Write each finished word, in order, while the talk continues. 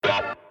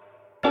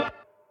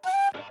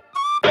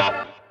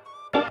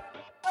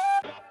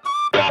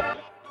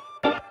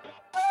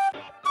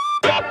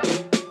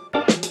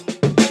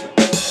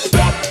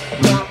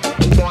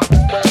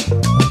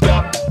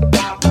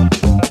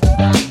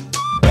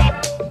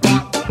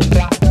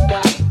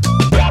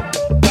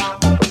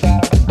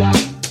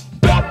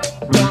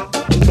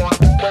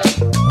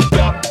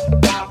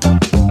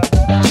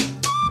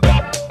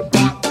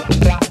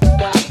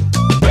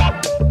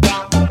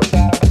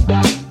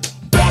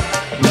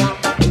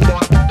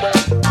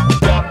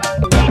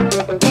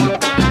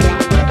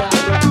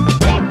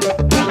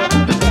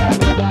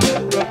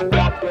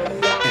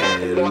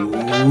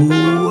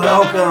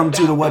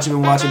to the What You've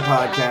Been Watching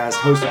podcast,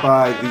 hosted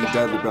by the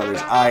Dudley Brothers.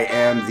 I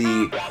am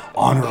the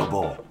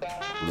Honorable,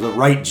 the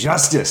Right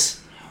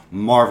Justice,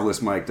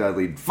 Marvelous Mike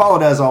Dudley,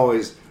 followed as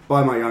always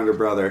by my younger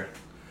brother,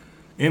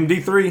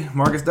 MD3,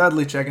 Marcus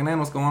Dudley, checking in.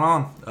 What's going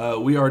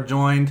on? We are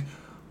joined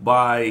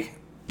by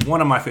one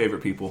of my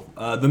favorite people.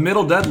 The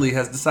Middle Dudley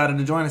has decided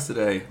to join us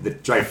today. The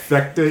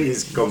trifecta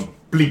is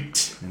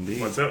complete.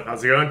 Indeed. What's up?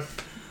 How's it going?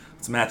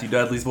 It's Matthew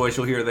Dudley's voice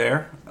you'll hear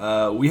there.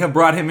 We have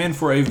brought him in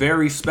for a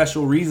very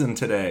special reason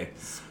today.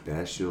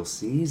 Special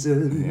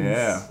season.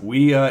 Yeah.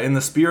 We, in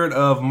the spirit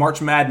of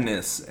March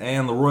Madness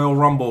and the Royal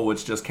Rumble,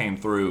 which just came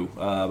through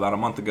about a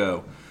month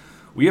ago,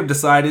 we have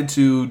decided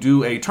to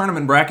do a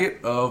tournament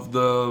bracket of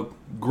the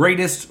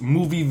greatest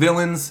movie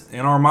villains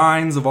in our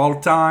minds of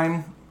all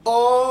time.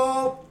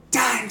 All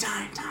time.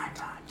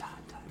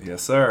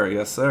 Yes, sir.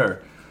 Yes,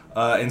 sir.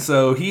 And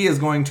so he is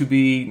going to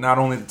be not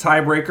only the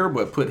tiebreaker,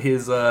 but put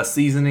his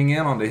seasoning in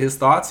onto his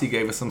thoughts. He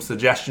gave us some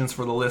suggestions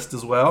for the list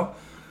as well.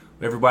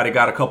 Everybody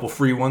got a couple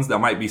free ones that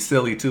might be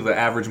silly to the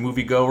average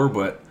moviegoer,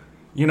 but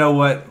you know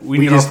what? We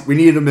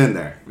needed them in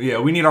there. Yeah,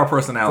 we need our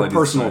personalities.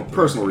 For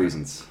personal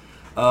reasons.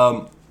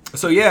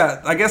 So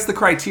yeah, I guess the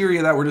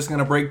criteria that we're just going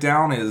to break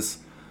down is,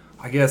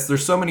 I guess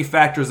there's so many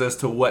factors as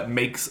to what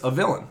makes a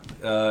villain.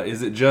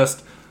 Is it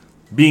just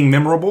being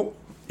memorable?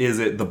 Is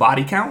it the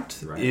body count?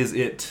 Right. Is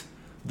it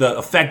the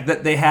effect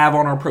that they have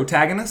on our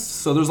protagonists?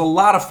 So there's a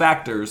lot of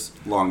factors.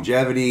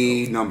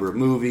 Longevity, number of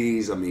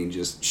movies,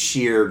 just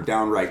sheer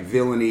downright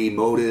villainy,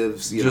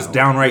 motives. Just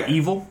downright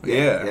evil.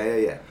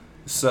 Yeah.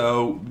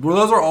 So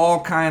those are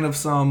all kind of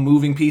some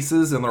moving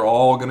pieces, and they're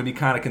all going to be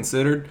kind of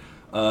considered.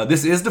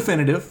 This is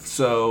definitive,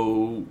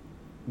 so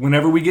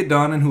whenever we get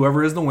done and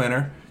whoever is the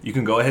winner, you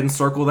can go ahead and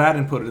circle that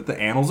and put it at the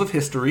annals of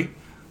history,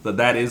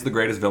 that is the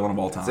greatest villain of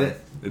all time. That's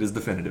it. It is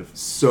definitive.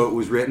 So it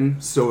was written,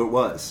 so it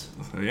was.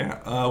 So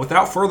yeah.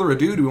 Without further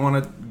ado, do we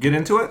want to get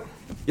into it?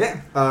 Yeah.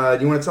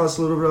 Do you want to tell us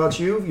a little bit about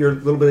you? Your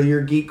little bit of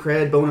your geek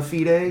cred, bona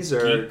fides?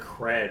 Or? Geek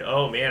cred.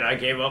 Oh man, I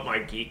gave up my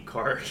geek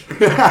card.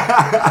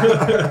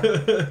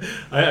 I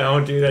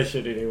don't do that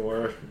shit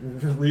anymore.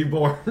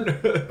 Reborn.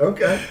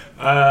 Okay.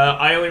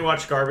 I only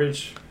watch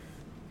garbage.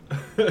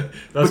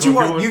 But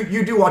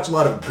you do watch a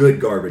lot of good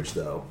garbage,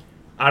 though.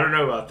 I don't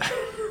know about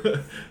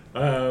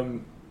that.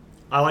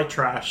 I like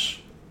trash.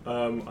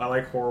 I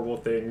like horrible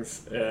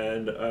things,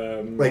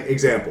 and like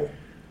example.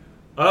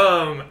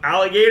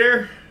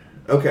 Alligator.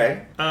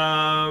 Okay.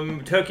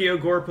 Tokyo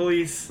Gore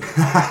Police.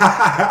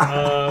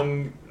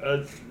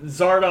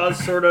 Zardoz,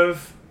 sort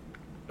of.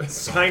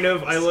 Kind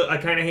of. I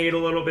kind of hate a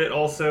little bit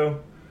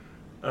also.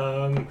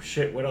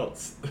 Shit, what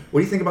else?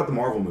 What do you think about the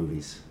Marvel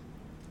movies?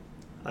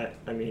 I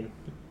mean...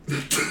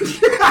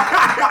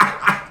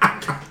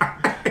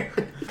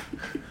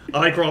 I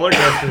like roller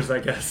coasters, I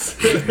guess.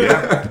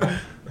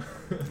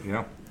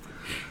 Yeah.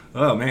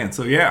 Oh, man.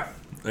 So, yeah.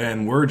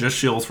 And we're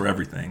just shills for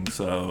everything.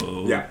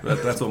 So, yeah.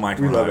 That's what Mike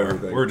we and I love are.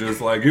 everything. We're just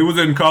like, it was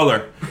in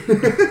color.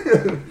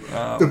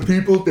 The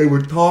people, they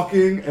were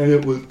talking, and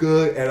it was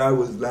good, and I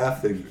was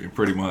laughing.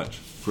 Pretty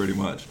much.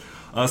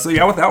 So,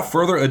 yeah, without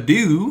further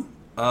ado,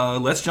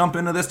 let's jump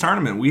into this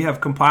tournament. We have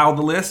compiled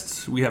the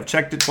lists. We have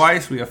checked it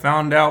twice. We have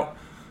found out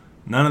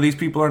none of these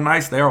people are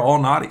nice. They are all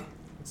naughty.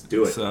 Let's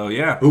do it. So,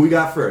 yeah. Who we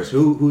got first?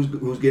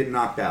 Who's getting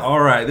knocked out? All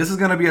right. This is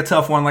going to be a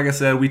tough one. Like I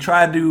said, we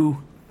tried to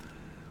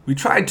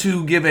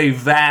give a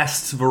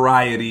vast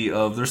variety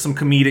of... There's some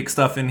comedic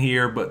stuff in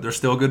here, but there's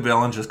still good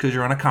villains. Just because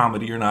you're in a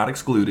comedy, you're not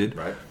excluded.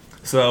 Right.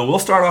 So we'll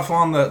start off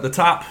on the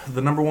top,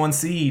 the number one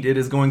seed. It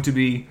is going to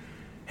be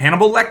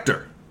Hannibal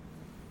Lecter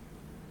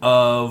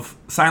of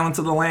Silence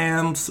of the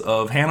Lambs,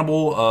 of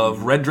Hannibal,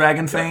 of Red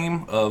Dragon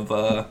fame, of,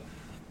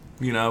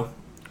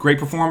 great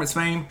performance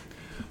fame,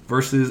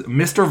 versus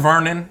Mr.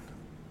 Vernon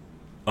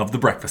of The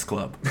Breakfast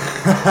Club.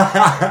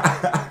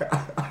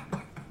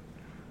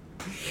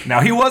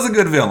 Now, he was a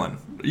good villain.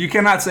 You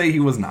cannot say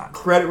he was not.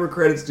 Credit where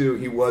credit's due.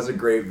 He was a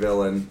great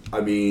villain.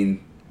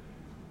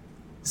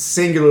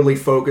 Singularly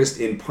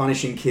focused in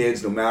punishing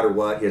kids no matter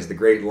what. He has the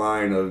great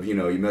line of, you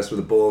mess with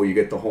a bull, you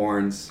get the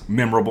horns.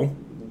 Memorable.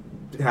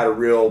 Had a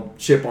real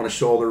chip on his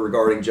shoulder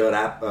regarding Judd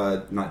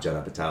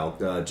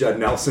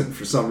Nelson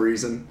for some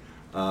reason.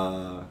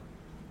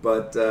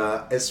 But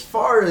as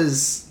far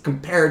as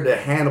compared to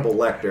Hannibal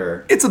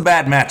Lecter... It's a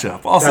bad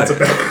matchup.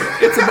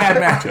 It's a bad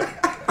matchup.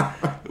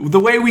 The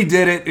way we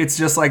did it, it's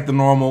just like the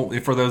normal,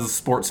 for those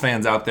sports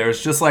fans out there,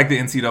 it's just like the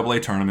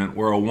NCAA tournament,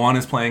 where a 1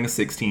 is playing a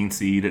 16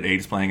 seed, an 8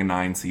 is playing a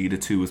 9 seed, a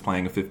 2 is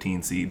playing a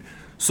 15 seed,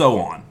 so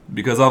on.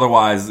 Because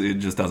otherwise, it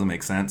just doesn't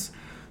make sense.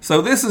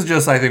 So this is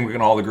just, I think we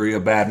can all agree,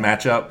 a bad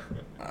matchup,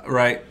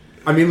 right?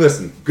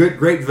 Listen,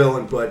 great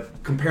villain,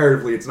 but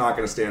comparatively, it's not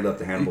going to stand up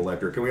to Hannibal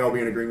Lecter. Can we all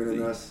be in agreement in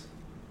this?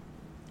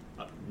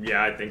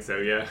 Yeah, I think so,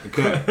 yeah.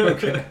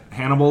 Okay.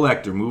 Hannibal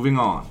Lecter, moving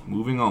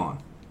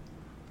on.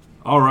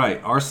 All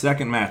right, our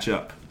second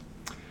matchup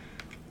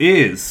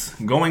is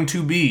going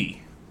to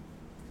be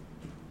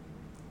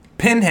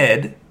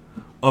Pinhead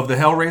of the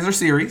Hellraiser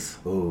series.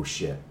 Oh,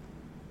 shit.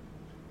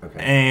 Okay.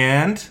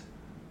 And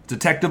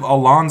Detective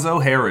Alonzo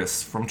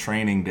Harris from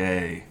Training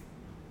Day.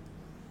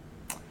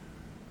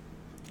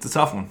 It's a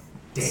tough one.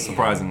 Damn.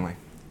 Surprisingly.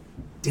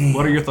 Damn.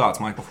 What are your thoughts,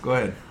 Michael? Go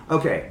ahead.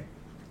 Okay.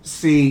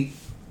 See,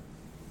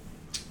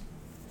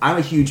 I'm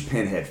a huge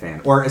Pinhead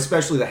fan, or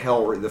especially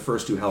the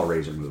first two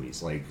Hellraiser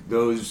movies. Like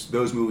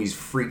those movies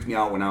freaked me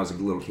out when I was a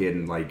little kid,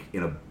 and like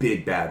in a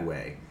big bad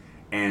way.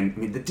 And I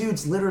mean, the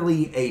dude's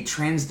literally a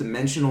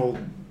trans-dimensional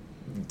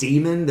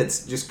demon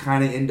that's just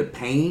kind of into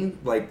pain.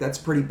 Like that's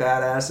pretty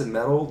badass in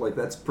metal. Like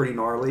that's pretty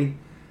gnarly.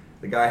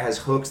 The guy has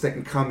hooks that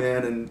can come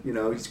in, and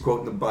he's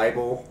quoting the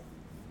Bible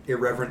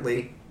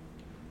irreverently.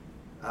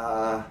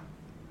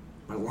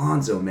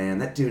 Alonzo, man,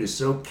 that dude is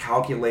so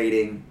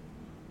calculating.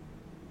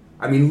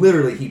 I mean,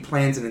 literally, he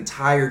plans an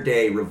entire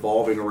day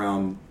revolving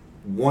around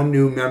one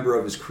new member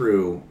of his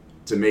crew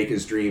to make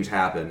his dreams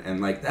happen,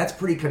 and like that's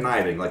pretty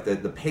conniving. Like the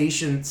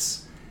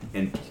patience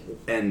and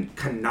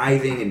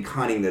conniving and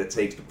cunning that it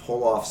takes to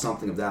pull off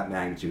something of that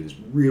magnitude is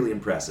really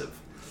impressive.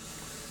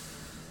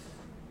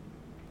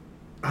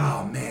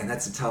 Oh man,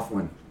 that's a tough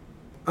one.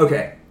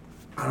 Okay,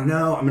 I don't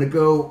know. I'm gonna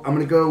go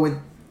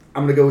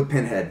with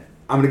Pinhead.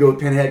 I'm gonna go with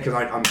Pinhead because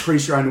I'm pretty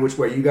sure I know which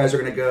way you guys are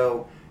gonna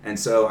go, and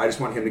so I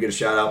just want him to get a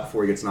shout out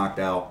before he gets knocked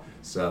out.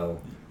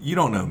 So you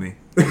don't know me.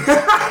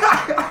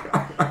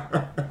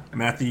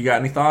 Matthew, you got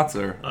any thoughts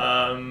or?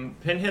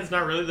 Pinhead's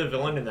not really the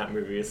villain in that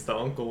movie. It's the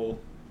uncle,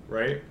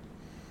 right?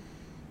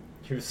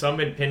 Who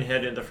summoned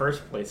Pinhead in the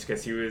first place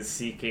because he was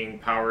seeking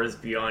powers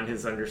beyond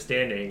his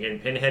understanding, and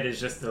Pinhead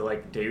is just the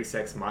like Deus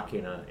Ex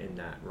Machina in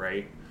that,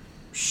 right?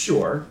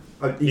 Sure.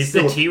 He's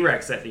the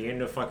T-Rex at the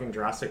end of fucking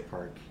Jurassic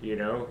Park.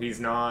 He's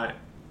not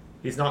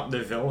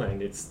the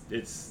villain.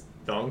 It's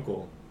the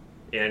uncle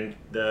and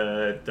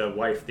the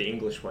wife, the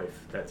English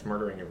wife that's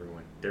murdering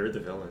everyone. They're the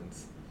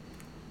villains.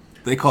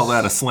 They call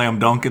that a slam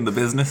dunk in the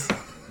business.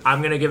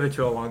 I'm gonna give it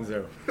to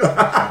Alonzo.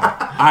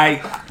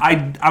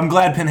 I'm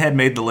glad Pinhead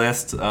made the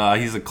list.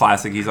 He's a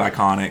classic. He's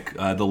iconic.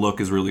 The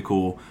look is really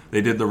cool.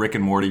 They did the Rick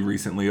and Morty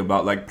recently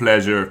about like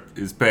pleasure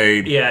is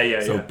pain.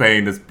 So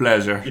pain is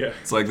pleasure. Yeah.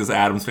 It's like this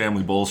Addams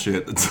Family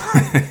bullshit.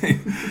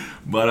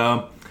 But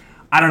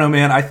I don't know,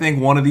 man. I think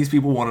one of these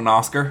people won an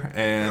Oscar,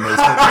 and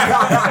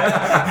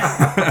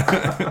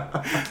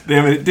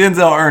damn it,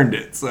 Denzel earned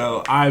it.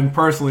 So I'm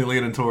personally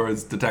leaning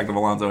towards Detective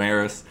Alonzo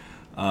Harris.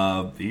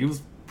 He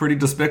was pretty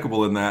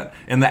despicable in that,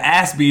 and the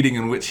ass beating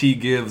in which he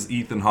gives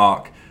Ethan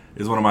Hawke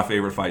is one of my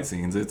favorite fight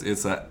scenes.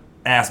 It's a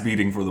ass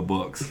beating for the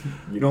books.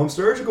 I'm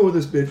surgical with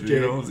this bitch,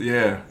 Jake.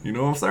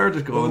 I'm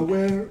surgical.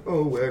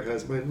 Where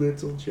has my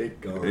little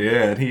Jake gone?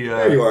 Yeah, and he.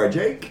 There you are,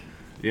 Jake.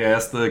 Yeah,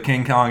 it's the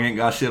King Kong ain't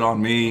got shit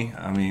on me.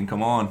 I mean,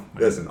 come on.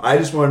 Listen, I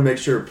just want to make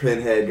sure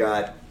Pinhead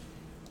got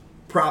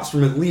props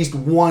from at least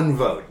one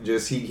vote.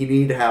 Just he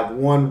needed to have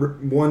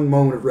one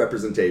moment of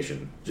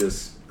representation.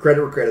 Just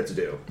credit where credit's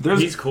due.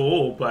 He's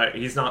cool, but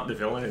he's not the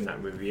villain in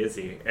that movie, is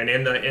he? And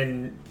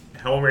in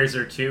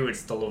Hellraiser 2,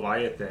 it's the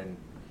Leviathan.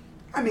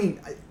 I mean,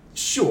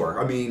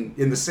 sure. I mean,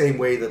 in the same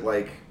way that,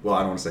 like... Well, I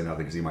don't want to say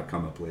nothing because he might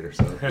come up later,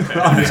 so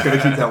I'm just going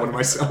to keep that one to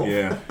myself.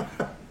 Yeah.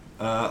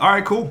 All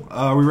right, cool.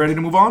 Are we ready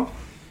to move on?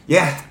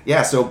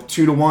 Yeah, so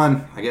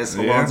 2-1. I guess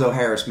Alonzo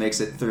Harris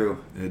makes it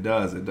through. It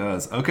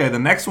does. Okay, the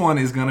next one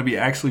is going to be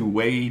actually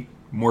way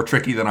more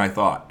tricky than I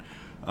thought.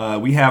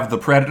 We have The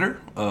Predator,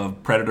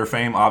 of Predator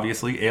fame,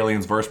 obviously,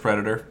 Aliens vs.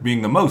 Predator,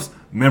 being the most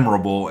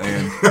memorable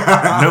and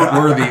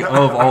noteworthy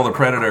of all the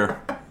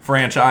Predator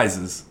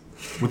franchises.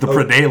 With the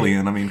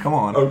Predalien, I mean, come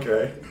on.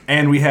 Okay.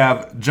 And we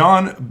have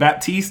John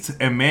Baptiste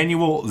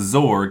Emmanuel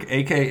Zorg,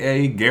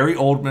 a.k.a. Gary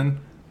Oldman,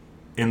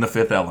 in The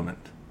Fifth Element.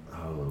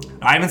 Oh.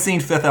 I haven't seen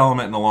Fifth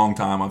Element in a long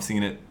time. I've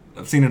seen it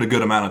a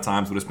good amount of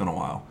times, but it's been a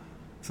while.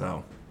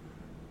 So.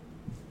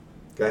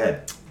 Go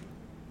ahead.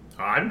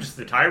 I'm just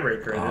the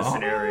tiebreaker in this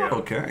scenario.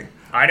 Okay.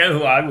 I know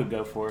who I would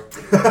go for.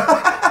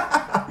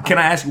 Can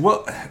I ask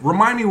you,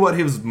 remind me what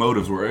his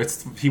motives were?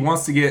 He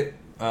wants to get...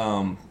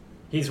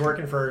 He's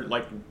working for,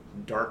 like,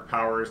 dark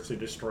powers to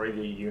destroy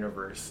the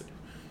universe.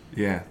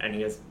 Yeah. And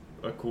he has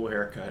a cool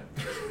haircut.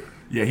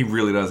 Yeah, he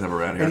really does have a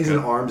rad haircut. And he's an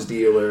arms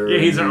dealer. Yeah,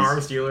 he's an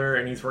arms dealer,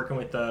 and he's working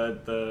with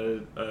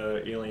the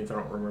aliens. I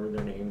don't remember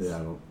their names. Yeah, I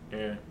don't.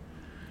 Yeah.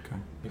 Okay.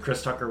 And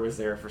Chris Tucker was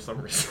there for some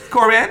reason.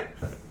 Corbin?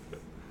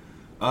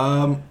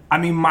 I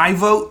mean, my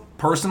vote,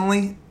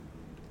 personally,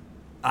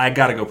 I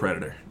gotta go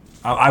Predator.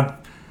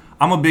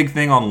 I'm a big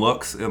thing on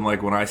looks, and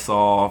like when I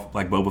saw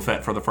like Boba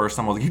Fett for the first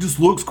time, I was like, he just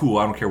looks cool.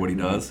 I don't care what he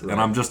does, right. And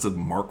I'm just a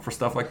mark for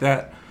stuff like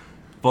that.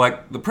 But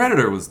like the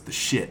Predator was the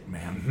shit,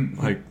 man.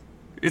 Like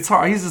it's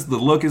hard. The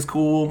look is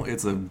cool.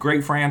 It's a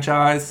great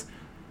franchise,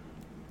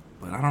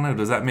 but I don't know.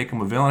 Does that make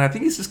him a villain? I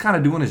think he's just kind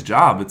of doing his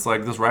job. It's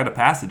like this rite of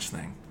passage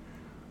thing.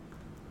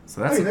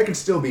 So that's. I mean, that can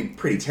still be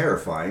pretty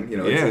terrifying.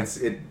 Yeah. It's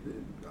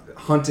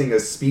hunting a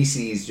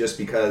species just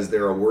because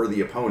they're a worthy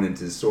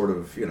opponent is sort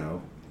of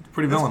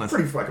pretty villainous.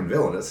 Pretty fucking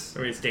villainous. I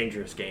mean, it's a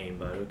dangerous game,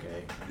 but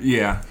okay.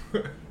 Yeah.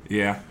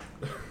 Yeah,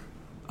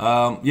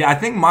 I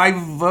think my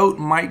vote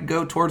might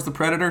go towards the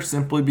Predator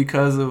simply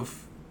because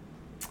of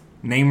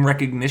name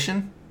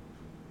recognition.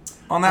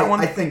 on that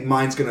one? I think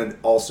mine's going to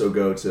also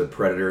go to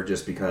Predator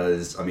just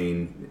because, I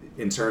mean,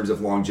 in terms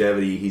of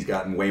longevity, he's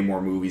gotten way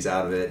more movies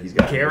out of it. He's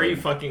got Gary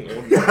fucking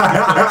old. Get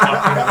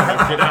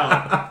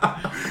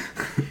out.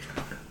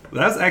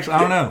 That's actually, I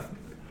don't know.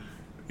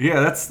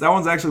 Yeah, that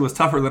one's actually was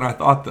tougher than I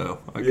thought, though.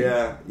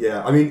 Yeah.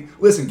 I mean,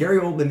 listen, Gary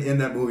Oldman in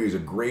that movie is a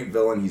great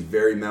villain. He's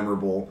very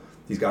memorable.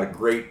 He's got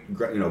great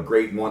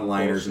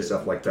one-liners and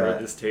stuff like that.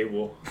 This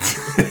table.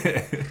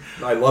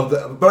 I love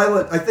that,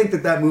 but I think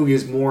that movie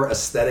is more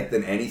aesthetic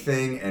than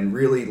anything, and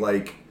really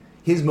like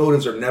his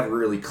motives are never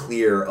really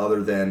clear,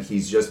 other than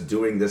he's just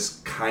doing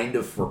this kind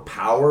of for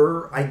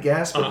power, I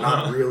guess, but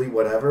not really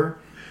whatever.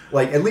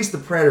 Like, at least the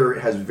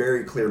Predator has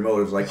very clear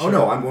motives. Like, oh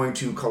no, I'm going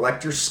to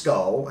collect your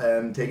skull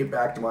and take it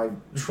back to my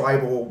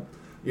tribal,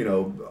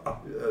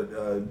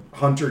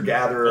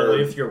 hunter-gatherer.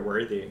 Only if you're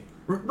worthy.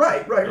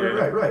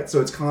 Right. So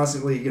it's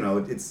constantly,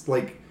 it's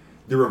like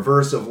the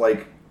reverse of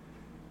like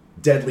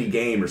Deadly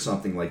Game or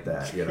something like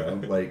that,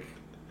 like,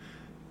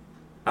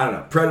 I don't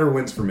know. Predator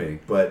wins for me,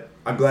 but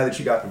I'm glad that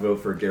you got to vote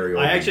for Gary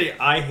Oldman.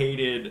 I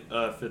hated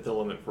Fifth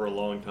Element for a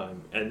long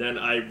time, and then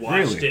I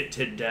watched it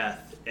to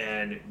death,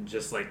 and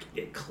just like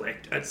it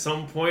clicked at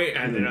some point,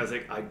 and then I was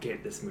like, I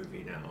get this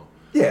movie now.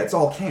 Yeah, it's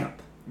all camp.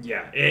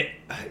 Yeah,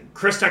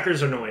 Chris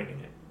Tucker's annoying in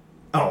it.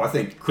 Oh, I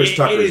think Chris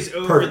Tucker is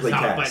perfectly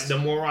cast. But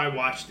the more I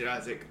watched it, I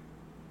was like,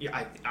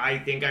 yeah, I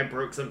think I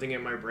broke something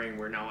in my brain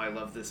where now I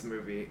love this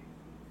movie.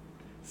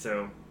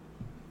 So,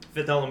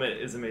 Fifth Element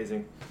is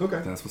amazing.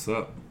 Okay. That's what's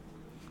up.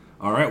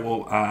 All right,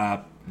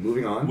 well...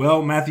 moving on.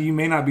 Well, Matthew, you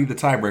may not be the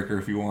tiebreaker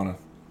if you want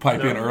to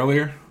pipe in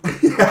earlier. All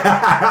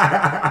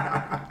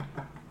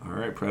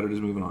right,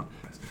 Predator's moving on.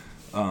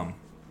 All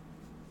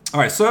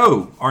right,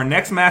 so our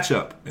next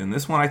matchup, and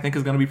this one I think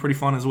is going to be pretty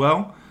fun as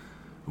well.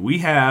 We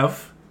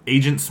have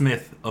Agent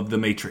Smith of The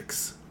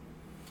Matrix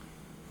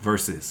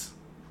versus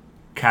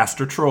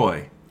Castor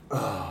Troy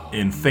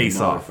in Face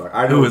Off,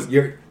 who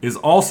is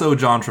also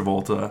John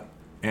Travolta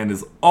and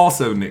is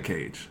also Nick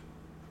Cage.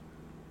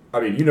 I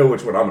mean, you know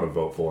which one I'm going to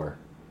vote for.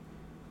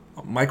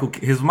 Michael's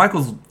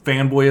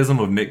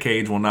fanboyism of Nick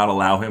Cage will not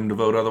allow him to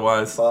vote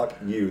otherwise. Fuck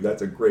you.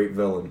 That's a great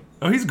villain.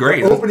 Oh, he's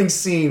great. The opening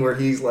scene where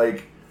he's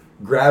like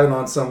grabbing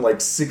on some like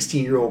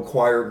 16-year-old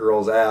choir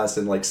girl's ass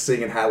and like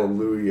singing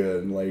Hallelujah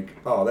and like,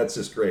 oh, that's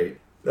just great.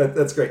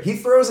 That's great. He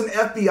throws an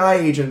FBI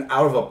agent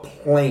out of a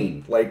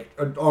plane, like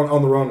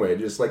on the runway,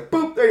 just like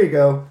boop. There you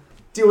go.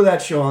 Deal with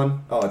that,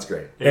 Sean. Oh, it's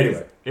great.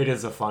 Anyway, it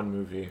is a fun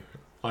movie.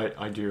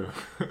 I do.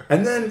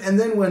 and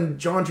then when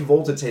John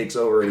Travolta takes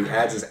over and he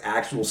adds his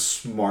actual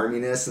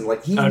smarminess and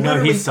like he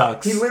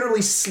sucks. He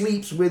literally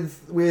sleeps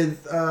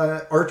with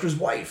Archer's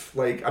wife.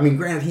 Like, I mean,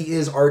 granted he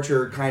is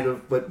Archer kind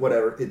of, but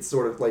whatever. It's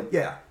sort of like,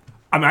 yeah.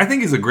 I mean, I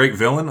think he's a great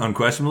villain,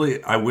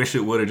 unquestionably. I wish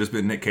it would have just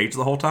been Nick Cage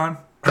the whole time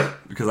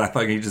because I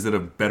thought he just did a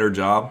better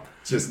job.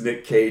 Just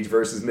Nick Cage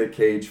versus Nick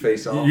Cage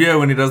face off. Yeah,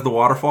 when he does the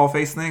waterfall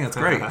face thing, it's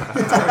great.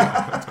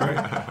 It's great.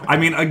 I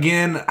mean,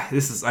 again,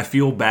 I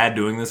feel bad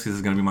doing this because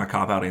it's going to be my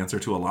cop-out answer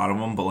to a lot of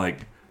them, but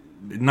like,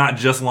 not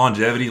just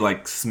longevity,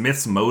 like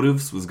Smith's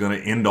motives was going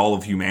to end all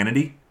of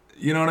humanity.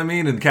 You know what I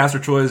mean? And Castor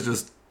Troy is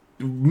just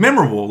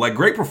memorable, like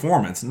great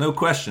performance, no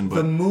question. But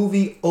the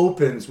movie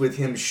opens with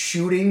him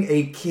shooting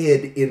a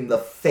kid in the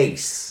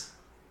face.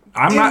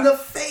 I'm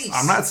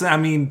not saying, I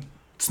mean,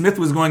 Smith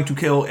was going to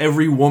kill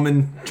every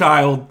woman,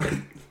 child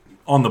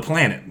on the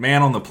planet,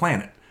 man on the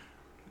planet.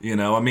 You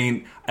know, I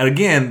mean, and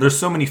again, there's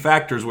so many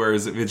factors,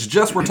 whereas if it's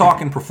just we're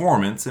talking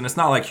performance, and it's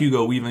not like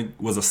Hugo Weaving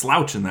was a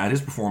slouch in that.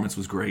 His performance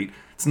was great.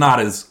 It's not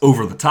as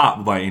over the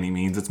top by any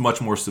means. It's much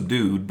more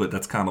subdued, but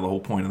that's kind of the whole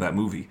point of that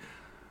movie.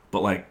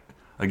 But like,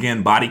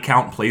 again, body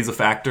count plays a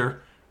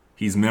factor.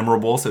 He's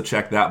memorable, so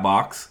check that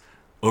box.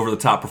 Over the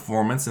top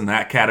performance in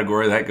that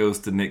category, that goes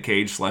to Nick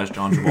Cage /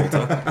 John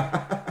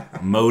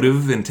Travolta.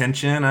 Motive,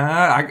 intention,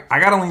 I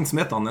gotta lean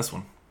Smith on this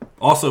one.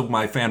 Also,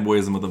 my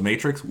fanboyism of The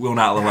Matrix will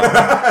not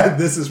allow me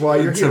this is why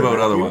you're to vote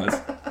otherwise.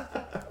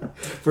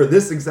 For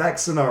this exact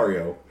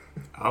scenario.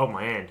 Oh,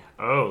 man.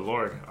 Oh,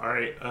 Lord. All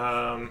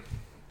right.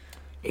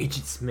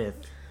 Agent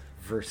Smith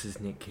versus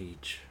Nick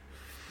Cage.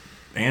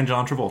 And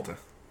John Travolta.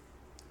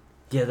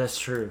 Yeah, that's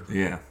true.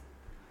 Yeah.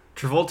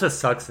 Travolta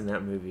sucks in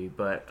that movie,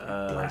 but...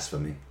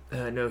 Blasphemy.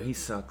 No, he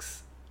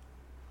sucks.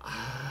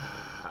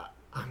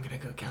 I'm gonna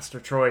go Castor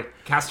Troy.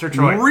 Castor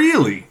Troy.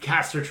 Really?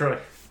 Castor Troy.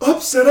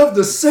 Upset of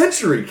the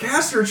century.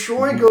 Castor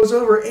Troy goes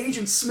over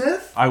Agent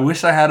Smith. I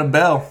wish I had a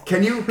bell.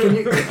 Can you? I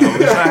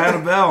wish I had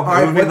a bell. All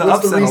right, would be the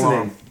what's upset the reasoning?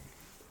 alarm.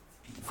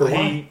 For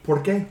why?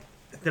 Por qué?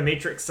 The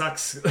Matrix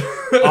sucks.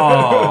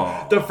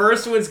 Oh. The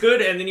first one's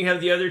good, and then you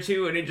have the other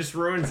two, and it just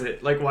ruins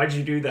it. Like, why'd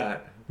you do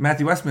that?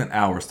 Matthew, I spent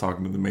hours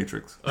talking to The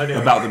Matrix. I know.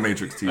 About The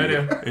Matrix to you. I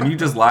know. And you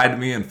just lied to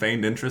me and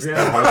feigned interest.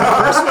 Yeah. The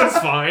first one's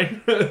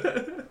fine.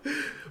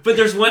 But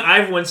there's one. I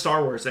have one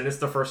Star Wars, and it's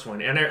the first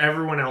one, and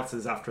everyone else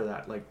is after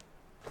that. Like,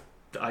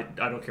 I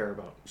don't care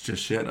about. It's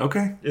just shit.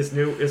 Okay. It's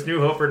New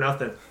Hope or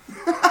nothing.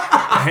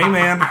 Hey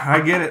man,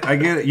 I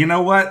get it. You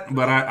know what?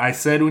 But I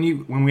said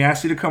when we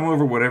asked you to come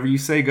over, whatever you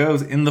say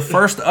goes. In the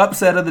first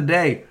upset of the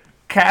day,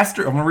 I'm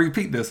gonna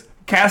repeat this.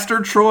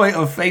 Castor Troy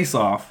of Face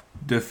Off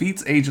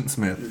defeats Agent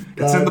Smith.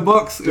 It's in the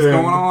books. It's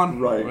going on.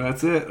 Right.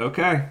 That's it.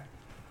 Okay.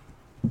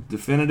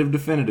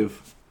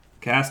 Definitive.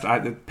 Cast,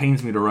 it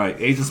pains me to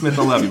write. Agent Smith,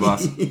 I love you,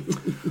 boss.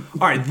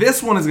 All right,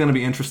 this one is going to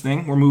be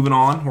interesting. We're moving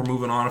on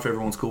if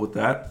everyone's cool with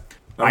that.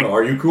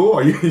 Are you cool?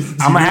 I'm going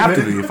to have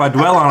to be. If I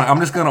dwell on it, I'm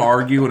just going to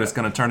argue and it's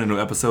going to turn into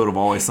an episode of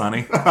Always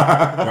Sunny. Where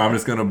I'm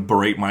just going to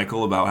berate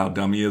Michael about how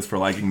dumb he is for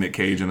liking Nick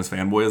Cage and his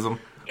fanboyism.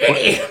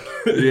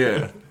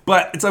 Yeah.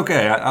 But it's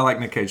okay. I like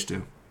Nick Cage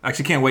too. I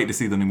actually can't wait to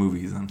see the new movie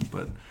he's in.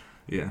 But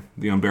yeah,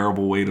 The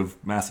Unbearable Weight of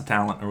Massive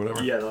Talent or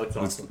whatever. Yeah, that looks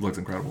awesome. Looks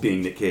incredible.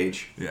 Being Nick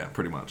Cage. Yeah,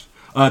 pretty much.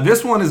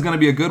 This one is going to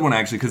be a good one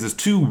actually because it's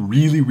two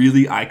really,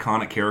 really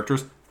iconic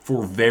characters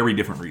for very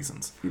different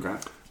reasons. Okay.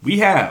 We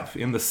have,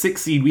 in the 6th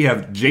seed, we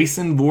have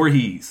Jason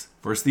Voorhees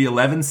versus the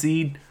 11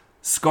 seed,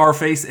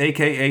 Scarface,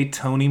 a.k.a.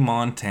 Tony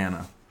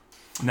Montana.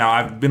 Now,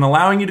 I've been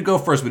allowing you to go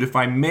first, but if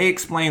I may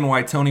explain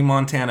why Tony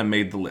Montana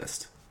made the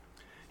list.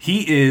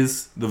 He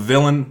is the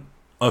villain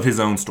of his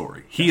own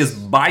story. He is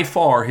by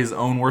far his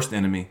own worst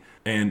enemy,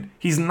 and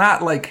he's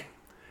not like...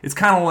 It's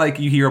kind of like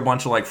you hear a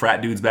bunch of like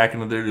frat dudes back in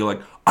the day, you're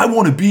like, I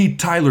want to be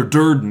Tyler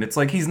Durden. It's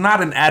like he's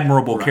not an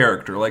admirable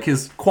character. Like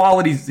his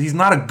qualities, he's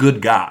not a good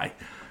guy.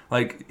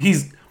 Like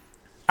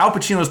Al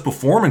Pacino's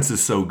performance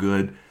is so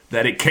good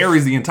that it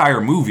carries the entire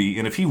movie,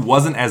 and if he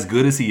wasn't as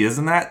good as he is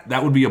in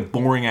that would be a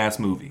boring-ass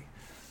movie.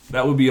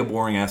 That would be a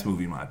boring-ass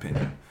movie, in my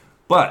opinion.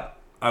 But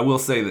I will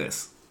say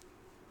this.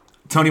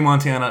 Tony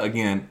Montana,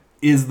 again,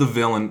 is the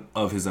villain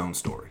of his own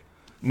story.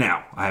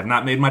 Now, I have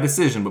not made my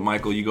decision, but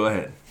Michael, you go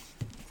ahead.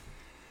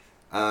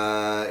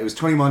 It was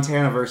Tony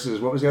Montana versus,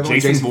 what was the other one?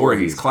 Jason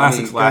Voorhees.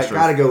 Classic slasher.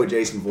 Gotta go with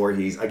Jason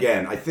Voorhees.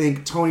 Again, I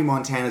think Tony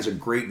Montana's a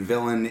great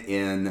villain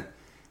in...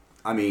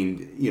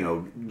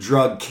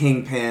 drug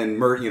kingpin,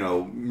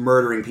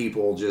 murdering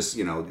people, just,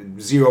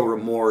 zero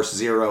remorse,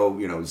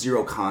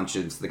 zero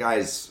conscience. The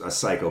guy's a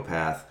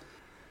psychopath.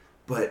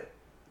 But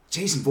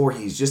Jason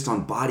Voorhees, just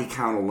on body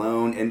count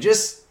alone, and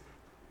just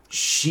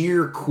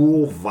sheer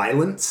cool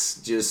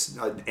violence, just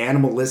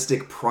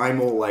animalistic,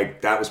 primal,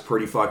 like, that was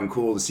pretty fucking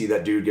cool to see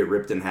that dude get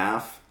ripped in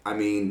half. I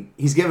mean,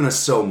 he's given us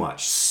so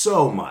much.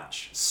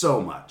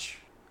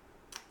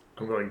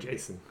 I'm going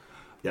Jason.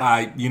 Yeah.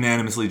 I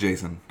unanimously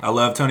Jason. I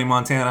love Tony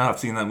Montana. I've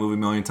seen that movie a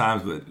million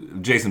times,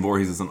 but Jason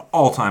Voorhees is an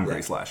all-time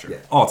great slasher. Yeah.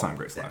 All-time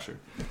great slasher.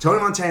 Tony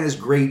Montana's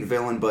great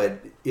villain, but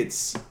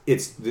it's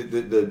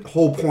the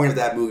whole point of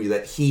that movie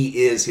that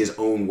he is his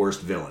own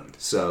worst villain.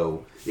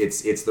 So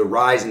it's the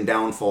rise and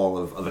downfall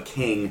of a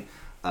king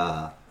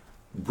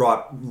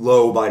brought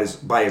low by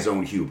his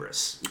own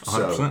hubris.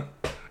 100%. So,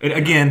 and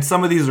again,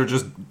 some of these are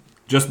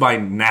just by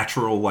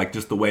natural, like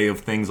just the way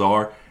of things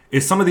are.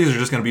 Some of these are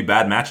just going to be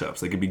bad matchups.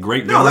 They could be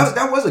great villains. No,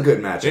 that was a good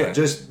matchup. Yeah.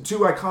 Just two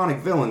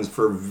iconic villains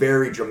for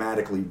very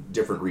dramatically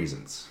different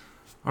reasons.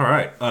 All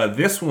right.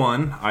 This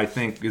one, I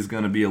think, is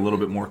going to be a little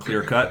bit more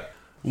clear-cut.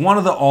 One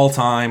of the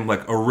all-time,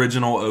 like,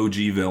 original OG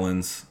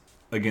villains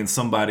against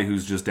somebody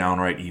who's just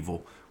downright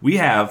evil. We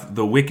have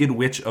the Wicked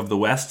Witch of the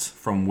West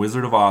from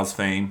Wizard of Oz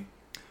fame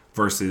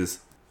versus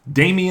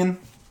Damien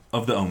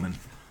of the Omen.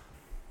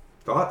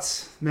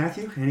 Thoughts,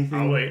 Matthew? Anything?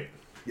 Oh, wait.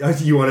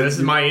 You want This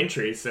is my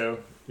entry, so,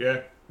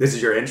 yeah. This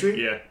is your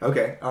entry? Yeah.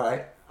 Okay. All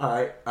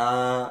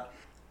right.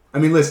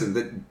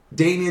 Listen,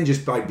 Damien,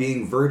 just by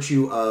being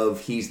virtue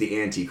of he's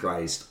the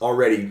Antichrist,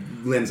 already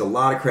lends a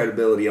lot of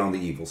credibility on the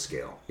evil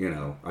scale.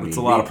 It's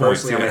a lot of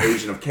points. Personally, I'm an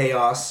agent of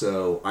chaos,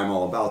 so I'm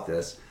all about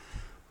this.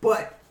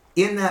 But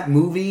in that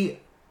movie,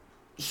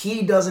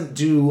 he doesn't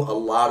do a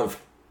lot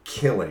of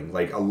killing.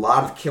 Like, a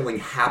lot of killing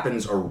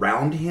happens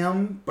around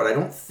him, but I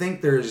don't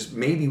think there's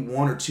maybe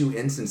one or two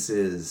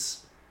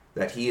instances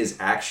that he is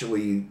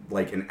actually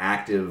like an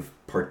active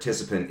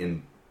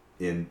participant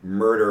in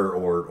murder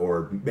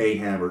or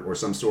mayhem or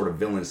some sort of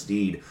villainous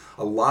deed.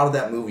 A lot of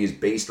that movie is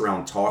based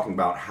around talking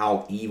about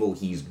how evil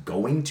he's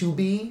going to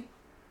be.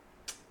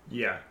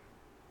 Yeah.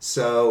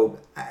 So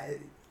I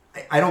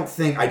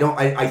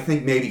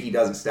think maybe he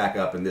doesn't stack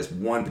up in this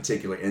one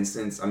particular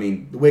instance. I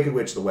mean, the Wicked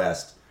Witch of the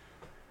West,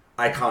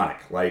 iconic.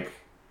 Like,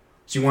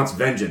 she wants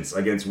vengeance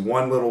against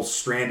one little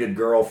stranded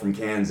girl from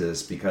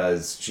Kansas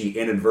because she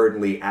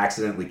inadvertently,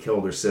 accidentally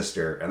killed her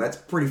sister, and that's a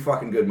pretty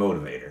fucking good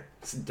motivator.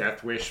 It's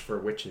Death Wish for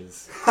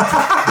witches.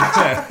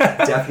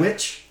 Death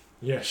Witch?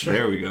 Yeah, sure.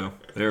 There we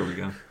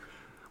go.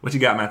 What you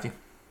got, Matthew?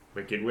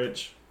 Wicked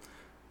Witch.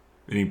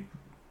 Any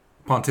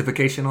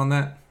pontification on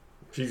that?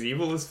 She's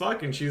evil as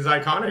fuck, and she's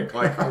iconic.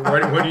 Like,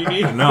 what do you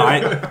need? No,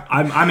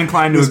 I'm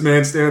inclined to... This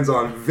man stands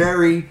on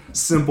very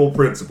simple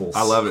principles.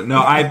 I love it.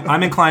 No,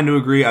 I'm inclined to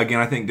agree. Again,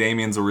 I think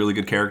Damien's a really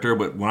good character,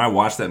 but when I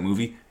watch that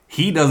movie,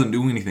 he doesn't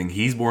do anything.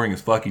 He's boring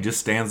as fuck. He just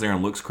stands there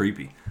and looks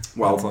creepy.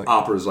 Well,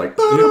 Opera's like...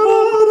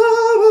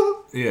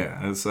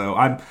 Yeah, and so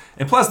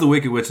and plus the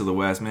Wicked Witch of the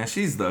West, man,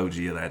 she's the OG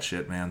of that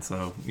shit, man.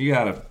 So you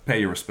gotta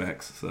pay your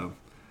respects. So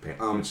pay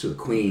homage to the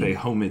queen. Pay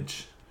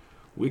homage.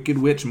 Wicked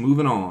Witch,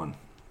 moving on.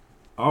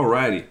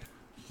 Alrighty,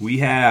 we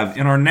have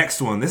in our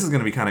next one. This is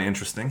gonna be kind of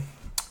interesting.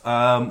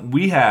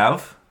 We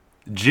have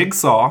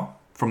Jigsaw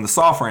from the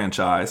Saw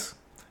franchise,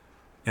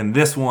 and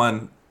this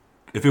one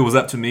if it was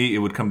up to me, it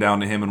would come down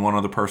to him and one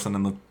other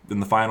person in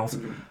the finals.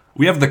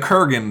 We have the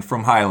Kurgan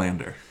from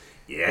Highlander.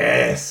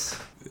 Yes.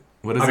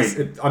 What is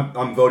this?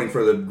 I'm voting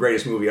for the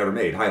greatest movie ever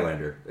made,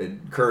 Highlander.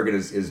 Kurgan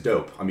is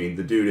dope. I mean,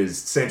 the dude is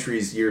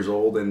centuries years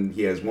old, and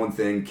he has one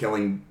thing: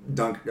 killing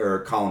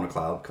Colin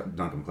McLeod.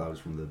 Duncan McLeod is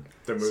from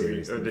the movie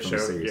series, or the show. The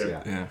series,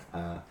 Yeah.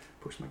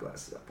 Push my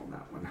glasses up on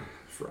that one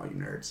for all you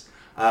nerds.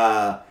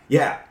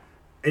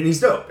 And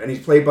he's dope. And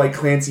he's played by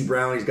Clancy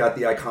Brown. He's got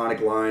the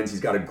iconic lines. He's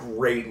got a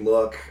great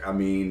look. I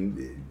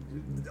mean,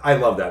 I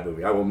love that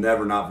movie. I will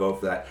never not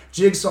vote for that.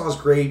 Jigsaw's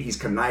great. He's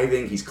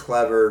conniving. He's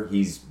clever.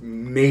 He's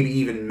maybe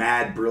even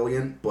mad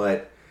brilliant.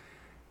 But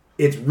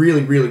it's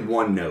really, really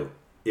one note.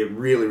 It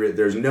really,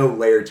 there's no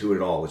layer to it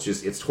at all.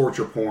 It's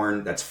torture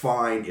porn. That's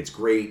fine. It's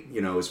great,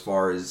 as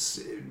far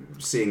as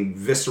seeing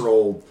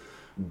visceral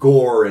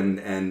gore and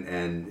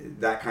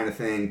that kind of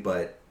thing.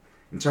 But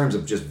in terms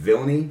of just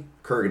villainy,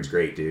 Kurgan's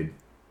great, dude.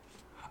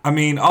 I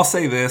mean, I'll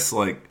say this,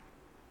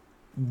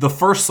 the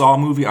first Saw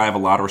movie I have a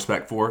lot of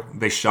respect for.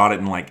 They shot it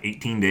in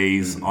 18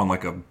 days on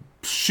a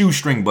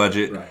shoestring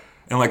budget. Right.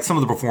 And some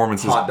of the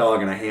performances. Hot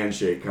dog and a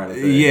handshake kind of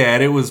thing. Yeah,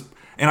 and it was,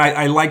 and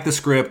I like the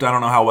script. I don't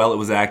know how well it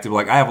was acted.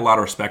 I have a lot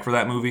of respect for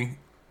that movie.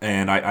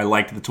 And I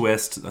liked the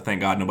twist.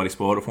 Thank God nobody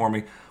spoiled it for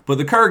me. But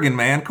the Kurgan,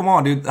 man, come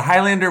on, dude. The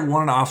Highlander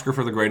won an Oscar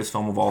for the greatest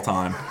film of all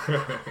time.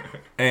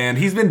 And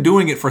he's been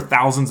doing it for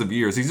thousands of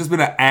years. He's just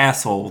been an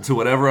asshole to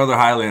whatever other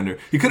Highlander.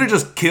 He could have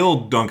just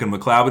killed Duncan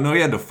MacLeod, but no,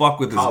 he had to fuck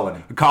with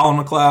Colin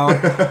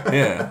MacLeod.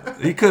 Yeah.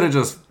 He could have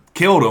just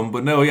killed him,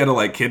 but no, he had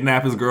to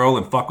kidnap his girl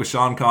and fuck with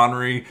Sean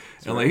Connery.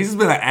 And he's just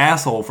been an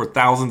asshole for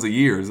thousands of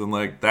years. And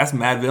that's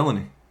mad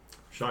villainy.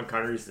 Sean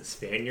Connery's the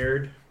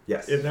Spaniard.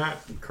 Yes. Isn't that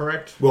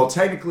correct? Well,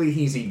 technically,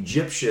 he's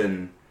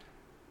Egyptian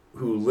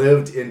who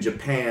lived in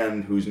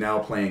Japan, who's now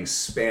playing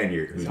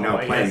Spaniard, who's now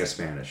playing a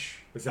Spanish.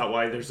 Is that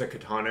why there's a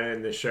katana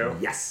in this show?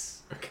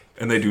 Yes. Okay.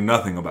 And they do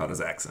nothing about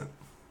his accent.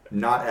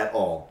 Not at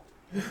all.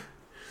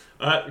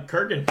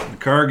 Kurgan.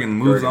 Kurgan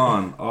moves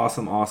on.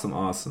 Awesome.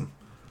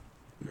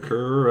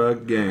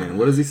 Kurgan.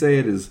 What does he say?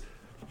 It is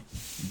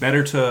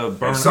better to burn.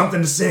 There's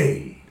something to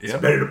say. It's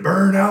better to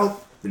burn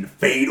out than to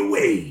fade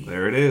away.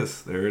 There it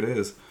is.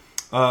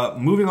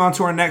 Moving on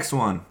to our next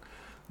one.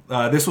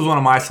 This was one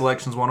of my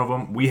selections, one of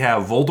them. We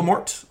have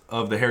Voldemort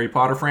of the Harry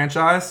Potter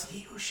franchise.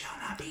 He who shall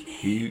not be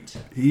named.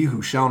 He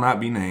who shall not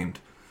be named.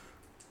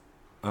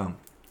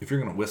 If you're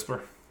going to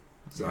whisper.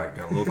 Sorry,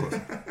 got a little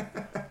closer.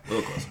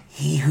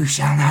 He who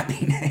shall not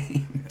be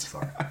named.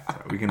 Sorry.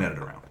 We can edit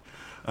around.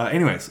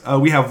 Anyways,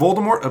 we have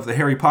Voldemort of the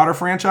Harry Potter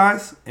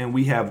franchise, and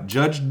we have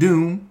Judge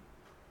Doom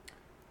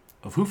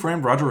of Who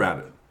Framed Roger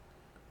Rabbit.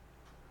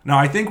 Now,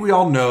 I think we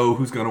all know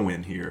who's going to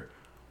win here,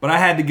 but I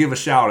had to give a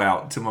shout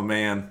out to my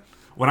man.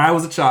 When I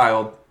was a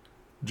child,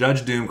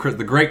 Judge Doom,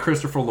 the great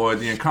Christopher Lloyd,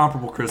 the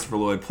incomparable Christopher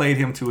Lloyd, played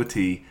him to a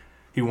T.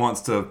 He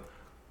wants to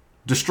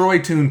destroy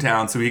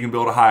Toontown so he can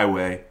build a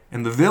highway.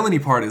 And the villainy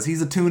part is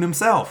he's a Toon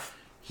himself.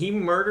 He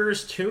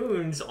murders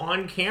Toons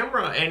on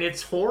camera, and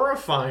it's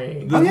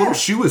horrifying. The little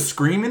shoe is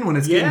screaming when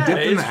it's getting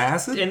dipped in the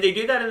acid. And they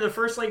do that in the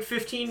first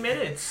 15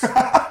 minutes.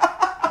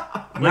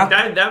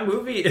 That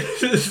movie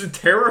is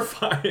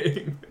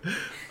terrifying.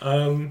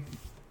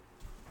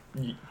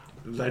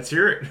 Let's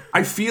hear it.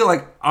 I feel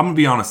like, I'm going to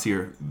be honest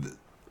here,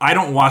 I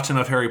don't watch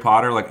enough Harry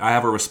Potter. I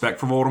have a respect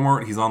for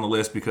Voldemort. He's on the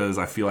list because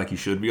I feel like he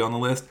should be on the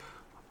list.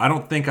 I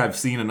don't think I've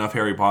seen enough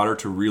Harry Potter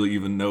to really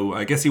even know.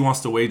 I guess he wants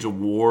to wage a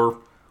war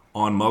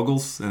on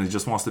Muggles, and he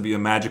just wants to be a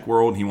magic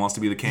world, and he wants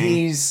to be the king.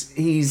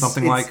 He's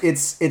something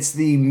it's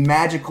the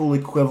magical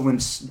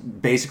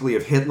equivalent, basically,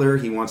 of Hitler.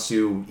 He wants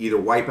to either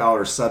wipe out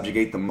or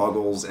subjugate the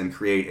Muggles and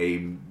create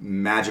a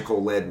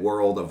magical-led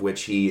world of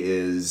which he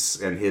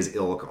is and his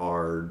ilk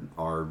are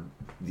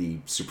the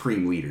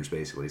supreme leaders,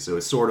 basically. So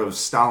it's sort of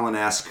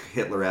Stalin-esque,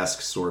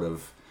 Hitler-esque, sort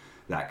of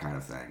that kind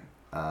of thing.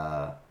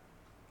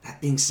 That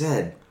being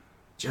said,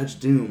 Judge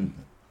Doom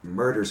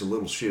murders a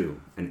little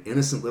shoe, an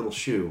innocent little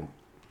shoe,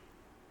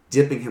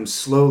 dipping him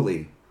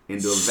slowly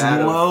into a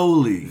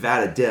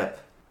vat of dip.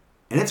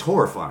 And it's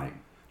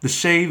horrifying. The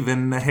shave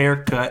and the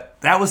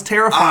haircut. That was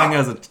terrifying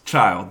as a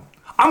child.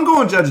 I'm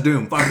going Judge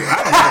Doom. Fuck it.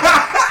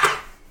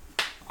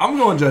 I'm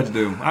going Judge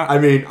Doom. I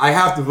mean, I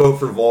have to vote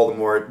for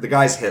Voldemort. The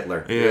guy's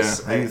Hitler.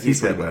 Yeah,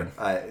 he's Hitler.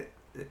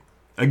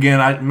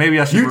 Again, maybe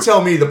I should... You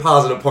tell me the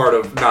positive part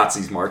of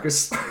Nazis,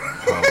 Marcus.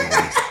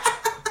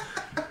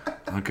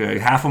 Okay,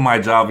 half of my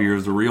job here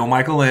is to reel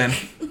Michael in.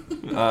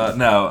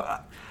 No.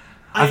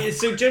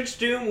 So Judge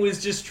Doom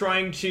was just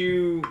trying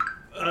to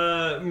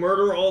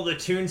murder all the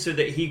Toons so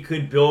that he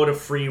could build a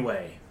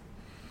freeway.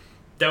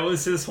 That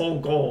was his whole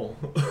goal.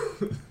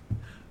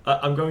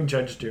 I'm going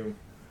Judge Doom.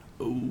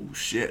 Oh,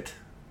 shit.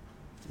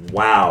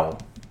 Wow.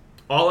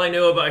 All I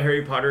know about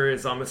Harry Potter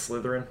is I'm a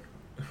Slytherin.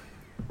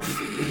 I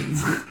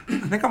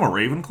think I'm a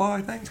Ravenclaw,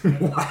 I think.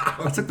 Wow.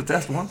 I took the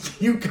test once.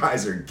 You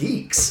guys are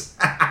geeks.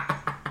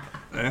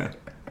 Yeah.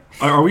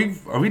 Are we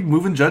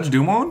moving Judge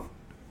Doom on?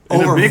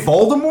 Over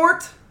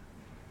Voldemort?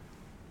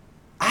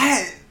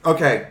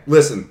 Okay,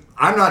 listen.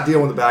 I'm not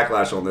dealing with the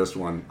backlash on this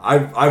one. I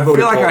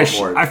voted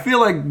Voldemort. I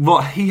feel like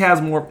he has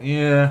more.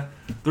 Yeah.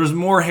 There's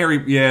more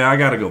Harry. Yeah, I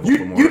gotta go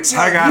Voldemort.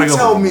 I gotta go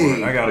Voldemort.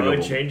 Me. I gotta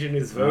go. Changing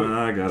his vote.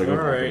 I gotta go. All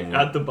right, Voldemort.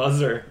 at the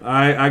buzzer.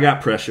 I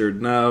got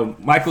pressured. No,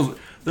 Michael's.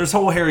 There's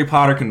whole Harry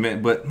Potter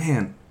convent, but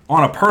man,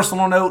 on a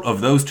personal note,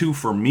 of those two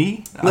for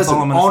me, that's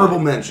all I'm gonna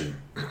say.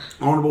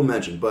 Honorable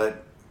mention,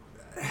 but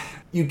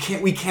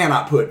we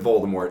cannot put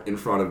Voldemort in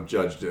front of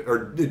Judge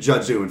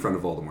Doom in front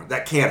of Voldemort.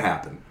 That can't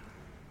happen.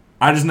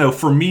 I just know,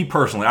 for me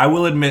personally, I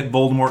will admit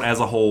Voldemort as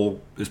a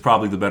whole is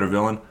probably the better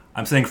villain.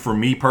 I'm saying for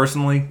me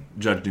personally,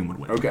 Judge Doom would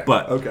win. Okay.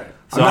 Okay.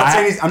 So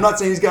I'm not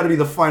saying he's got to be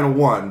the final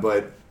one,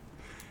 but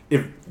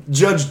if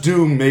Judge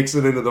Doom makes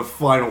it into the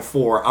final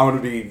four, I'm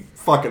going to be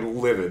fucking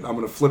livid. I'm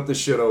going to flip this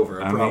shit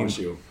over. I promise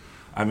you.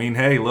 I mean,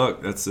 hey,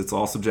 look, it's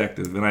all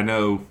subjective, and I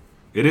know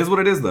it is what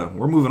it is, though.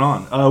 We're moving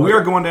on. We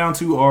are going down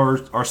to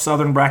our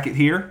southern bracket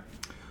here.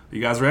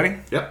 You guys ready?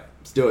 Yep.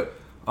 Let's do it.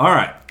 All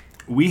right.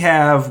 We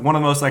have one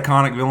of the most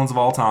iconic villains of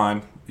all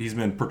time. He's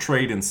been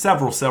portrayed in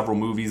several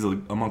movies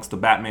amongst the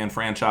Batman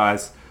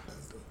franchise,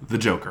 the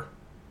Joker.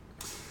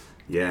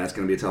 Yeah, it's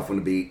going to be a tough one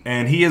to beat.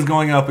 And he is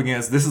going up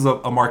against, this is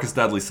a Marcus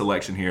Dudley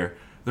selection here.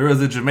 There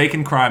is a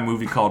Jamaican crime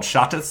movie called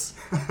Shotas.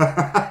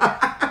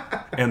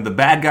 And the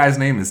bad guy's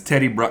name is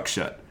Teddy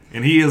Bruckshut.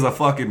 And he is a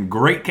fucking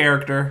great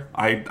character.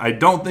 I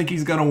don't think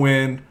he's going to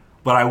win,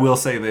 but I will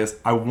say this.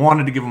 I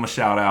wanted to give him a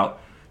shout out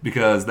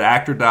because the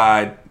actor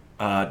died.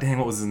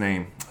 What was his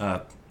name?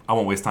 I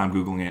won't waste time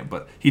Googling it,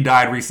 but he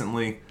died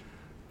recently.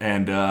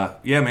 And,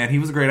 yeah, man, he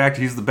was a great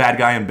actor. He's the bad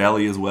guy in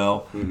Belly as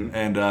well. Mm-hmm.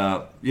 And,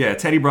 yeah,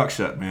 Teddy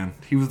Bruckshut, man.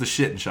 He was the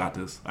shit in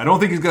Shotas. I don't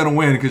think he's going to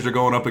win because you're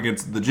going up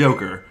against the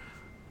Joker.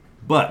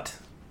 But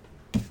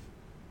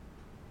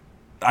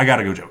I got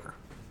to go Joker.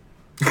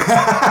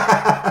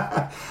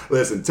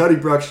 Listen, Teddy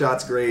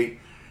Bruckshot's great.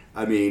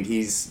 I mean,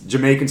 he's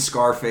Jamaican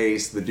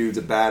Scarface. The dude's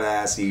a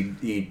badass.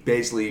 He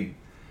basically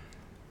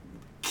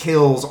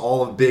kills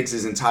all of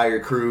Biggs' entire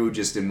crew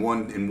just in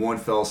one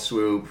fell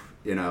swoop,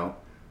 you know.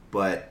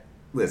 But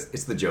listen,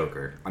 it's the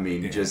Joker. I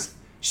mean, just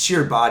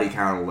sheer body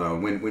count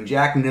alone. When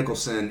Jack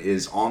Nicholson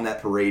is on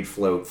that parade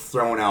float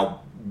throwing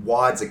out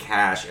wads of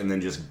cash and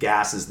then just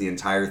gasses the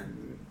entire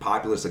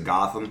populace of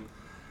Gotham,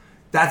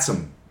 that's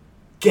some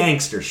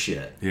gangster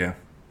shit. Yeah.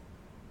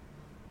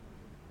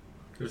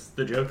 It's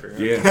the Joker.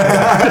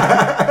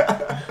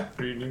 Yeah. What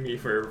do you need me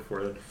for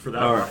that?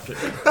 All right.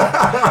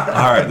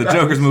 All right, the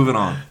Joker's moving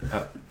on.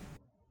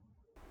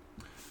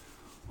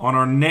 On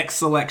our next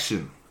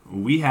selection,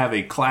 we have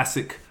a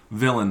classic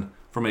villain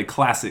from a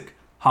classic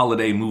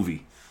holiday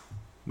movie.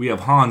 We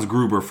have Hans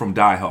Gruber from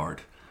Die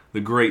Hard,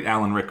 the great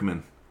Alan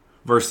Rickman,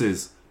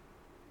 versus,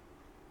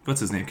 what's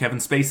his name, Kevin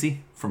Spacey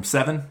from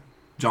Seven?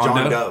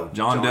 John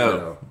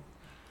Doe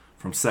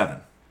from Seven.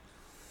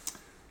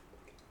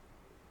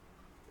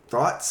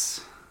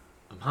 Thoughts?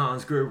 I'm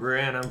Hans Gruber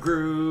and I'm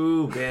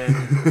grooving.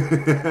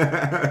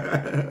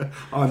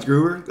 Hans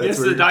Gruber? It's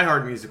the Die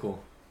Hard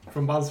musical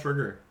from Bob's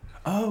Burger.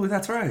 Oh,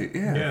 that's right.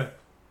 Yeah.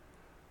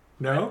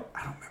 No?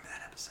 I don't remember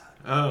that episode.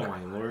 Oh,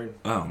 my lord.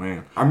 Oh,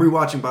 man. I'm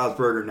rewatching Bob's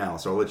Burger now,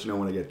 so I'll let you know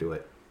when I get to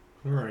it.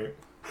 All right.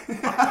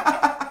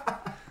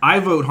 I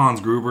vote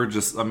Hans Gruber.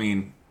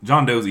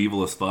 John Doe's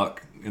evil as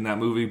fuck in that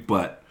movie,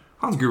 but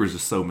Hans Gruber's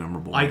just so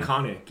memorable.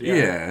 Iconic. Man.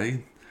 Yeah.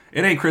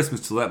 It ain't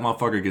Christmas till that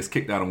motherfucker gets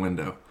kicked out a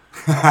window.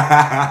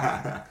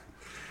 I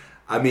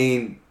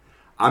mean,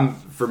 I'm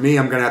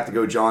gonna have to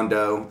go John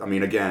Doe. I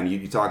mean, again,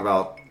 you talk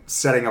about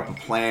setting up a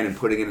plan and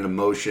putting it into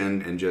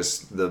motion, and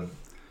just the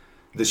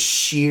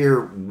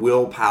sheer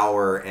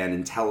willpower and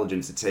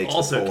intelligence it takes.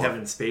 Also,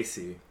 Kevin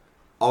Spacey.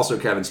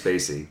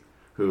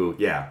 Who,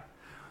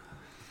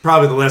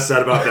 probably the less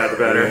said about that, the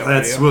better.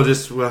 We'll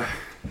just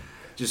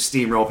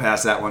steamroll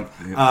past that one.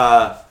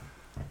 Yeah.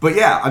 But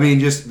yeah, I mean,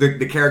 just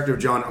the character of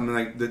John. I mean,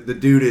 like the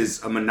dude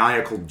is a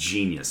maniacal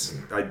genius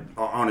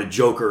on a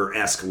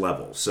Joker-esque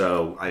level.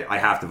 So I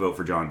have to vote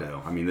for John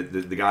Doe. I mean,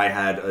 the guy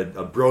had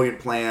a brilliant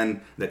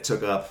plan that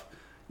took up,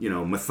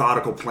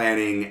 methodical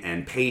planning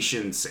and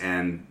patience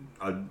and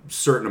a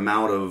certain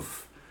amount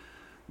of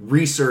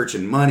research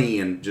and money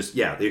and just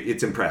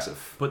it's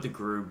impressive. Put the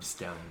Grubes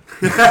down.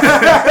 You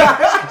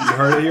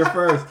heard it here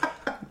first.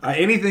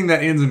 Anything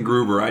that ends in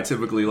Gruber, I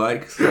typically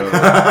like. So, all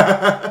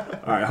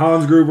right,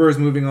 Hans Gruber is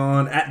moving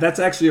on. That's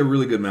actually a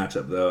really good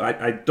matchup, though.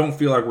 I don't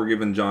feel like we're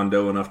giving John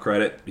Doe enough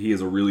credit. He is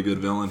a really good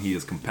villain. He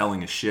is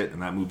compelling as shit,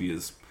 and that movie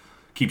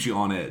keeps you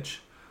on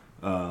edge.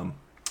 All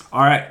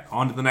right,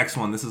 on to the next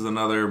one. This is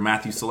another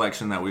Matthew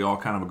selection that we all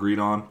kind of agreed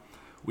on.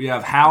 We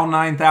have HAL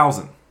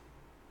 9000.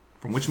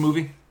 From which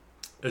movie?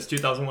 It's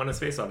 2001: A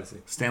Space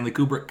Odyssey. Stanley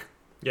Kubrick.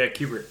 Yeah,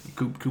 Kubrick.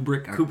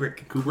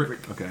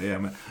 Kubrick. Okay, yeah,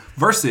 man.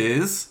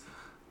 Versus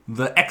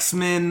the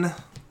X-Men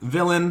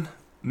villain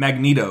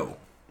Magneto.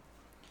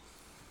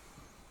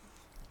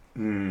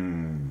 I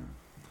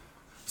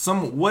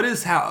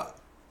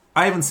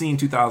haven't seen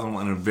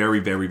 2001 in a very,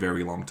 very,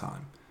 very long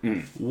time.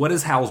 What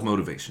is Hal's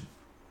motivation?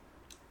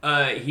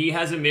 He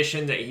has a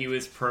mission that he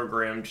was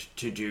programmed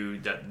to do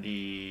that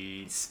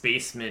the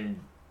spacemen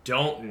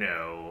don't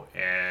know,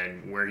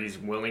 and where he's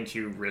willing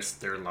to risk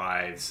their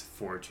lives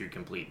to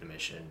complete the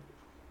mission,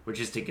 which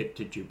is to get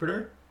to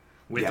Jupiter,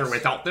 with or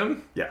without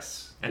them.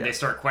 Yes. And they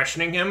start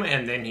questioning him,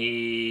 and then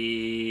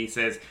he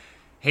says,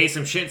 "Hey,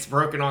 some shit's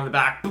broken on the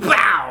back."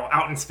 Wow!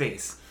 Out in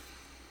space.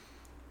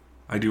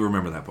 I do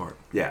remember that part.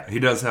 Yeah. He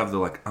does have the,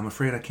 like, I'm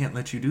afraid I can't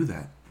let you do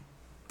that.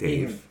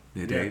 Dave.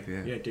 Yeah, Dave,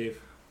 yeah. Yeah,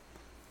 Dave.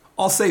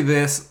 I'll say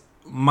this.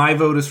 My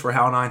vote is for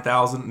HAL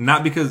 9000.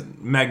 Not because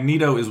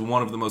Magneto is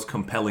one of the most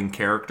compelling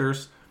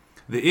characters.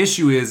 The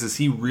issue is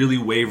he really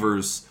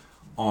wavers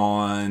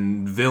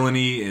on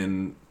villainy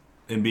and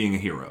being a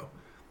hero.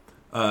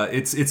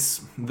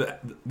 It's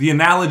the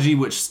analogy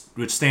which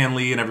Stan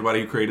Lee and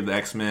everybody who created the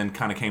X-Men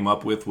kind of came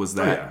up with was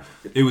that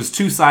it was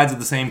two sides of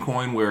the same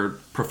coin, where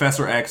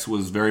Professor X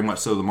was very much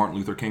so the Martin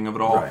Luther King of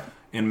it all,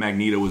 and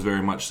Magneto was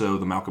very much so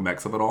the Malcolm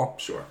X of it all.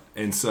 Sure.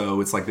 And so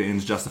it's like the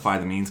ends justify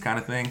the means kind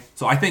of thing.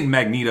 So I think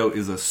Magneto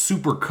is a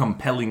super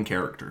compelling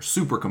character.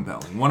 Super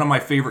compelling. One of my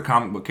favorite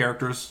comic book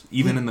characters.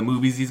 Even in the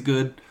movies, he's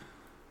good.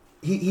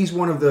 He's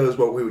one of those,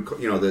 what we would call,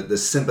 the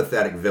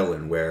sympathetic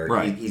villain, where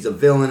he's a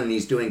villain and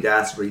he's doing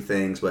dastardly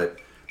things, but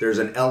there's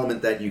an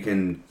element that you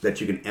can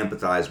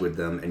empathize with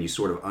them, and you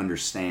sort of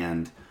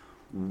understand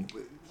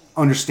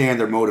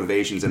their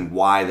motivations and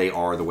why they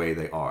are the way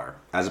they are,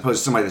 as opposed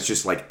to somebody that's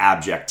just like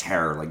abject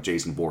terror, like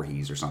Jason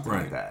Voorhees or something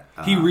like that.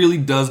 He really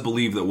does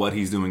believe that what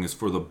he's doing is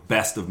for the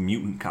best of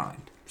mutant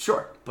kind.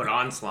 Sure. But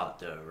Onslaught,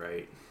 though,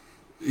 right?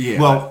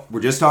 Yeah. Well,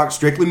 we're just talking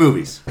strictly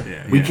movies.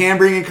 We can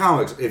bring in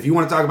comics. If you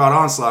want to talk about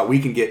Onslaught, we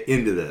can get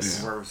into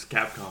this. Yeah. Or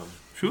Capcom.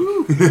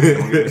 Don't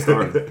get me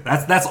started.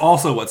 That's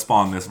also what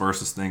spawned this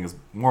versus thing, is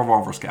more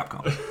Marvel vs.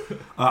 Capcom.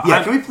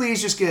 Can we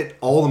please just get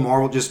all the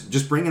Marvel,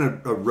 just bring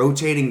in a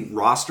rotating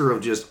roster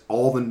of just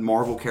all the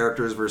Marvel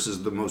characters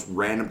versus the most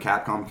random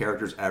Capcom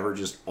characters ever,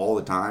 just all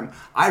the time.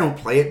 I don't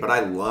play it, but I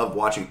love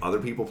watching other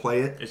people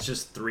play it. It's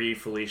just 3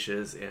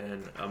 Felicias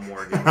and a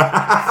Morgan.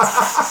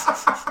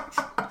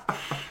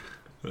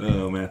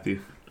 Oh,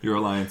 Matthew, your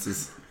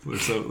alliances,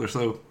 they're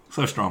so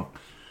strong.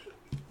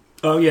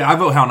 Oh yeah, I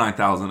vote HAL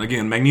 9000.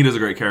 Again, Magneto's a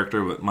great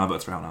character, but my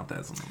vote's for HAL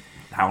 9000.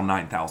 HAL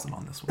 9000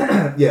 on this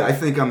one. Yeah, I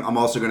think I'm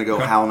also going to go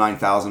HAL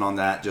 9000 on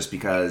that, just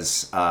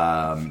because.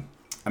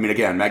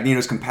 Again,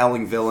 Magneto's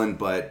compelling villain,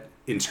 but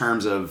in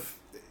terms of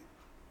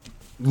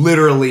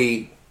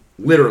literally,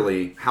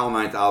 HAL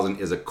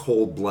 9000 is a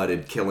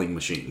cold-blooded killing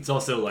machine. It's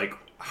also like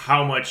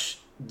how much.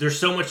 There's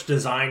so much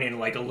design in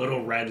like a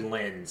little red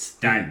lens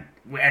that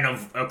and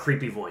a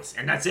creepy voice,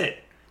 and that's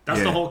it.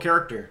 That's the whole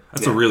character.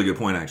 That's a really good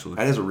point, actually.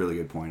 That is a really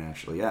good point,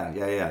 actually. Yeah.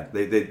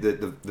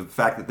 The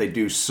fact that they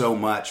do so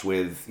much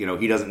with,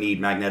 he doesn't need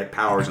magnetic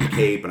powers and a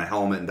cape and a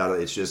helmet and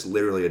it's just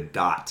literally a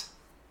dot.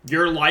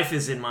 Your life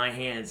is in my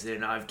hands,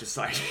 and I've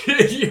decided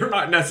you're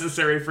not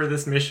necessary for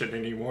this mission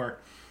anymore.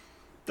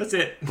 That's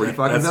it. Pretty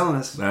fucking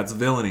villainous. That's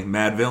villainy,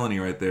 mad villainy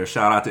right there.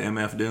 Shout out to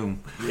MF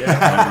Doom.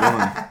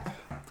 Yeah.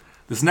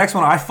 This next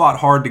one, I fought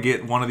hard to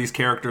get one of these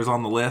characters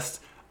on the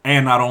list.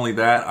 And not only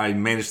that, I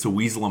managed to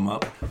weasel him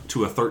up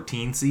to a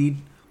 13 seed.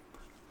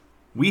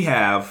 We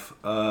have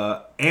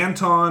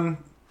Anton,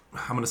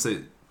 I'm going to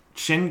say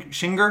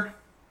Chigurh.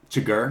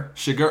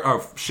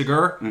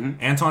 Mm-hmm.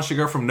 Anton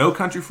Chigurh from No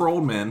Country for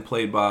Old Men,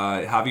 played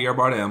by Javier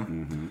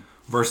Bardem,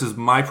 versus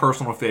my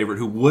personal favorite,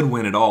 who would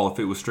win it all if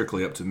it was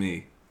strictly up to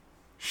me.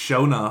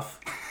 Sho'nuff,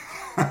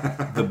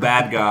 the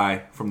bad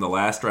guy from The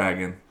Last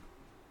Dragon,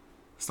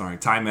 starring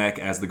Timek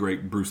as the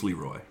great Bruce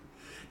Leroy.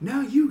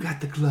 Now you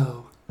got the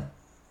glow.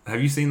 Have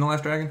you seen The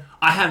Last Dragon?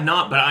 I have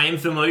not, but I am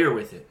familiar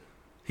with it.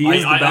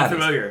 I'm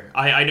familiar.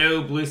 I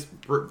know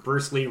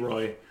Bruce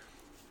Leroy.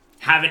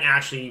 Haven't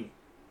actually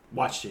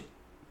watched it.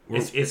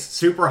 It's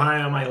super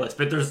high on my list,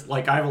 but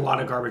I have a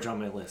lot of garbage on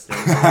my list.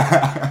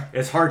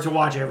 It's hard to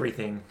watch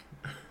everything.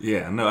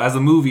 Yeah, no. As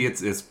a movie,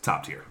 it's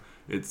top tier.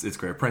 It's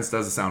great. Prince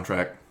does the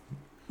soundtrack.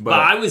 But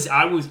I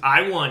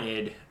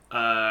wanted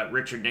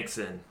Richard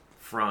Nixon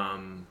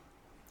from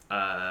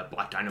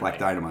Black Dynamite. Black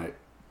Dynamite.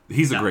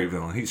 He's a great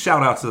villain.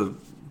 Shout out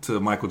to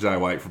Michael Jai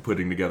White for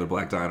putting together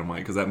Black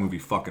Dynamite, because that movie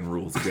fucking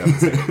rules if you haven't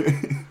seen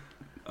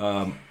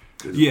it.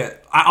 Yeah,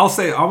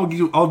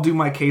 I'll do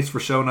my case for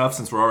Sho'nuff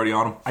since we're already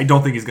on him. I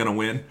don't think he's gonna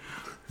win,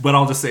 but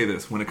I'll just say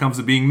this: when it comes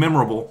to being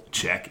memorable,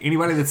 check.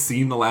 Anybody that's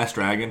seen The Last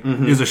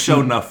Dragon is a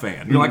Sho'nuff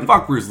fan. You're like,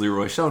 fuck Bruce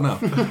Leroy,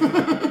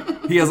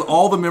 Sho'nuff. He has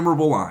all the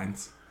memorable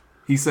lines.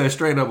 He says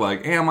straight up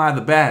like, "Am I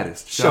the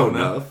baddest?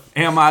 Sho'nuff.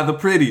 Am I the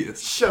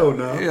prettiest?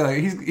 Sho'nuff." Yeah,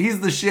 he's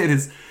the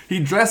shit. He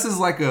dresses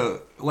like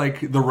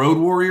the Road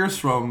Warriors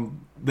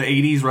from the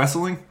 80s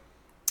wrestling.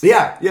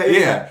 Yeah.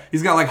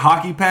 He's got like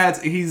hockey pads.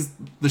 He's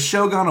the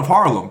Shogun of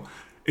Harlem.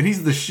 And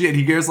he's the shit.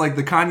 He wears like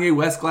the Kanye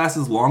West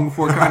glasses long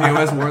before Kanye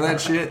West wore that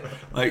shit.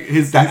 Like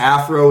the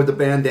afro with the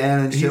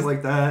bandana and shit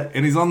like that.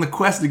 And he's on the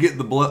quest to get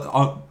the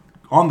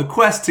on the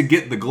quest to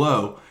get the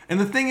glow. And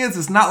the thing is,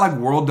 it's not like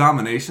world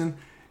domination.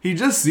 He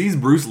just sees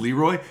Bruce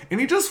Leroy and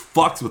he just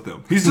fucks with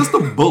him. He's just a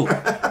bully.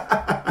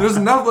 He's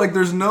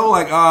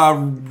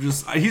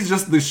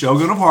just the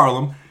Shogun of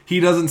Harlem. he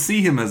doesn't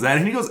see him as that,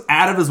 and he goes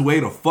out of his way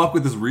to fuck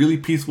with this really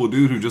peaceful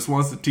dude who just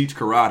wants to teach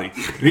karate.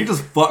 And he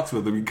just fucks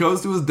with him. He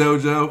goes to his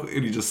dojo,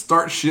 and he just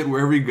starts shit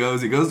wherever he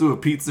goes. He goes to a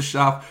pizza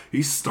shop.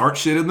 He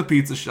starts shit in the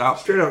pizza shop.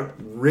 Straight up,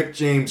 Rick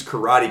James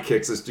karate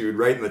kicks this dude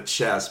right in the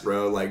chest,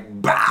 bro.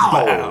 Like, bow!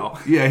 Wow.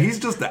 Yeah, he's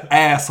just an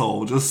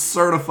asshole, just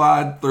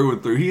certified through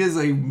and through. He is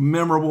a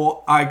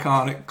memorable,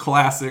 iconic,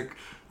 classic,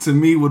 to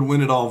me, would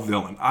win it all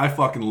villain. I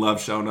fucking love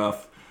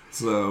Sho'nuff.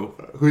 So,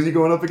 who's he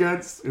going up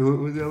against?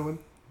 Who's the other one?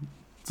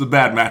 It's a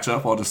bad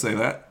matchup, I'll just say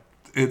that.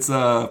 It's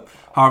Javier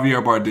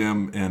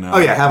Bardem and...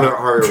 Javier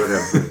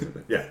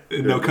Bardem. Yeah.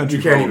 No Country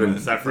You can't for Old even... Men.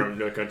 Is that from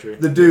No Country?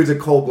 The dude's a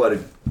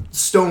cold-blooded,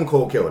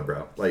 stone-cold killer,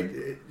 bro. Like,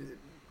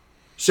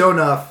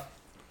 Sho'nuff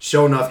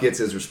gets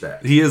his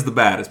respect. He is the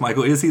baddest.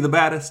 Michael, is he the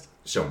baddest?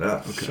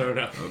 Sho'nuff. Okay. Showed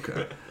up.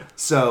 Okay.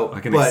 So, I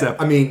can accept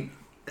I mean,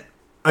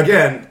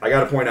 again, I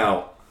got to point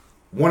out,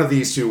 one of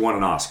these two won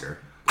an Oscar.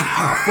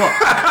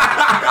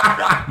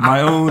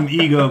 My own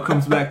ego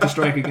comes back to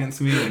strike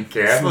against me. And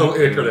Careful,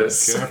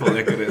 Icarus. Careful,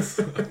 Icarus.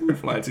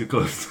 Fly too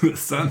close to the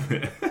sun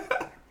there.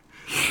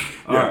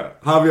 All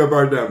right. Javier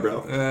Bardem,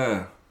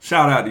 bro.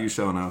 Shout out to you,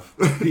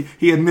 Sho'nuff.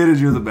 He admitted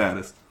you're the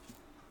baddest.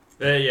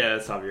 Yeah,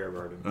 it's Javier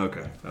Bardem.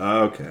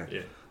 Okay.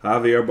 Yeah.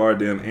 Javier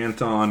Bardem,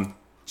 Anton.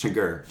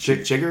 Chigger.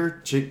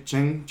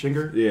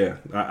 Chinger? Yeah.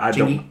 I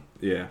don't.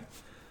 Yeah.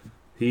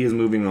 He is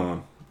moving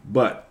on.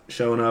 But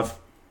Sho'nuff.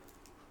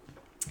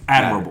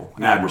 Admirable.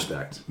 Mad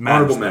respect. Mad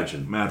Honorable respect.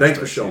 mention. Mad Thanks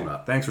for respect, showing yeah.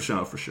 up. Thanks for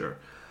showing up for sure.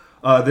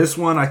 This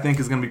one I think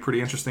is going to be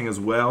pretty interesting as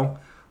well.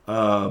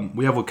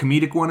 We have a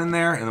comedic one in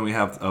there, and then we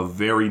have a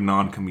very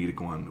non-comedic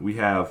one. We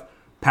have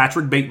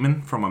Patrick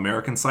Bateman from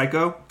American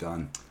Psycho.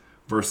 Done.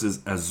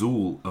 Versus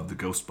Azul of the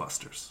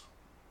Ghostbusters.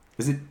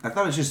 Is it? I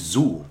thought it was just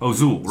Zool. Oh,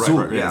 Zool. Right,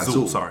 Zool, right. yeah,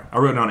 Zool. Zool. Sorry. I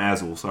wrote down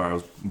Azul. Sorry. I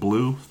was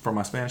blue for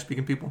my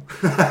Spanish-speaking people.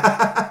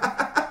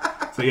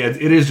 So, yeah,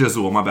 it is just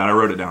Zool. My bad. I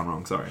wrote it down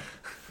wrong. Sorry.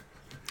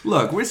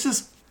 Look, we're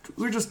just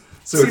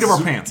seat of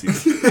our pants here.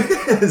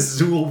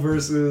 Zool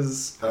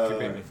versus...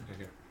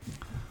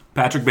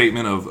 Patrick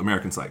Bateman of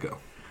American Psycho.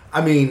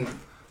 I mean,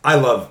 I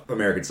love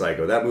American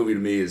Psycho. That movie to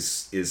me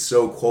is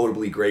so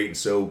quotably great and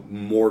so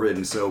morbid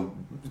and so...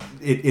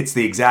 It's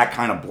the exact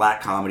kind of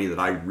black comedy that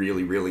I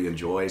really, really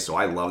enjoy. So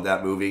I love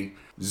that movie.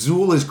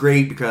 Zool is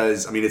great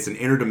because, I mean, it's an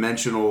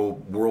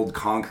interdimensional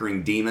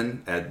world-conquering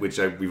demon, which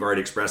we've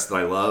already expressed that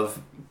I love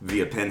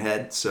via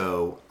Pinhead.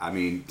 So, I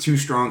mean, two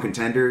strong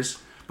contenders.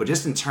 But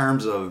just in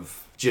terms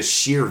of just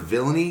sheer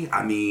villainy,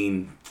 I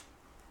mean...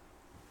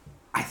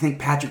 I think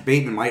Patrick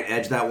Bateman might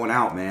edge that one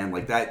out, man.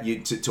 Like that,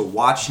 to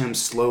watch him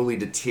slowly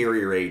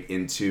deteriorate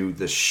into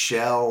the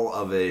shell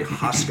of a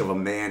husk of a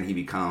man he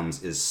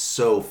becomes is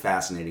so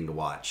fascinating to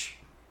watch.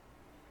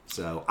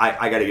 So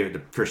I got to give it to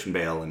Christian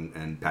Bale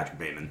and Patrick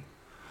Bateman.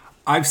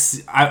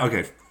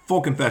 Okay, full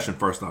confession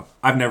first off.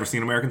 I've never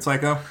seen American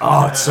Psycho.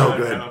 Oh, it's so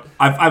good.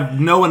 I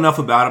know enough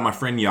about it. My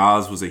friend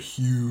Yaz was a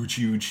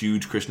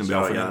huge Christian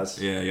Bale fan. Yaz.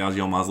 Yeah, Yaz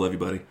Yilmaz, love you,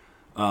 buddy.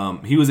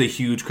 He was a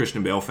huge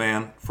Christian Bale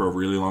fan for a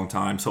really long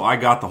time, so I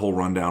got the whole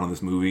rundown of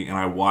this movie, and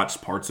I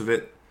watched parts of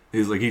it.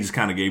 He just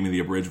kind of gave me the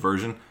abridged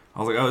version. I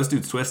was like, oh, this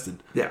dude's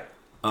twisted. Yeah.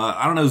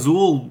 I don't know,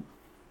 Zool,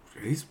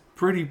 he's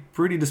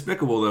pretty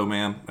despicable, though,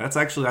 man. That's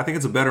actually, I think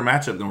it's a better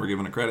matchup than we're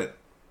giving it credit.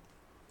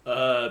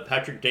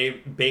 Patrick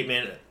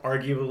Bateman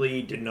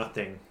arguably did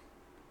nothing.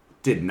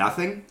 Did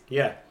nothing?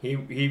 Yeah,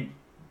 he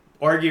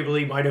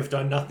arguably might have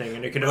done nothing,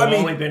 and it could have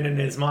only been in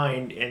his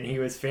mind, and he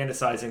was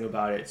fantasizing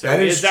about it. So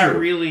is that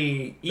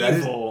really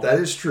evil? That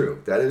is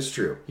true. That is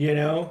true. You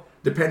know?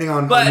 Depending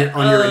on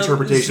your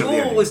interpretation of the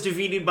Zool ending. was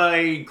defeated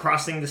by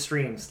crossing the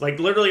streams. Like,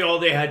 literally all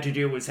they had to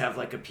do was have,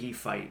 like, a pee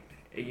fight,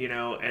 you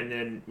know, and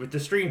then with the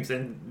streams,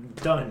 and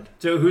done.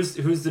 So who's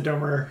the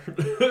dumber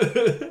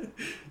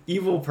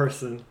evil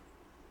person?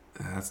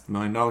 That's the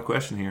 $1 million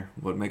question here.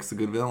 What makes the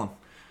good villain?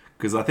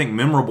 Because I think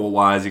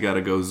memorable-wise, you got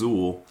to go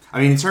Zool. I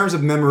mean, in terms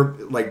of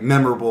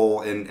memorable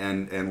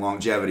and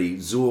longevity,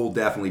 Zool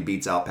definitely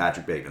beats out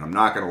Patrick Bateman. I'm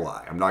not gonna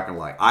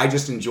lie. I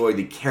just enjoy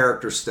the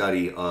character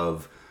study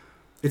of.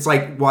 It's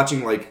like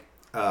watching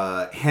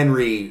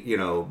Henry,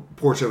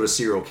 Portrait of a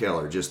Serial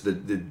Killer. Just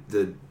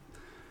the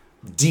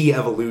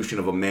de-evolution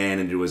of a man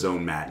into his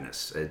own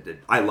madness.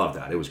 I love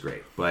that. It was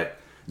great. But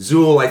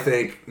Zool, I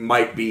think,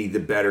 might be the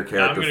better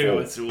character. I'm gonna go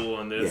with Zool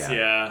on this.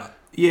 Yeah.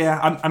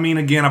 Yeah, I mean,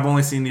 again, I've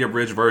only seen the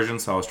abridged version,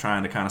 so I was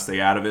trying to kind of stay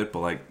out of it.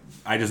 But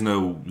I just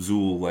know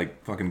Zool,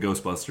 fucking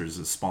Ghostbusters,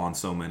 has spawned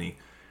so many,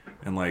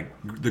 and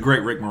the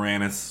great Rick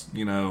Moranis,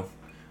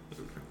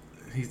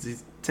 he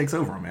takes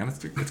over him, man. It's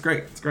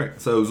great. It's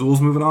great. So Zool's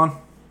moving on.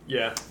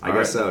 Yeah, I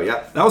guess so.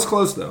 Yeah, that was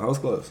close though. That was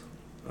close.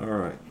 All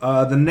right,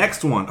 the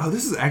next one. Oh,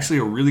 this is actually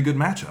a really good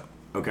matchup.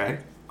 Okay,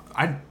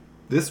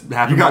 this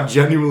happened. You got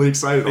genuinely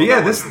excited.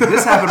 Yeah, this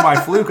happened by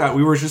fluke.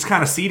 We were just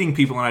kind of seeding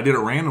people, and I did it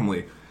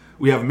randomly.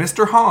 We have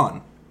Mr.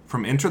 Han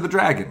from Enter the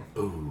Dragon,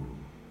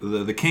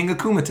 the King of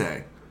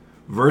Kumite,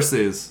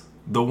 versus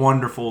the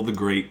wonderful, the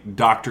great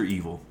Dr.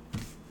 Evil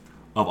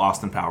of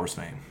Austin Powers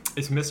fame.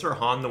 Is Mr.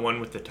 Han the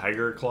one with the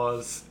tiger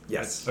claws?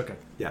 Yes. Okay.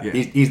 Yeah. Yeah.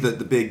 He's the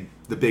big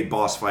the big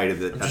boss fight at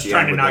the Just end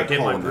trying to with not the get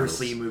my columns. Bruce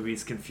Lee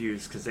movies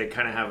confused because they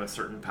kind of have a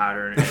certain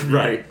pattern. And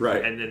then,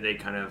 Right. And then they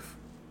kind of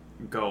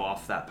go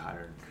off that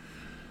pattern.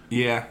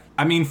 Yeah.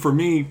 I mean, for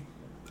me,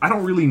 I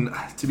don't really,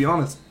 to be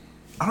honest,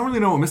 I don't really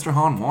know what Mr.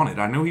 Han wanted.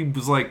 I know he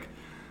was like,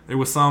 he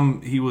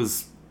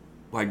was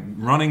like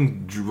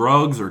running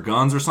drugs or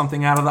guns or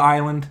something out of the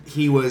island.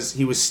 He was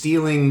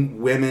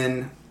stealing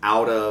women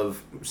out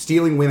of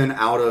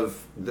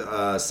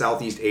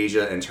Southeast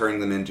Asia and turning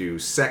them into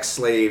sex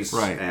slaves.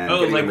 Right. And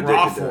Oh, getting like them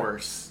Raw addicted to-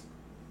 Force.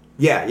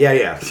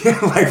 Yeah.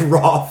 Like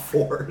Raw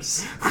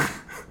Force.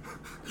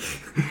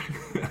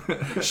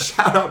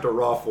 Shout out to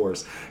Raw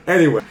Force.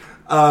 Anyway.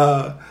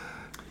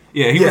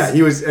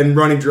 He was and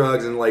running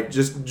drugs and like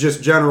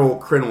just general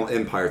criminal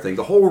empire thing.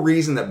 The whole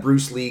reason that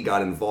Bruce Lee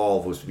got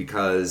involved was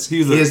because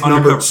his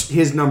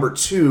number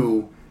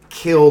two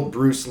killed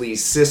Bruce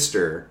Lee's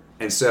sister,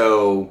 and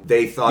so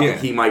they thought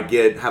that he might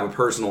have a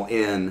personal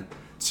in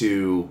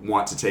to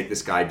want to take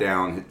this guy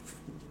down,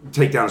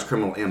 take down his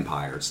criminal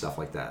empire and stuff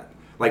like that.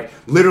 Like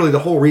literally, the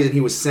whole reason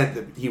he was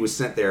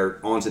sent there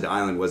onto the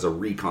island was a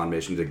recon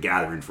mission to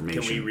gather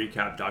information. Can we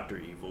recap Dr.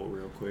 Evil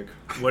real quick?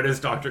 What is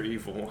Dr.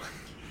 Evil?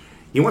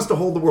 He wants to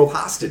hold the world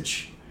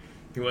hostage.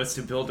 He wants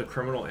to build a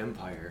criminal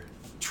empire.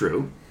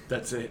 True.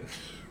 That's it.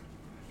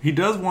 He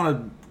does want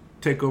to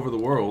take over the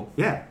world.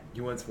 Yeah. He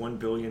wants $1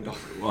 billion.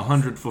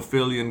 100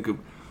 fulfillion.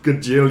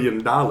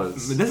 Gajillion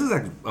dollars. This is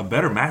a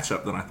better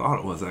matchup than I thought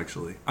it was,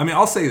 actually. I mean,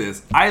 I'll say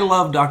this. I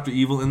love Dr.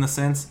 Evil in the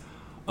sense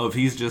of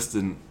he's just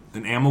an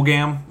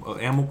amalgam.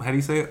 How do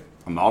you say it?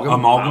 Amalgam?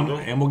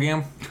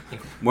 Amalgam.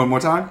 One more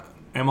time?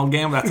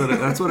 Amalgam,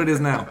 that's what it is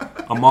now.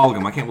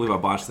 Amalgam. I can't believe I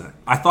botched that.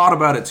 I thought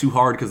about it too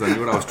hard because I knew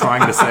what I was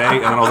trying to say,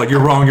 and then I was like, you're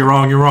wrong.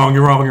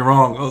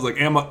 I was like,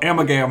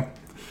 amalgam.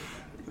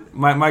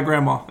 My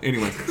grandma.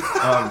 Anyway.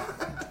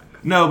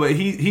 No, but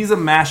he's a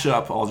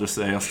mashup, I'll just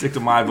say. I'll stick to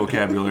my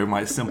vocabulary,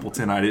 my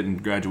simpleton, I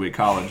didn't graduate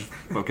college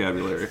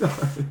vocabulary.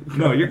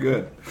 No, you're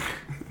good.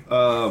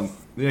 Yeah,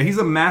 he's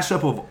a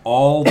mashup of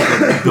all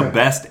the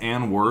best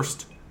and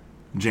worst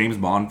James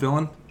Bond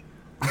villain.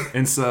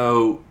 And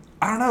so...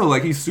 I don't know,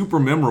 like he's super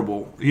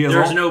memorable.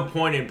 There's no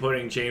point in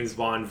putting James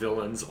Bond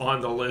villains on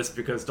the list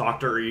because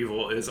Dr.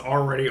 Evil is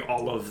already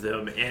all of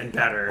them and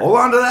better. Hold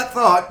on to that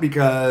thought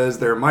because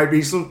there might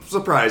be some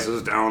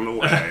surprises down the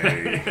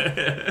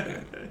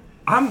way.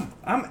 I'm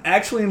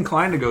actually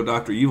inclined to go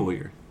Dr. Evil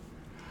here.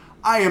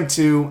 I am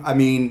too. I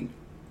mean,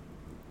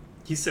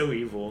 he's so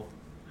evil.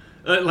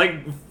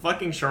 Like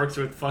fucking sharks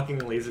with fucking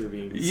laser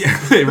beams. Yeah,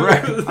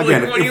 right.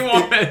 Again, what do you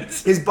want?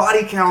 His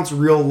body count's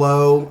real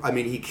low. I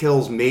mean, he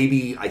kills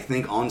maybe, I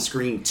think, on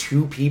screen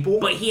 2 people.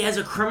 But he has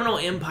a criminal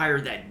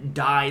empire that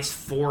dies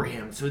for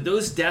him, so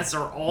those deaths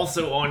are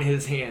also on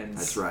his hands.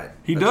 That's right.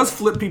 He does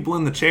flip people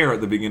in the chair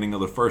at the beginning of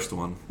the first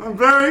one. I'm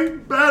very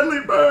badly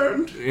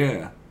burned.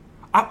 Yeah.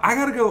 I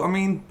gotta go, I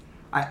mean...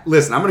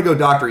 Listen, I'm gonna go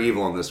Dr.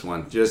 Evil on this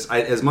one.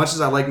 As much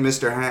as I like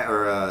Mr. Han,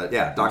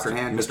 Dr.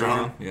 Han. Mr.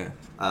 Han.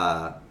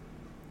 Yeah.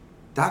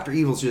 Dr.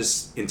 Evil's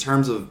just, in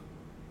terms of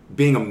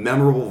being a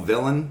memorable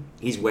villain,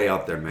 he's way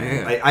up there,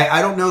 man. Yeah.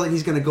 I don't know that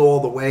he's going to go all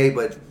the way,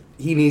 but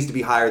he needs to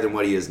be higher than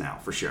what he is now,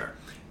 for sure.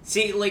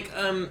 See, like,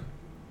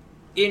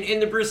 in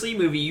the Bruce Lee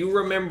movie, you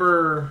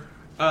remember...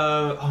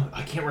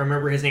 I can't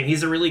remember his name.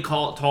 He's a really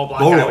tall black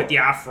guy with the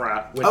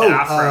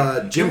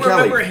afro. Jim you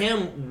Kelly. remember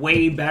him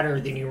way better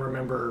than you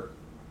remember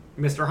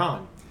Mr.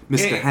 Han.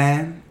 Mr.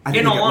 Han, I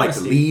think I'd like to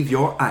leave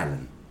your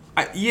island.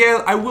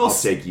 I will... I'll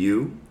take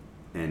you,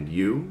 and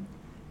you...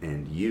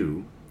 and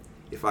you.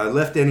 If I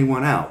left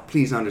anyone out,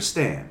 please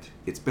understand.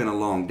 It's been a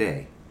long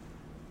day.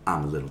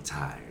 I'm a little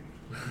tired.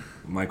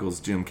 Michael's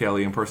Jim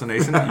Kelly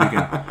impersonation. You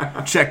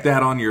can check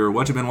that on your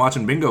What You Been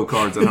Watching bingo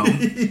cards at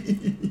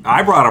home.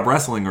 I brought up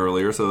wrestling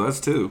earlier, so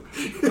that's 2.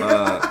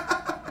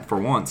 For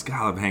once.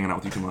 God, I'm hanging out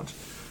with you too much.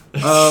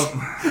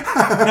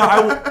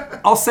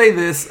 I'll say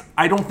this.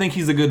 I don't think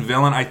he's a good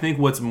villain. I think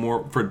what's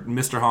more for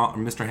Mr.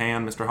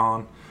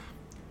 Han,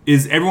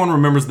 is everyone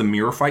remembers the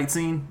mirror fight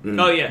scene.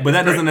 Oh, yeah. But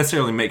that doesn't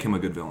necessarily make him a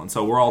good villain.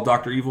 So we're all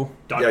Dr. Evil?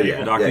 Dr.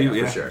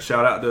 Evil, for sure.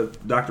 Shout out to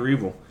Dr.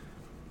 Evil.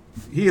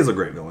 He is a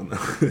great villain.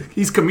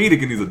 He's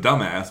comedic and he's a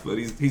dumbass, but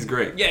he's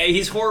great. Yeah,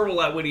 he's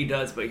horrible at what he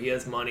does, but he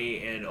has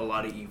money and a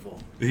lot of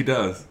evil. He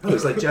does. Oh,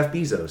 he's like Jeff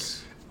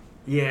Bezos.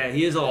 Yeah,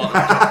 he is a lot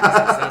like Jeff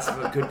Bezos. That's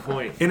a good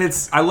point. And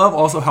I love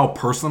also how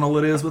personal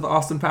it is with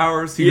Austin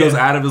Powers. He goes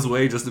out of his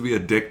way just to be a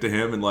dick to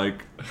him and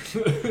like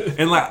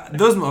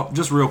those,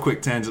 just real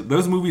quick tangent,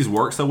 those movies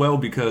work so well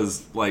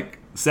because like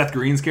Seth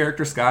Green's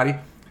character, Scotty,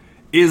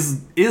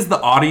 is the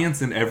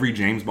audience in every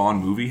James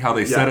Bond movie, how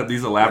they set up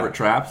these elaborate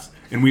traps.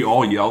 And we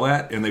all yell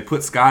at, and they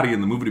put Scotty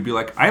in the movie to be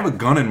like, I have a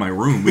gun in my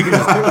room. We can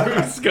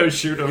just go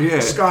shoot him.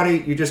 Yeah.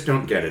 Scotty, you just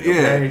don't get it,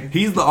 okay? Yeah,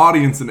 he's the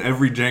audience in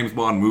every James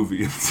Bond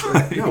movie.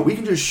 Like, no, we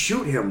can just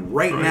shoot him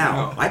right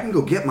now. I can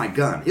go get my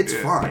gun. It's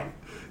fine.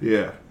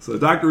 Yeah. So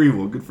Dr.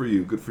 Evil, good for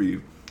you. Good for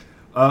you.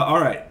 All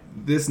right.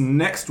 This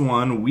next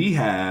one, we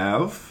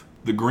have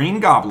the Green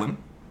Goblin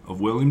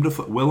of Willem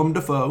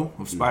Dafoe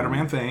of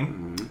Spider-Man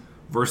fame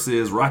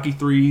versus Rocky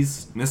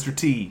III's Mr.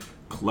 T,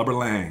 Clubber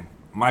Lang.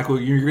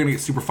 Michael, you're going to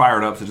get super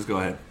fired up, so just go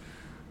ahead.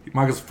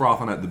 Michael's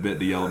frothing at the bit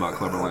to yell about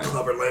Clubber Lang.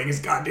 Clubber Lang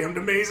is goddamn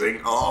amazing.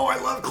 Oh, I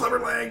love Clubber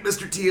Lang.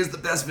 Mr. T is the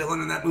best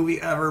villain in that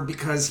movie ever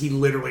because he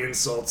literally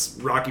insults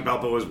Rocky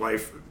Balboa's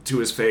wife to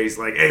his face.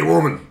 Like, hey,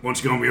 woman,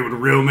 once you're going to be with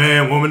a real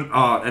man, woman.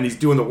 And he's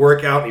doing the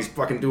workout, and he's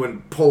fucking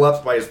doing pull-ups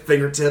by his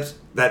fingertips.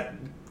 That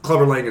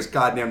Clubber Lang is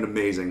goddamn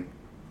amazing.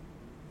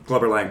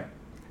 Clubber Lang.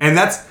 And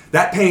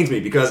that pains me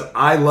because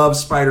I love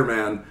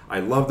Spider-Man. I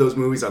love those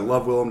movies. I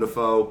love Willem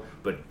Dafoe.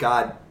 But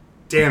god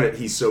damn it,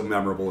 he's so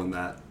memorable in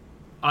that.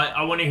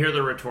 I want to hear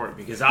the retort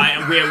because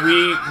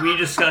we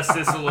discussed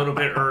this a little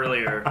bit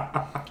earlier,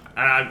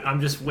 and I'm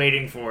just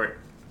waiting for it.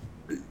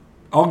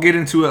 I'll get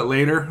into it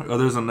later.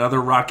 There's another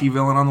Rocky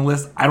villain on the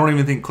list. I don't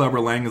even think Clubber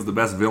Lang is the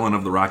best villain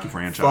of the Rocky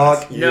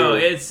franchise. Fuck you. No,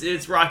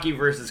 it's Rocky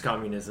versus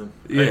communism.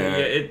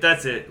 Yeah,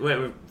 that's it.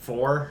 Wait,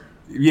 4?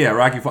 Yeah,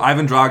 Rocky.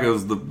 Ivan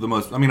Drago's the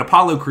most. I mean,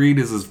 Apollo Creed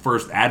is his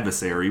first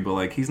adversary, but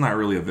like he's not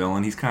really a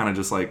villain. He's kind of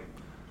just like.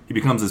 He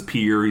becomes his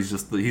peer.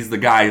 He's the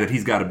guy that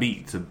he's got to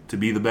beat. To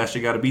be the best,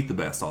 you got to beat the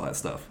best. All that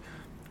stuff.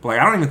 But like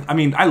I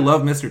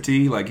love Mr.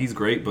 T. Like he's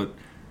great, but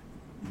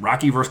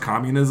Rocky versus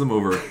communism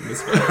over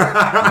this.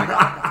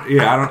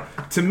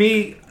 To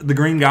me, the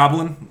Green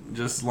Goblin,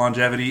 just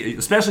longevity.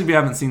 Especially if you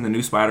haven't seen the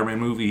new Spider-Man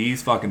movie,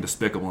 he's fucking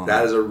despicable.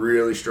 That is a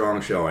really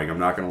strong showing. I'm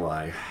not gonna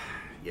lie.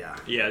 Yeah.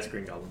 Yeah, it's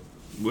Green Goblin.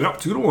 Well,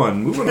 2-1.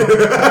 Moving on.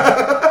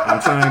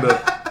 I'm trying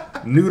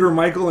to neuter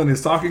Michael and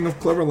his talking of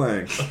Clubber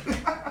Lang.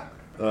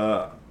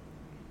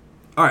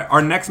 All right,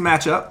 our next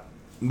matchup.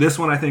 This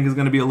one I think is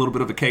going to be a little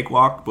bit of a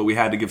cakewalk, but we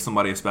had to give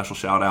somebody a special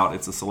shout out.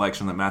 It's a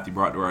selection that Matthew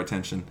brought to our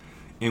attention,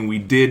 and we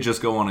did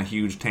just go on a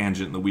huge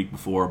tangent the week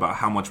before about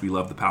how much we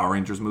love the Power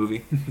Rangers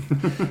movie.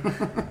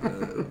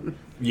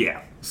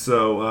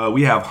 So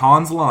we have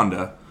Hans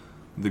Landa,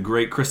 the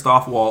great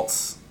Christoph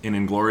Waltz in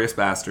Inglourious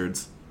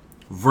Bastards,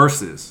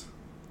 versus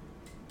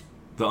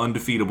the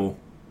undefeatable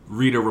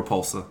Rita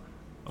Repulsa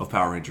of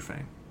Power Ranger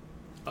fame.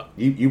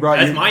 You brought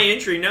That's my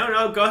entry.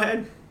 No, go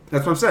ahead.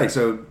 That's what I'm saying.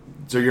 So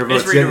your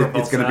vote's It's Rita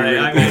it's going to be Repulsa. Rita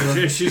I Repulsa.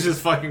 mean, she's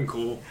just fucking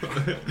cool.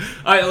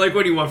 What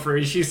do you want from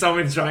me? She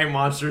summons giant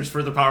monsters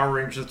for the Power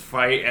Rangers to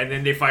fight, and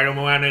then they fight them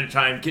one at a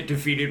time, get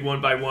defeated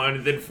one by one,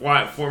 and then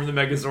form the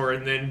Megazord,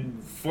 and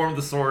then form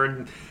the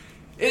Sword.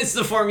 It's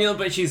the formula,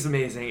 but she's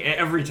amazing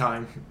every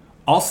time.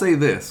 I'll say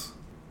this.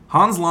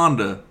 Hans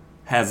Landa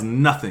has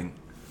nothing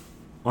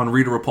on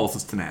Rita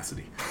Repulsa's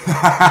tenacity.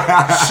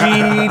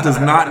 She does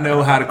not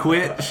know how to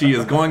quit. She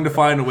is going to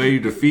find a way to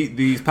defeat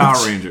these Power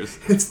Rangers.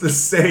 It's the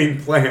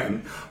same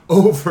plan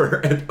over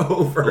and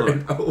over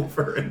and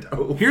over and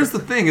over. Here's the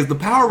thing, is the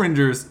Power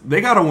Rangers, they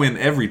got to win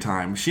every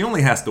time. She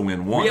only has to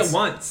win once. Yeah,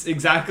 once.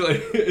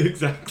 Exactly.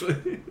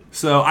 Exactly.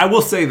 So I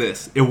will say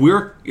this. If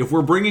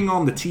we're bringing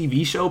on the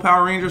TV show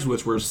Power Rangers,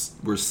 which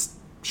we're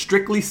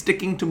strictly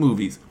sticking to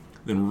movies,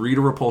 then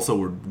Rita Repulsa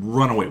would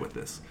run away with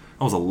this.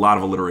 That was a lot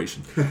of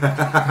alliteration.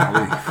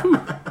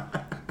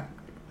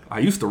 I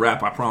used to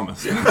rap, I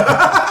promise.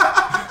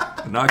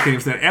 Now I can't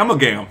even stand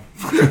amalgam.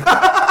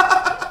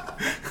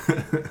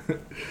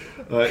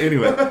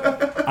 Anyway,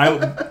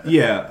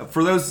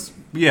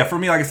 for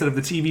me, like I said, if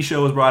the TV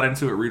show was brought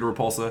into it, Rita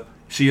Repulsa,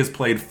 she is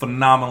played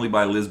phenomenally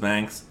by Liz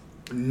Banks.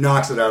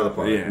 Knocks it out of the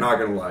park. Yeah. Not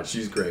gonna lie,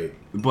 she's great.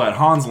 But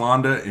Hans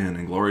Landa in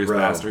Inglourious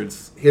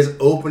Bastards. His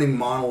opening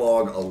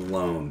monologue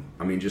alone.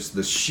 I mean, just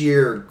the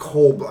sheer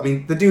cold. I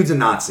mean, the dude's a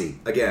Nazi.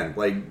 Again,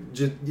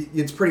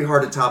 it's pretty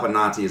hard to top a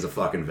Nazi as a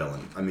fucking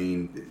villain. I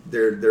mean,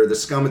 they're the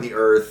scum of the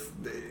earth,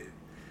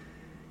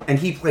 and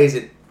he plays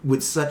it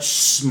with such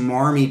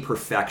smarmy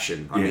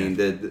perfection. I mean,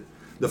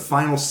 the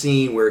final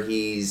scene where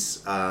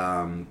he's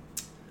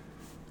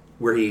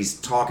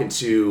talking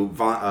to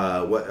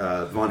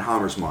von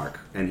Hammersmark,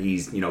 and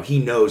he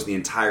knows the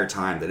entire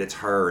time that it's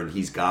her, and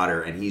he's got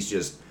her, and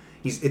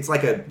it's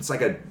like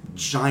a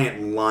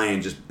giant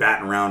lion just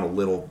batting around a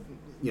little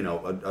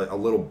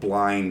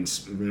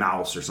blind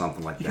mouse or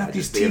something like that. You got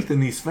these teeth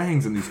and these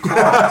fangs and these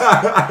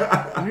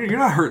claws. You're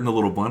not hurting the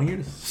little bunny. You're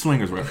just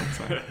Swingers reference.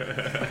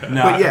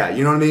 No, but yeah,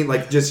 you know what I mean.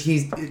 Like, just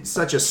he's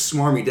such a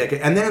smarmy dick.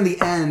 And then in the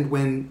end,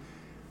 when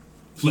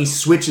he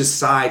switches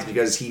sides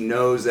because he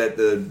knows that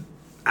the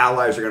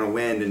Allies are going to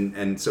win,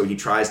 and so he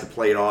tries to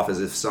play it off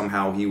as if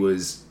somehow he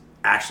was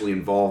actually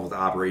involved with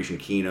Operation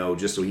Kino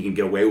just so he can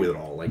get away with it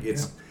all. Like,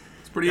 it's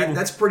pretty.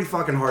 That's pretty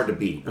fucking hard to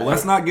beat. Well,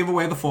 let's not give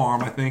away the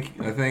farm. I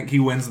think he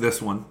wins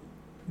this one.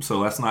 So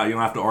let's not. You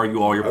don't have to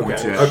argue all your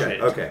points yet.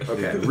 Okay.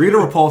 Rita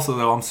Repulsa,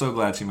 though, I'm so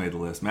glad she made the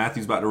list.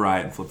 Matthew's about to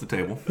riot and flip the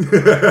table.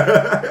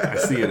 I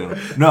see it in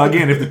him. No,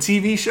 again, if the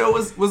TV show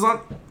was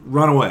on,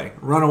 run away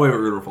with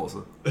Rita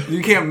Repulsa.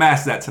 You can't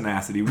match that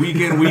tenacity. Week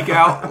in, week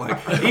out. Like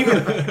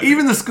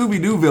even the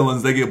Scooby-Doo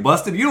villains, they get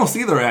busted. You don't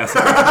see their ass.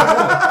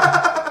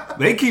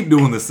 They keep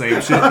doing the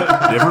same shit.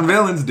 Different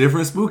villains,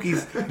 different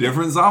spookies,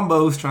 different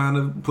zombos trying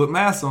to put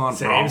masks on.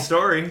 Same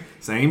story.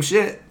 Same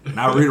shit.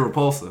 Not Rita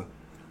Repulsa.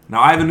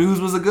 Now, Ivan Ooze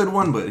was a good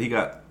one, but he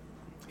had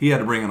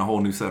to bring in a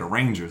whole new set of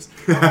Rangers.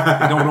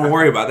 Don't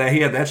worry about that. He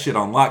had that shit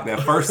on lock,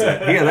 that first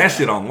set. He had that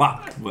shit on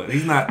lock, but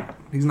he's not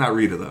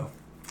Rita, though.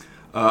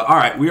 All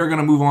right, we are going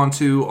to move on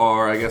to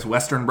our, I guess,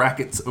 Western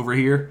brackets over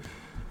here.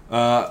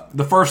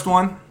 The first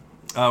one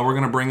we're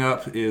going to bring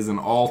up is an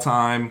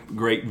all-time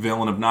great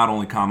villain of not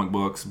only comic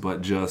books,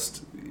 but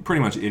just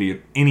pretty much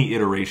any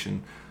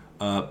iteration.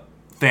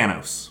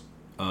 Thanos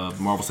of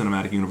Marvel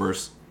Cinematic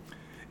Universe.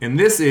 And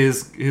this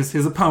is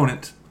his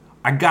opponent.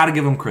 I got to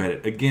give him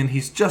credit. Again,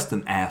 he's just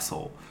an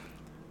asshole.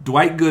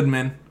 Dwight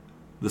Goodman,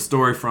 the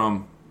story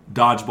from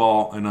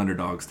Dodgeball and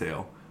Underdog's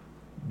Tale.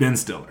 Ben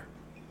Stiller.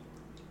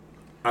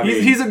 I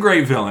mean, he's a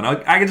great villain.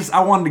 I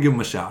wanted to give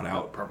him a shout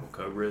out. Purple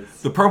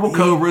Cobras. The Purple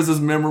Cobras is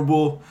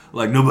memorable.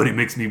 Like, nobody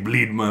makes me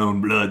bleed my own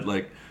blood.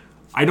 Like,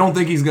 I don't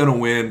think he's gonna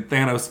win.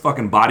 Thanos'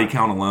 fucking body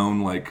count alone,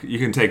 like, you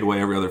can take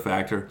away every other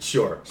factor.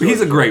 Sure. But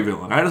he's a great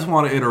villain. I just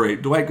want to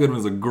iterate. Dwight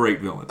Goodman's a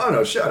great villain. Oh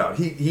no, shout out.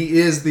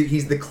 He's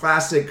the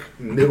classic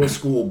middle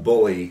school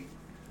bully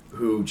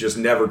who just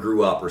never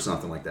grew up or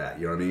something like that.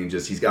 You know what I mean?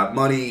 Just he's got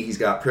money, he's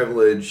got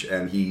privilege,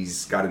 and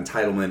he's got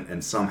entitlement,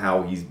 and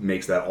somehow he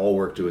makes that all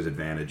work to his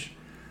advantage.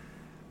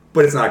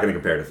 But it's not going to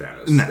compare to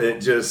Thanos.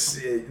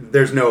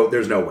 No.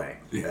 There's no way.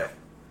 Yeah.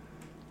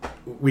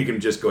 We can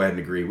just go ahead and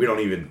agree. We don't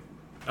even.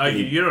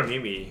 You don't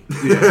need me.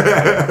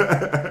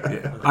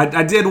 Yeah.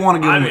 I did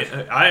want to give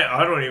him.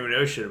 I don't even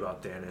know shit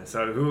about Thanos.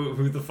 So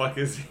who the fuck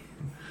is he?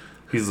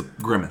 He's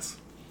Grimace.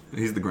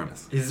 He's the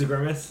Grimace. He's the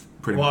Grimace?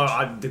 Pretty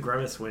much. The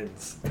Grimace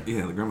wins.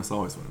 Yeah, the Grimace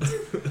always wins.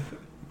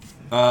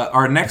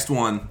 Our next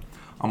one,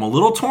 I'm a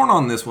little torn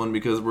on this one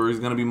because there's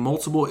going to be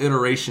multiple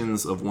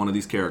iterations of one of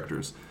these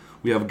characters.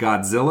 We have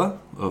Godzilla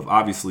of,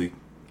 obviously,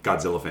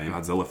 Godzilla fame.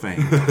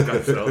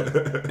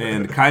 Godzilla.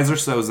 And Kaiser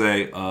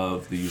Soze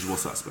of The Usual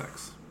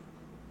Suspects.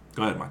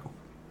 Go ahead, Michael.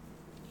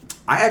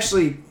 I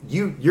actually,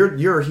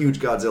 you're a huge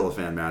Godzilla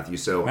fan, Matthew,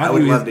 so I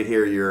would love to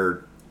hear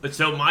your...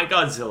 So my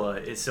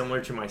Godzilla is similar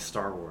to my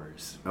Star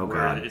Wars. Okay.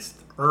 Where it's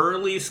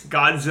early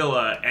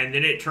Godzilla, and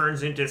then it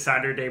turns into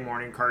Saturday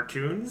morning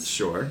cartoons.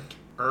 Sure.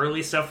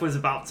 Early stuff was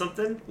about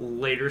something.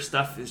 Later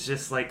stuff is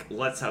just like,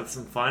 let's have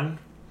some fun.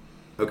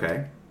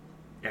 Okay.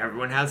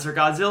 Everyone has their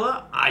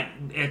Godzilla.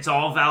 It's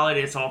all valid.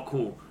 It's all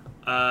cool.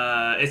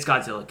 It's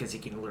Godzilla because he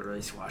can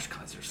literally squash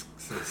Kaiser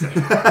Soze.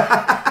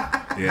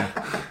 Yeah.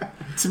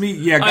 To me,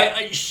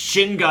 yeah.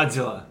 Shin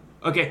Godzilla.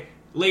 Okay,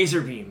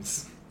 laser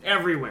beams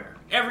everywhere,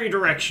 every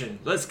direction.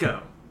 Let's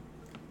go.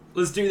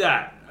 Let's do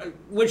that.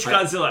 Which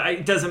Godzilla?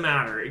 It doesn't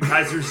matter.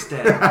 Kaiser's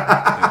dead.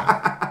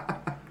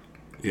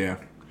 Yeah.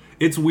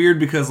 It's weird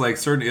because like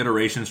certain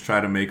iterations try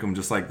to make him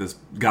just like this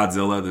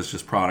Godzilla that's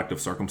just product of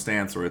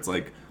circumstance, or it's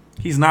like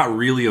he's not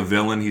really a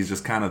villain. He's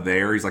just kind of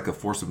there. He's like a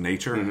force of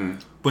nature. Mm-hmm.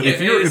 But yeah,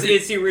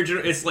 it's the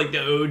original. It's like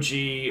the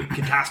OG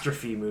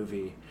catastrophe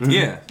movie.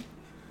 Yeah,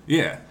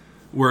 yeah,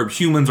 where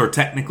humans are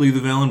technically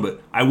the villain.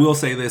 But I will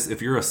say this: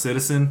 if you're a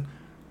citizen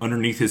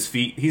underneath his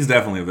feet, he's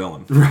definitely a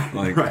villain. Right,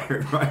 like,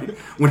 right.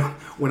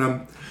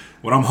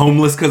 When I'm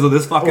homeless because of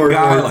this fucking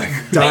guy, or like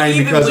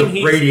dying because of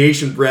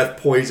radiation breath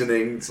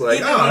poisoning, it's like,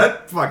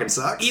 that fucking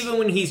sucks. Even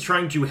when he's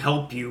trying to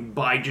help you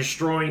by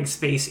destroying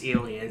space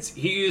aliens,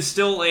 he is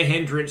still a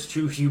hindrance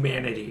to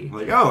humanity.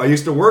 Like, I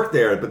used to work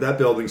there, but that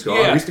building's gone.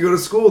 I used to go to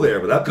school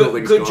there, but that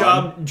building's gone. Good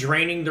job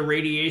draining the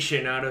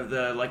radiation out of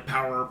the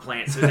power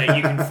plant so that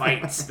you can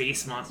fight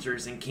space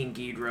monsters and King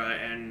Ghidorah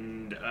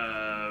and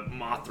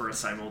Mothra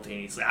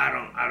simultaneously. I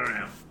don't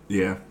know.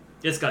 Yeah.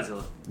 It's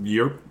Godzilla.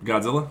 You're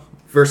Godzilla?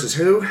 Versus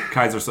who?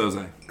 Kaiser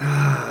Soze.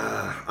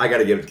 I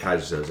gotta give it to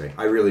Kaiser Soze.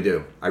 I really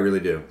do.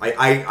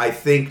 I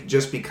think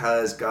just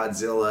because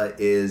Godzilla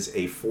is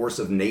a force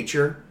of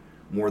nature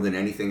more than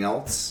anything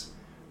else,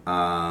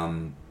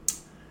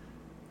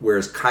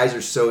 whereas Kaiser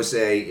Soze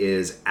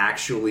is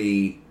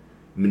actually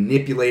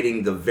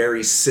manipulating the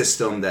very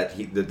system that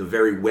the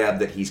very web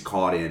that he's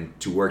caught in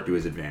to work to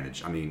his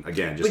advantage. I mean,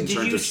 again, just in terms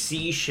of... Did you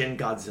see Shin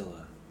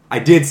Godzilla? I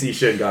did see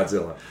Shin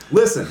Godzilla.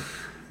 Listen...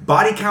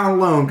 Body count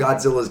alone,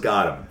 Godzilla's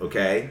got him,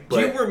 okay?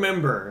 But do you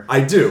remember? I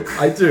do.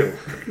 I do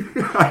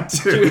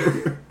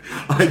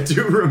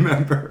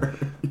remember.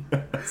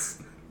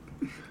 Yes.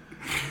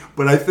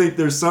 But I think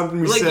there's something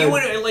we said...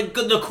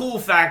 the cool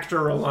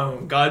factor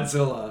alone,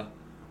 Godzilla.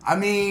 I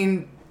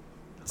mean...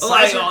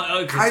 Kaiser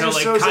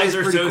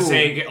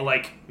Soze cool.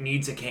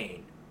 Needs a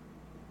cane.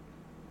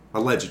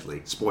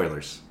 Allegedly.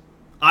 Spoilers.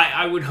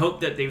 I would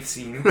hope that they've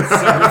seen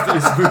some of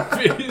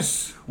those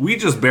movies. We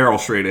just barrel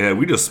straight ahead.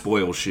 We just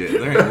spoil shit.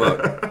 There ain't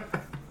look.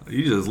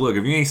 You just look.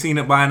 If you ain't seen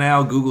it by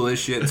now, Google this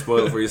shit and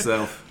spoil it for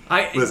yourself.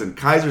 Listen,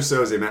 Kaiser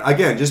Soze, man.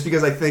 Again, just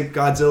because I think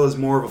Godzilla is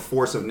more of a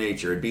force of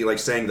nature, it'd be like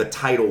saying the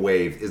tidal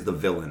wave is the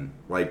villain.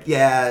 Like,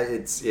 yeah,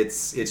 it's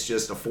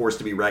just a force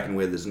to be reckoned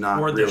with. It's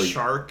not really... Or the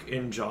shark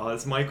in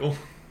Jaws, Michael.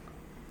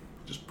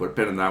 Just put a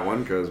pin in that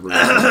one because we're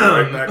going to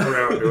go right back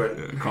around to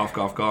it. Cough,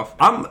 cough, cough.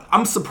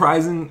 I'm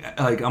surprising.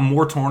 I'm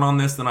more torn on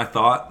this than I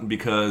thought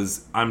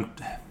because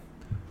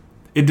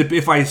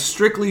if I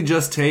strictly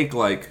just take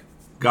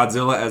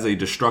Godzilla as a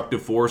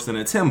destructive force, then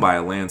it's him by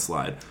a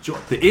landslide. Sure.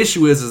 The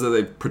issue is that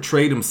they've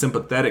portrayed him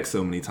sympathetic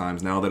so many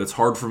times now that it's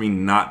hard for me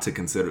not to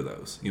consider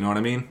those. You know what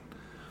I mean?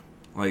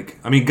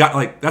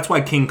 That's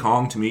why King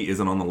Kong to me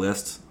isn't on the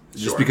list.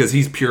 Just because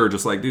he's pure,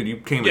 just like, dude, you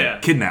came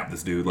and kidnapped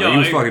this dude. Like, he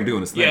was fucking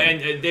doing his thing. Yeah,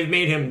 and they've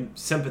made him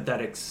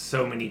sympathetic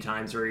so many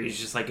times where he's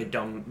just like a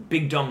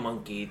big dumb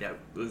monkey that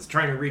was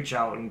trying to reach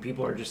out and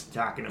people are just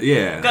attacking him.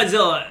 Yeah.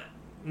 Godzilla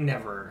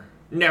never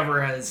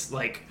has,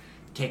 like,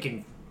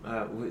 taken,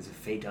 what is it,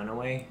 Faye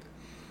Dunaway?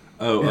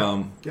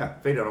 Oh, yeah,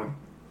 Faye Dunaway.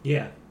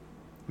 Yeah.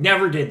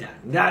 Never did that.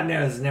 That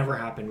has never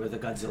happened with a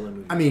Godzilla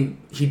movie. I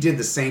mean, he did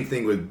the same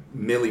thing with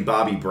Millie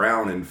Bobby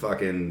Brown in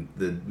fucking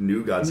the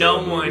new Godzilla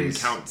no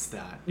movies. one counts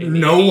that.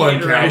 No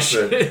one counts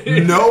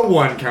it. No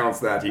one counts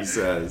that, he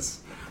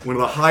says. One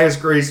of the highest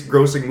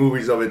grossing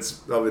movies of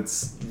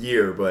its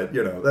year, but,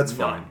 that's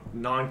fine.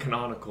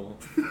 Non-canonical.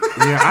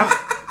 Yeah,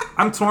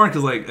 I'm torn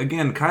because, like,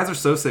 again, Kaiser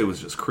Sose was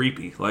just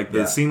creepy. Like,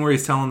 the scene where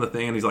he's telling the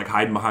thing and he's, like,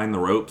 hiding behind the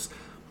ropes.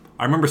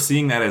 I remember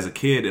seeing that as a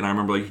kid, and I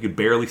remember, like, you could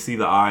barely see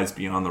the eyes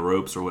beyond the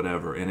ropes or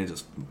whatever, and it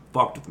just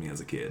fucked with me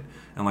as a kid.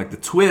 And, like, the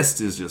twist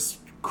is just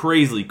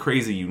crazy,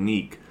 crazy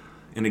unique.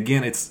 And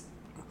again,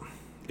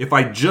 if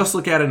I just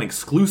look at an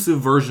exclusive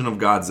version of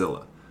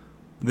Godzilla,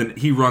 then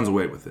he runs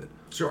away with it.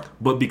 Sure.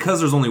 But because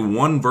there's only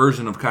one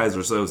version of Kaiser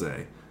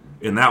Soze,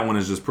 and that one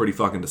is just pretty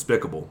fucking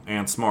despicable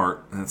and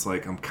smart, and it's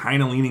like, I'm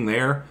kind of leaning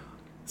there.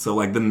 So,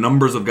 like, the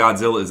numbers of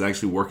Godzilla is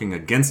actually working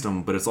against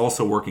him, but it's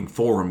also working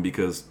for him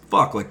because,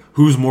 fuck, like,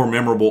 who's more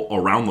memorable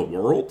around the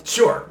world?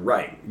 Sure,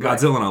 right.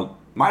 Godzilla.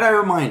 Might I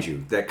remind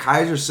you that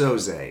Kaiser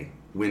Soze,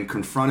 when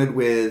confronted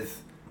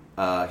with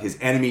his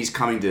enemies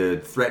coming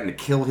to threaten to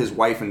kill his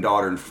wife and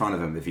daughter in front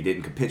of him if he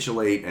didn't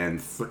capitulate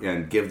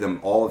and give them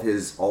all of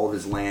his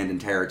land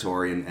and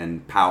territory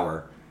and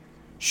power,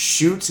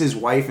 shoots his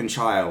wife and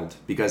child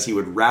because he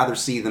would rather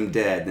see them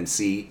dead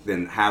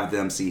than have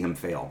them see him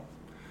fail.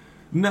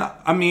 No,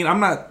 I mean, I'm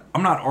not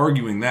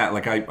arguing that.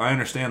 Like, I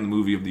understand the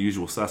movie of The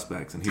Usual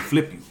Suspects, and he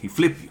flip you.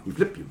 Flip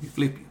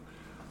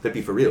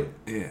you for real.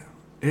 Yeah.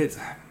 This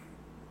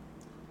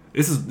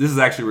is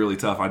actually really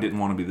tough. I didn't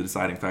want to be the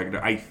deciding factor.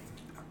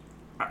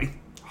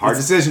 Hard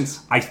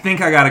decisions. I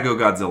think I gotta go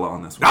Godzilla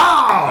on this one. Oh!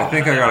 I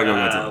think I gotta go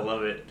Godzilla. I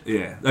love it.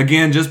 Yeah.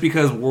 Again, just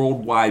because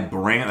worldwide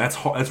brand,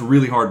 that's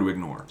really hard to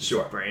ignore.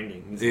 Sure.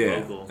 Branding.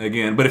 It's local.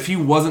 Again, but if he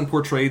wasn't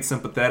portrayed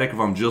sympathetic, if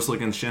I'm just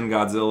looking Shin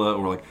Godzilla,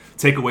 or like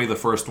take away the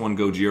first one,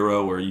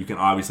 Gojira, where you can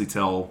obviously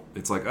tell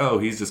it's like, oh,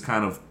 he's just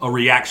kind of a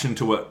reaction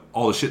to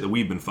all the shit that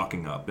we've been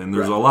fucking up. And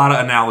there's a lot of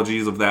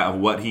analogies of that,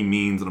 of what he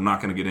means, and I'm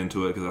not going to get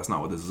into it because that's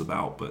not what this is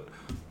about, but...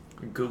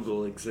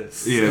 Google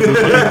exists.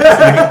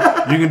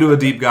 Yeah, you can do a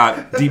deep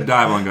dive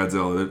on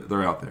Godzilla.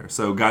 They're out there.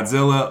 So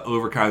Godzilla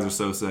over Kaiser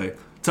Sose.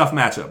 Tough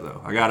matchup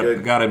though. I gotta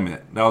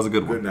admit that was a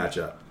good one. Good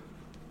matchup.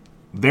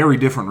 Very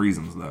different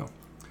reasons though.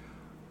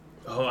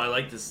 Oh, I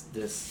like this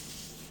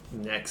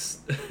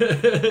next.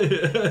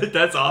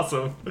 That's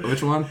awesome.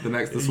 Which one?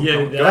 This one.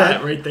 Yeah,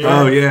 that right there.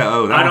 Oh yeah.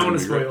 Oh, that I don't want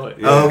to spoil it.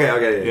 Yeah. Oh,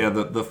 okay. Yeah,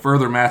 the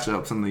further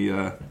matchups in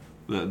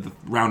the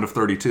round of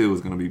 32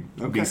 is going to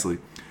be beastly.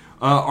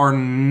 Our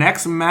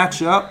next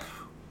matchup.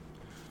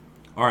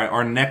 All right,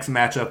 our next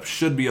matchup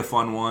should be a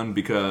fun one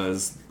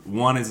because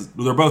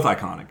they're both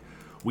iconic.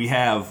 We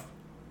have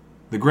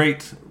the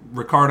great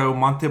Ricardo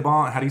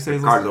Montalban. How do you say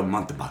his name? Ricardo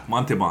Montalban.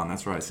 Montalban,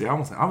 that's right. See, I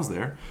was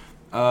there.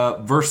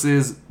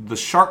 Versus the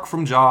shark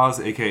from Jaws,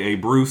 a.k.a.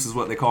 Bruce is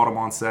what they called him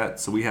on set.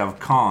 So we have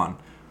Khan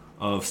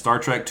of Star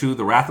Trek II,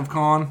 The Wrath of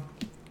Khan,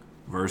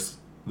 versus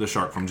the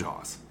shark from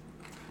Jaws.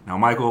 Now,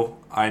 Michael,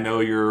 I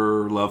know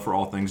your love for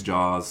all things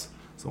Jaws,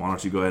 so why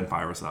don't you go ahead and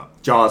fire us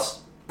up?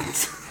 Jaws.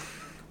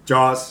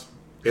 Jaws.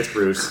 It's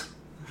Bruce.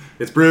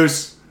 It's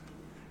Bruce.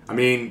 I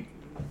mean,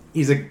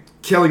 he's a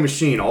killing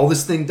machine. All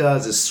this thing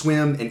does is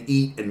swim and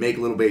eat and make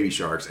little baby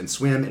sharks, and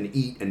swim and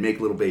eat and make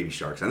little baby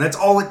sharks. And that's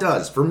all it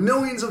does for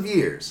millions of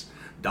years.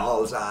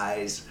 Doll's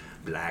eyes,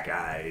 black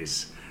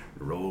eyes,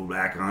 roll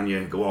back on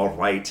you, go all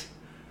white,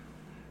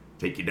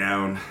 take you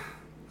down,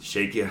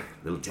 shake you,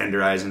 little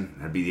tenderizing.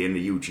 That'd be the end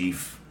of you,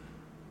 Chief.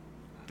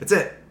 That's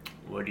it.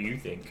 What do you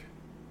think?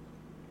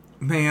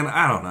 Man,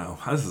 I don't know.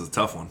 This is a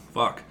tough one.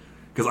 Fuck.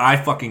 Because I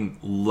fucking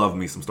love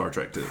me some Star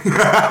Trek 2.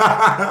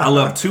 I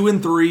love 2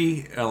 and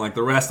 3, and like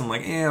the rest, I'm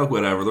like,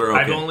 whatever. They're okay.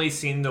 I've only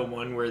seen the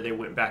one where they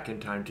went back in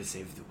time to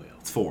save the whale.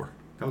 It's 4.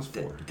 That was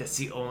 4. That's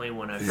the only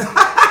one I've seen.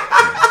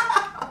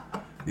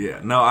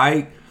 Yeah,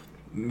 no,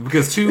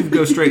 because 2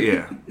 goes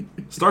straight,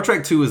 Star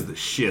Trek 2 is the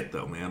shit,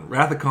 though, man.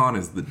 Wrath of Khan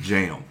is the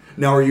jam.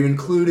 Now, are you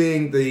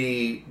including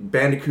the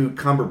Bandicoot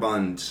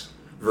Cumberbund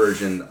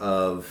version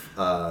of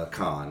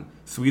Khan?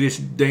 Swedish,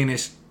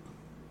 Danish,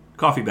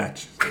 coffee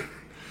batch.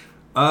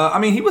 I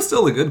mean, he was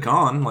still a good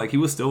Khan. Like, he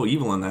was still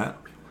evil in that.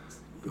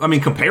 I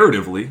mean,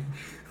 comparatively.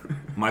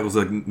 Michael's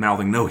like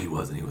mouthing, no, he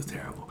wasn't. He was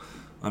terrible.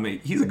 I mean,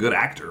 he's a good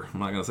actor. I'm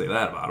not going to say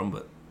that about him,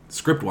 but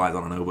script-wise, I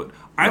don't know. But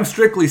I'm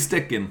strictly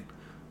sticking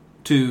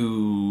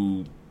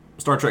to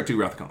Star Trek II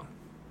Wrath of Khan.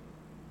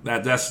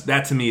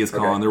 That to me is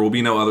Khan. Okay. There will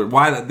be no other.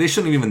 Why? They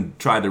shouldn't have even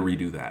tried to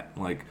redo that.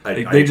 Like,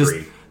 they just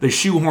they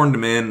shoehorned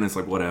him in, and it's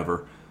like,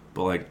 whatever.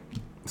 But, like,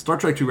 Star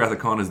Trek II Wrath of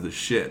Khan is the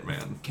shit,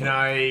 man. Can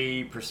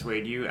I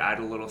persuade you? Add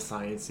a little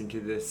science into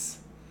this.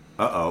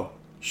 Uh-oh.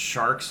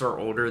 Sharks are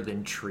older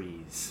than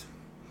trees.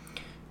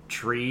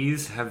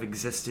 trees have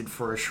existed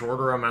for a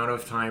shorter amount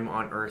of time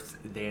on Earth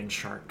than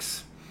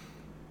sharks.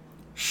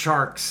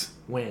 Sharks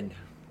win.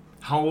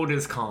 How old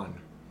is Khan?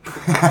 He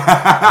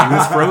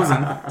was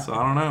frozen, so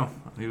I don't know.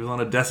 He was on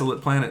a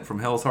desolate planet from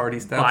Hell's Heart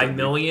East. By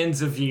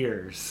millions of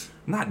years.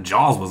 Not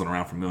Jaws wasn't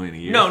around for a million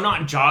years. No,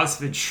 not Jaws,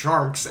 but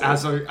sharks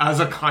as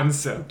a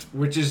concept,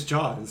 which is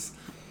Jaws.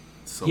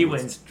 So he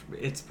wins.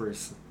 It's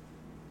Bruce.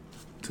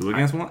 2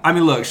 against 1. I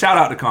mean, look. Shout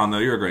out to Khan though.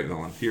 You're a great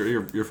villain.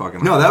 You're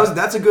fucking. No,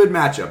 that's a good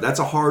matchup. That's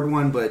a hard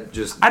one, but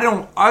just I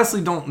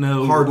honestly don't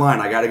know. Hard line.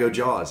 I got to go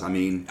Jaws. I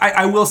mean,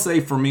 I will say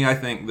for me, I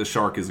think the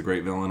shark is a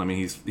great villain. I mean,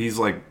 he's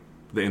like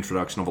the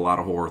introduction of a lot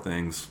of horror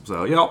things.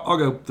 So yeah, I'll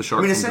go the shark.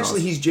 I mean,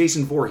 essentially, he's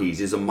Jason Voorhees.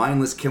 He's a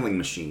mindless killing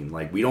machine.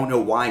 Like, we don't know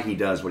why he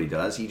does what he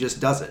does. He just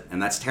does it,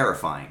 and that's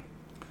terrifying.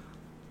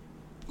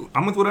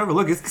 I'm with whatever.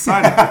 Look, it's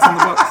exciting. It's in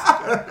the books.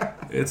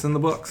 It's in the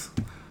books.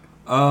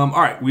 All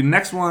right,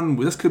 next one.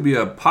 This could be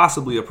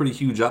possibly a pretty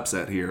huge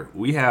upset here.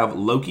 We have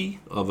Loki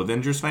of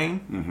Avengers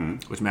fame,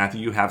 which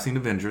Matthew, you have seen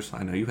Avengers.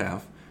 I know you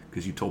have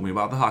because you told me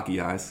about the hockey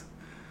eyes.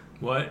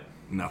 What?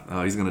 No,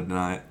 he's gonna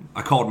deny it.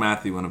 I called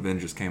Matthew when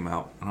Avengers came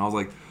out, and I was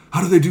like,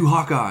 "How do they do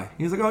Hawkeye?"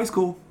 He's like, "Oh, he's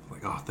cool." I'm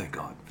like, "Oh, thank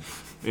God."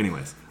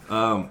 Anyways,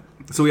 so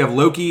we have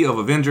Loki of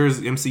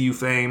Avengers MCU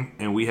fame,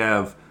 and we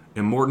have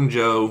Immortan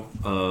Joe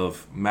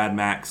of Mad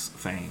Max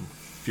fame,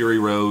 Fury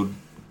Road.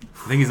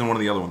 I think he's in one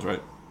of the other ones,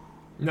 right?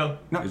 No,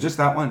 it's just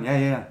that one.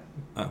 Yeah.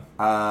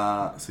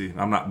 See,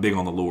 I'm not big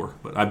on the lore,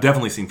 but I've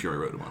definitely seen Fury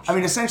Road a bunch. I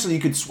mean, essentially,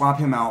 you could swap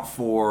him out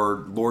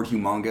for Lord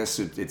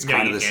Humongous. It's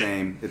kind of the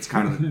same. It's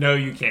kind of no,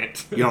 you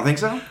can't. You don't think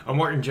so?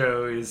 Immortan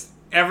Joe is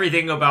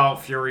everything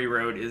about Fury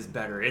Road is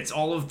better. It's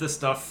all of the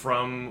stuff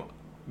from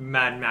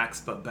Mad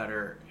Max, but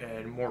better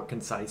and more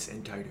concise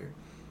and tighter.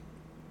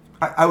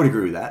 I would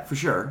agree with that for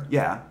sure.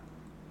 Yeah,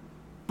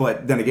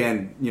 but then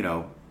again,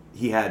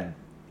 he had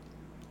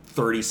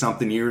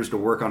 30-something years to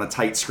work on a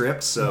tight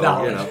script, so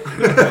valid.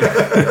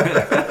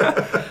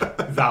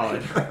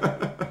 Valid.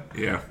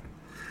 Yeah.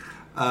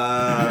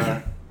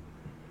 I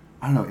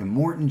don't know.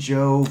 Immortan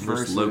Joe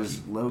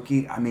versus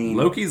Loki. I mean,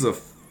 Loki's a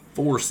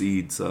 4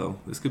 seed, so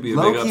this could be a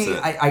big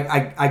upset.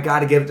 I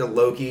got to give it to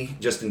Loki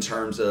just in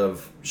terms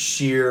of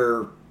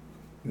sheer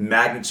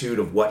magnitude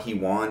of what he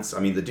wants. I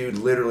mean, the dude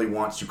literally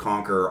wants to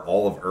conquer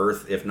all of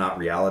Earth, if not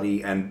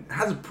reality, and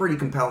has a pretty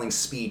compelling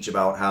speech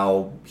about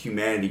how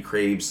humanity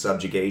craves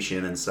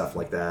subjugation and stuff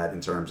like that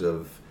in terms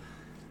of,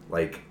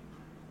 like,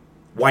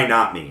 why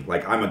not me?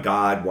 Like, I'm a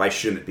god, why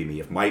shouldn't it be me?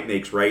 If might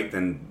makes right,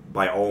 then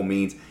by all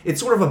means.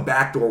 It's sort of a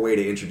backdoor way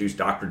to introduce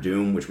Doctor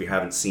Doom, which we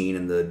haven't seen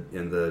in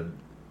the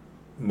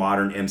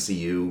modern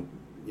MCU,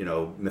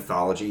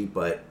 mythology,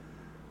 but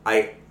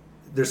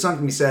there's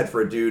something to be said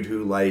for a dude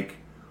who, like,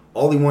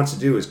 all he wants to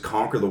do is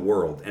conquer the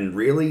world. And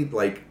really,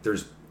 like,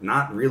 there's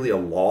not really a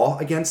law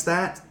against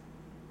that.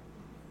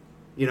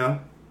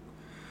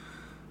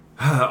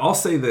 I'll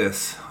say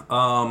this.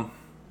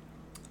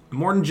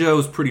 Immortan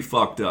Joe's pretty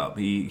fucked up.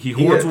 He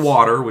hoards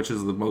water, which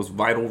is the most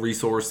vital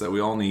resource that we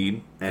all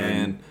need.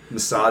 And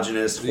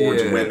misogynist,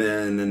 hoards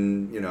women,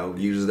 and,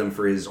 uses them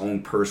for his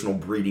own personal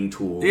breeding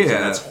tools. Yeah. And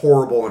that's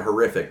horrible and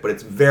horrific, but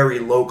it's very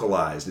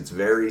localized. It's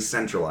very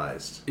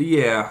centralized.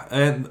 Yeah,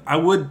 and I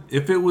would,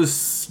 if it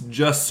was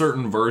just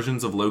certain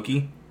versions of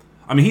Loki,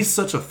 I mean, he's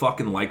such a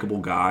fucking likable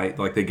guy.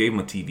 Like, they gave him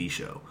a TV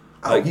show.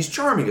 Like, he's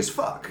charming as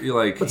fuck.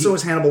 But so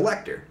is Hannibal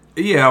Lecter.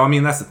 Yeah, I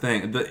mean, that's the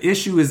thing. The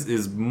issue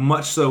is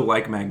much so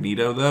like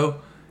Magneto, though,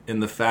 in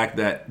the fact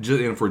that,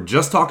 if we're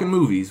just talking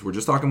movies,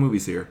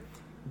 here,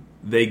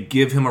 they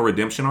give him a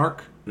redemption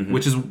arc,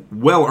 which is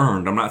well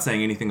earned. I'm not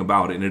saying anything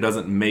about it, and it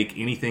doesn't make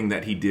anything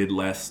that he did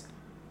less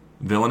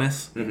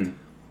villainous.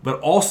 But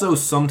also,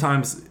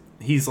 sometimes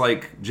he's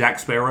like Jack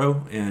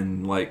Sparrow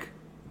in, like,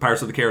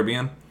 Pirates of the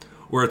Caribbean,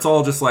 where it's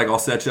all just like, I'll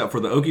set you up for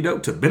the okie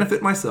doke to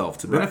benefit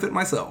myself,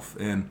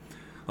 and...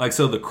 Like,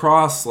 so the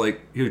cross,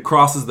 like, he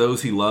crosses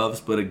those he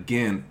loves, but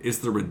again, it's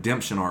the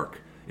redemption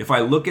arc. If I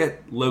look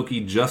at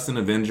Loki just in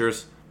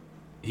Avengers,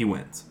 he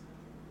wins.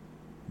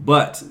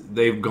 But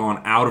they've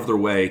gone out of their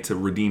way to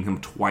redeem him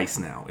twice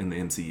now in the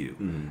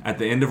MCU. At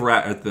the end of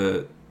at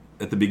the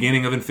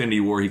beginning of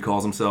Infinity War, he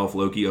calls himself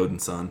Loki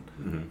Odin's son.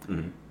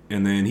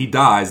 And then he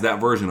dies,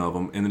 that version of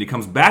him, and then he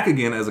comes back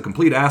again as a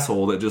complete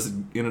asshole that just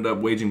ended up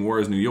waging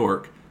war on New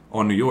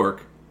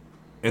York,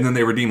 and then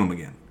they redeem him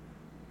again.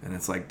 And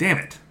it's like, damn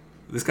it.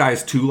 This guy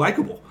is too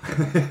likable.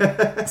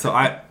 So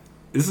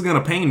this is going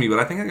to pain me, but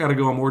I think I got to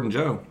go on Immortan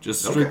Joe.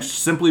 Just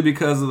simply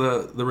because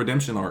of the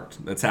redemption arc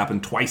that's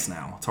happened twice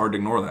now. It's hard to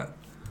ignore that.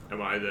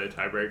 Am I the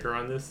tiebreaker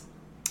on this?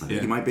 I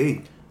think you might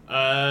be.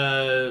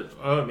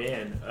 Oh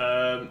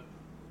man.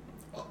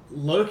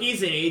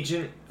 Loki's an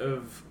agent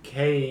of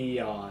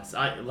chaos.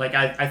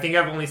 I think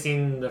I've only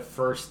seen the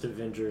first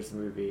Avengers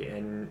movie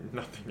and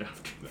nothing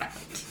after that.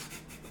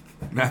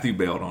 Matthew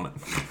bailed on it.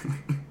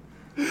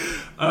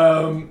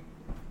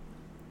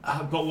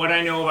 But what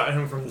I know about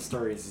him from the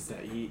stories is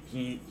that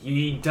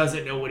he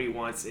doesn't know what he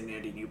wants at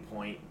any new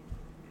point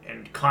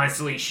and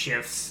constantly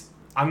shifts.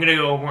 I'm going to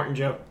go Immortan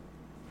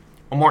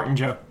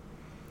Joe.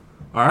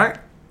 All right.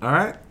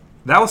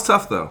 That was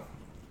tough, though.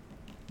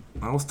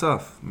 That was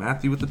tough.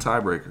 Matthew with the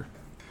tiebreaker.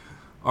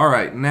 All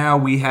right, now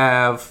we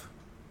have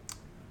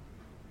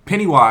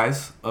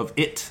Pennywise of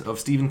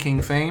Stephen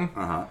King fame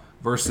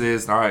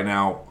versus, all right,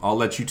 now I'll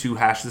let you two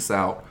hash this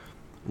out,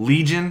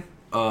 Legion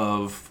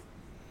of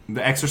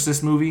the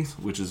Exorcist movies,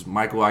 which is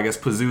Michael, I guess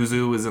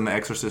Pazuzu is in the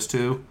Exorcist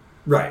too.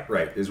 Right,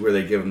 is where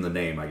they give him the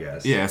name, I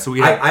guess. Yeah, so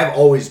I've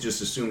always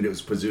just assumed it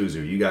was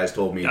Pazuzu. You guys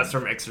told me. That's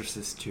from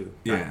Exorcist 2.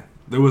 Yeah,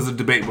 there was a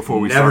debate before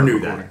we never started knew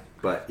recording.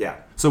 that, but yeah.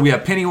 So we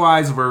have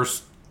Pennywise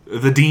versus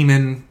the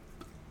demon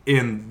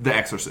in The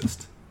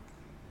Exorcist.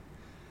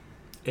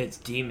 It's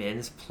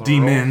demons, plural.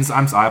 Demons.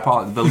 I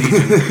apologize. The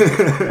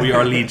Legion. We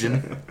are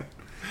Legion.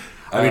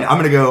 I mean, I'm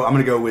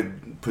gonna go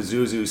with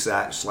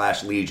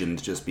Pazuzu / Legion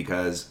just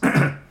because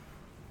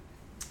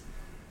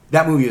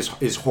that movie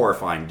is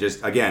horrifying.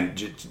 Just again,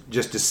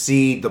 just to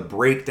see the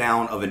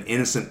breakdown of an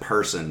innocent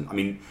person. I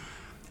mean,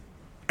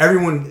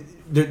 everyone.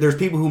 There's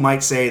people who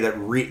might say that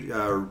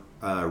Regan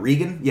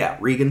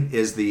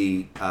is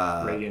the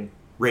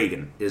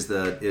Reagan is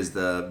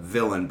the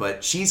villain,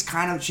 but she's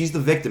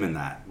the victim in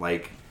that.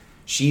 Like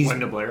she's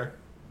Linda Blair.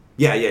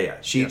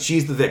 Yeah.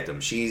 She's the victim.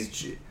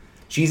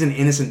 She's an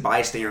innocent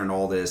bystander in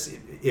all this,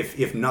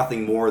 if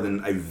nothing more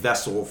than a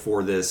vessel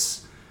for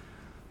this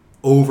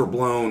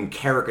overblown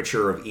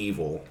caricature of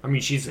evil. I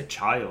mean, she's a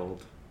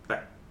child.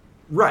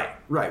 Right.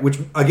 Which,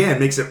 again,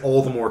 makes it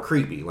all the more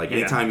creepy. Like,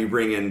 anytime you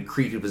bring in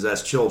creepy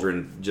possessed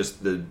children,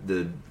 just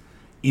the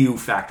ew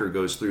factor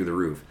goes through the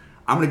roof.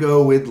 I'm going to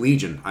go with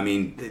Legion. I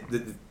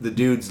mean, the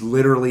dude's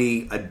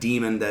literally a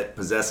demon that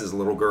possesses a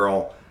little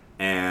girl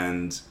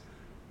and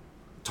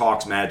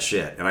talks mad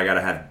shit. And I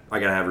gotta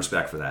have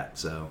respect for that,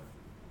 so...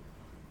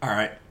 All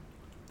right.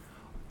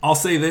 I'll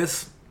say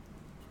this.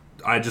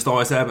 I just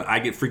always have it. I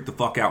get freaked the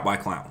fuck out by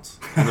clowns.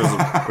 And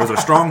there's a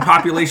strong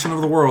population of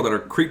the world that are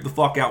creeped the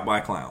fuck out by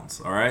clowns.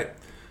 All right?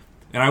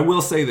 And I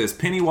will say this.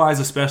 Pennywise,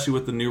 especially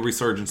with the new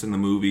resurgence in the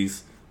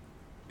movies,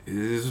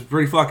 is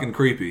pretty fucking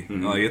creepy.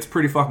 Mm-hmm. Like, it's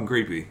pretty fucking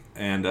creepy.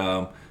 And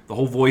the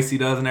whole voice he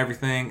does and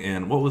everything.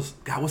 And what's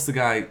the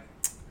guy...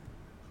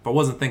 If I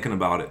wasn't thinking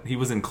about it. He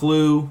was in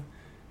Clue.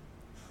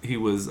 He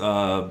was,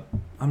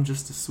 I'm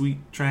just a sweet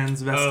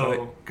transvestite.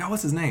 Oh. God,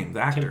 what's his name? The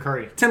actor? Tim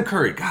Curry. Tim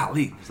Curry.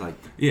 Golly. It's like...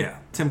 Yeah,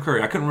 Tim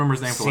Curry. I couldn't remember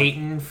his name for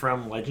Satan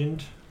from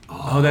Legend.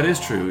 Oh, that is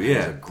true. He's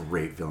Yeah. a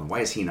great villain. Why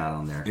is he not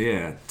on there?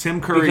 Yeah,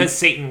 Tim Curry. Because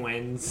Satan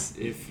wins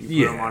if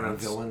you put him on a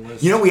villain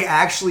list. You know, we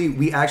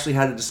actually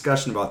had a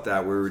discussion about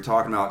that where we were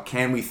talking about,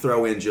 can we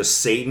throw in just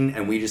Satan,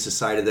 and we just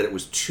decided that it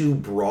was too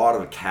broad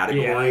of a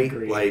category. Yeah, I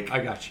agree. Like,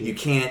 I got you. You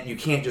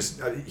can't just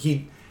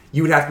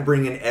you would have to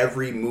bring in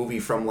every movie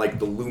from like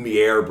the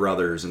Lumiere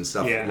brothers and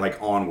stuff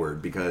like onward,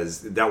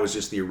 because that was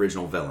just the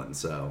original villain.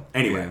 So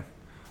anyway, Yeah.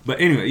 But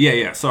anyway,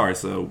 yeah. Sorry.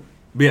 So,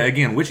 but yeah,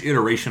 again, which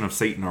iteration of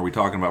Satan are we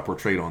talking about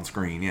portrayed on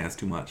screen? Yeah, it's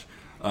too much.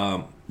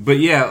 But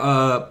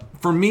yeah,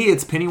 for me,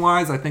 it's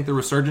Pennywise. I think the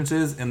resurgence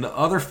is, and the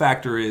other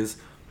factor is,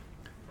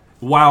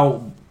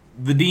 while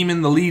the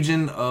demon, the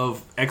Legion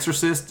of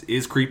Exorcist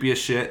is creepy as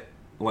shit.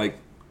 Like,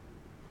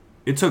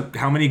 it took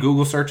how many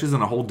Google searches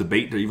and a whole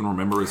debate to even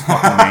remember his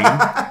fucking name?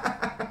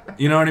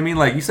 You know what I mean?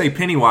 Like, you say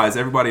Pennywise,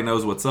 everybody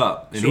knows what's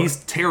up. And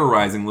he's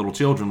terrorizing little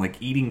children,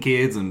 like eating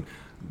kids. And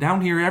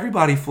down here,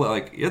 everybody,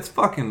 it's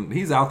fucking,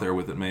 he's out there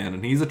with it, man.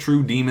 And he's a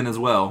true demon as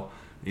well,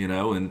 you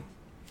know? And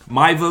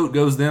my vote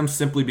goes them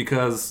simply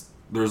because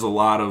there's a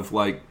lot of,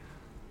 like,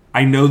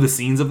 I know the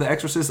scenes of The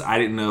Exorcist. I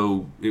didn't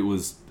know it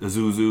was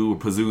Azuzu or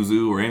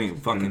Pazuzu or any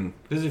fucking...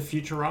 There's a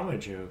Futurama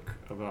joke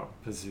about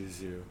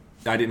Pazuzu.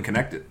 I didn't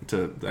connect it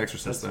to The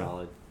Exorcist. That's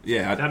valid.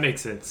 Yeah. That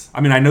makes sense.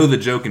 I mean, I know the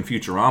joke in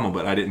Futurama,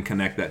 but I didn't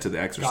connect that to The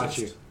Exorcist. Got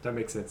you. That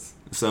makes sense.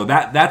 So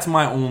that's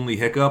my only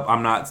hiccup.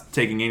 I'm not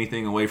taking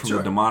anything away from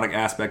the demonic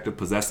aspect of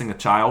possessing a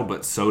child,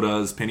 but so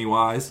does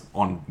Pennywise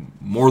on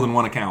more than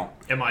one account.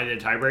 Am I the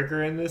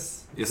tiebreaker in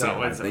this? Yes,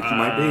 I think you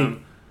might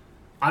be.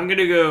 I'm going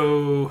to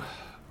go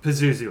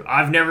Pazuzu.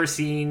 I've never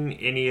seen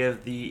any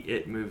of the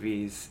It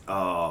movies.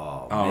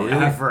 Oh, really?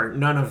 Ever.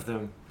 None of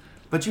them.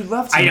 But you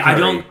love Tim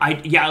Curry.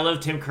 I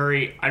love Tim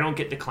Curry. I don't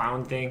get the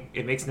clown thing.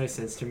 It makes no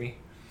sense to me.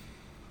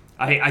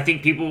 I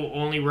think people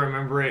only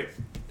remember it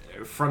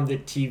from the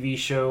TV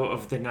show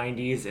of the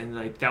 90s, and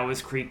like that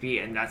was creepy,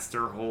 and that's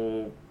their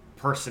whole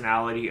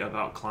personality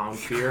about clown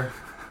fear.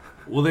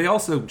 Well, they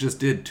also just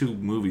did 2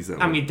 movies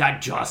that I mean,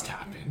 that just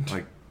happened.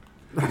 like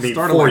I mean,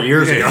 4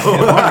 years ago.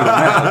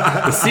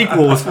 The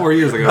sequel was 4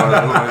 years ago.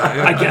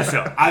 I guess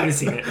so. I haven't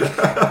seen it.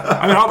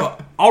 I mean,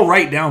 I'll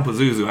write down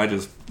Pazuzu.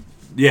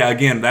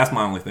 Again, that's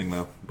my only thing,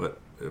 though. But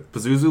if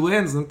Pazuzu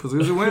wins, then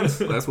Pazuzu wins.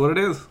 That's what it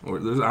is.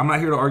 I'm not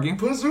here to argue.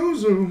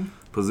 Pazuzu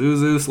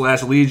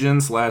 / Legion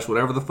 /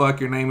 whatever the fuck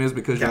your name is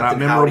because you're Captain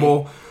not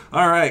memorable. Howdy.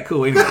 All right,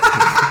 cool. Anyway.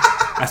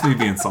 That's me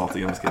being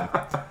salty. I'm just kidding.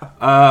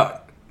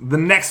 The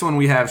next one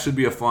we have should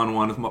be a fun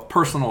one. It's a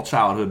personal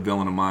childhood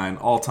villain of mine.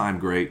 All-time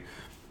great.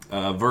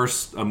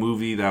 Versus a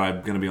movie that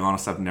I'm going to be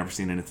honest, I've never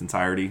seen in its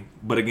entirety.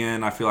 But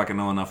again, I feel like I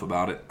know enough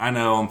about it. I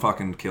know I'm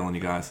fucking killing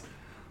you guys.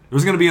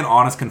 There's going to be an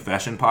honest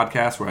confession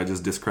podcast where I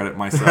just discredit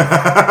myself.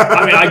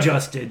 I mean, I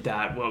just did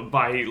that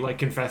by like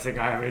confessing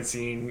I haven't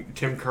seen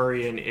Tim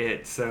Curry in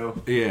It.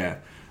 So yeah.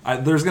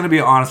 There's going to be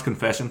an honest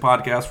confession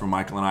podcast where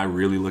Michael and I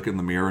really look in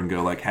the mirror and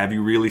go like, have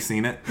you really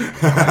seen it?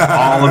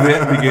 All of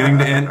it, beginning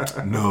to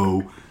end?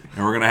 No.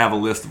 And we're going to have a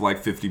list of like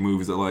 50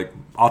 movies that like,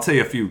 I'll tell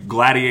you a few.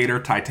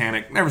 Gladiator,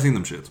 Titanic, never seen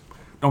them shits.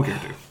 Don't care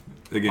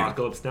to. Again.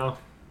 Apocalypse Now.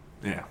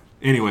 Yeah.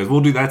 Anyways, we'll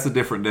do that's a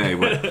different day.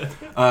 But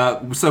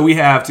so we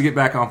have, to get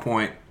back on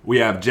point, we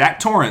have Jack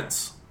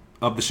Torrance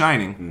of The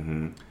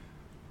Shining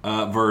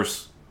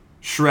versus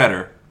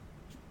Shredder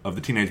of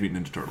the Teenage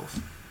Mutant Ninja Turtles.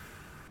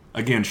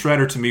 Again,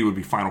 Shredder to me would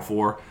be Final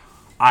Four.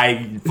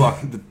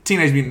 The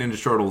Teenage Mutant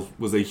Ninja Turtles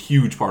was a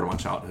huge part of my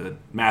childhood.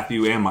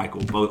 Matthew and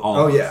Michael, both.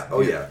 Oh yeah.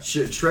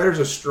 Shredder's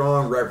a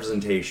strong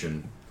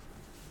representation.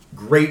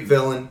 Great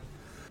villain,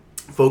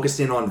 focused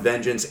in on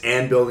vengeance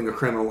and building a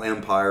criminal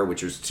empire,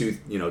 which is two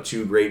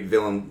great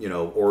villain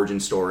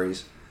origin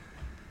stories.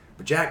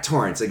 But Jack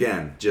Torrance,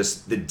 again,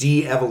 just the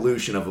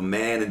de-evolution of a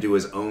man into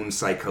his own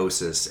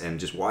psychosis, and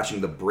just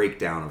watching the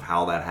breakdown of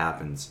how that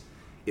happens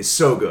is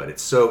so good.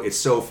 It's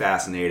so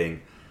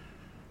fascinating.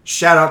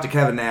 Shout out to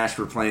Kevin Nash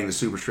for playing the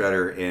Super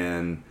Shredder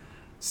in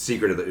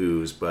Secret of the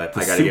Ooze, but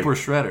I gotta Super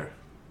Shredder.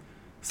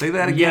 Say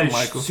that again,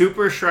 Michael.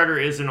 Super Shredder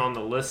isn't on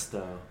the list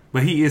though.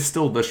 But he is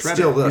still the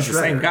Shredder. He's the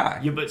same guy.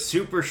 Yeah, but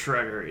Super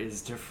Shredder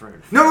is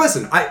different. No,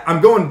 listen,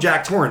 I'm going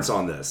Jack Torrance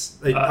on this.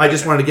 I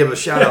just wanted to give a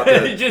shout out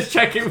to... Just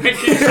checking,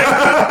 making sure,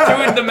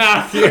 doing the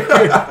math here.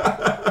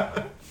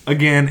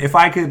 Again, if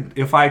I could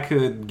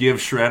give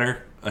Shredder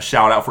a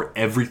shout out for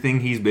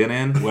everything he's been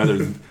in, whether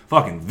it's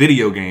fucking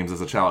video games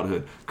as a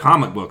childhood,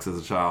 comic books as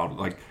a child,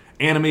 like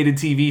animated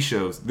TV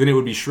shows, then it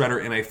would be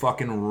Shredder in a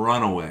fucking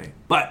runaway.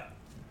 But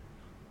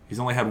he's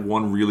only had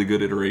one really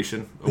good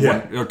iteration,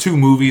 or two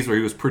movies where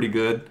he was pretty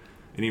good,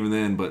 and even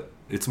then, but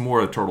it's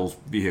more a Turtles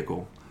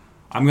vehicle.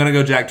 I'm gonna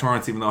go Jack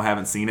Torrance, even though I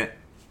haven't seen it,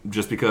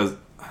 just because,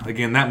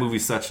 again, that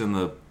movie's such in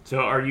the... So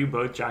are you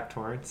both Jack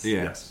Torrance?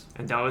 Yeah. Yes.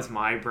 And that was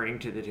my bring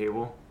to the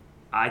table.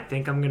 I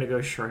think I'm gonna go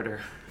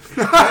Shredder.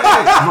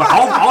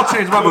 I'll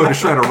change my vote to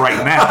Shredder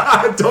right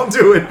now. Don't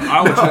do it.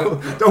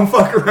 Don't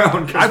fuck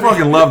around. I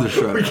fucking love the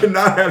Shredder. We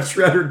cannot have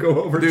Shredder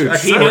go over Jack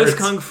Torrance. He knows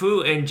Kung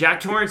Fu, and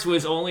Jack Torrance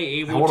was only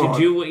able to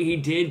do what he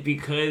did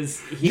because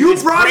he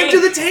was brought him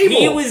to the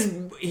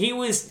table. He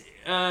was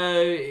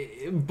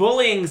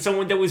bullying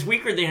someone that was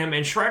weaker than him,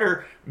 and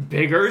Shredder,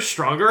 bigger,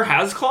 stronger,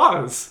 has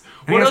claws.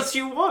 What else do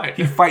you want?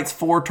 He fights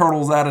 4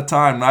 turtles at a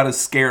time, not his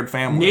scared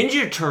family.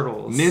 Ninja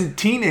Turtles.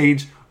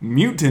 Teenage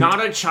mutant.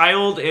 Not a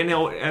child and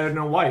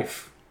a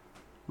wife.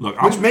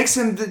 Look, which makes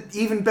him the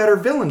even better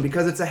villain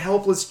because it's a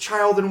helpless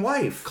child and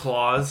wife.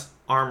 Claws,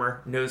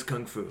 armor, knows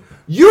Kung Fu.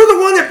 You're the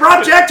one that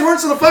brought Jack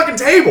Torrance to the fucking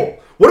table.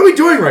 What are we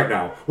doing right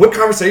now? What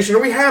conversation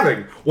are we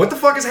having? What the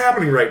fuck is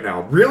happening right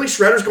now? Really?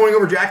 Shredder's going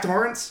over Jack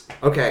Torrance?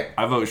 Okay.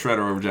 I vote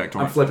Shredder over Jack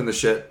Torrance. I'm flipping the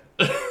shit.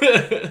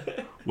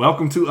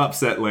 Welcome to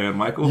Upset Land,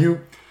 Michael.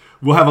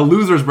 We'll have a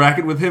loser's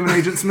bracket with him and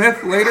Agent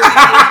Smith later. You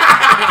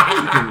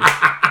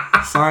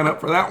can sign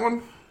up for that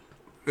one.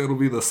 It'll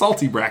be the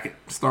salty bracket,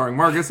 starring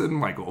Marcus and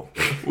Michael,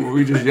 where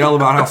we just yell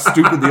about how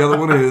stupid the other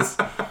one is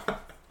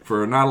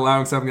for not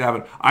allowing something to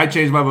happen. I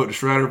changed my vote to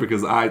Shredder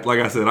because like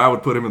I said, I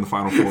would put him in the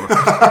Final Four.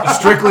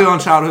 Strictly on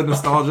childhood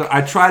nostalgia.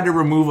 I tried to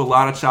remove a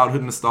lot of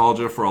childhood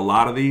nostalgia for a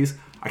lot of these.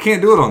 I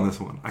can't do it on this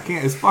one. I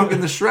can't. It's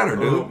fucking the Shredder,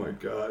 dude. Oh my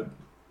god.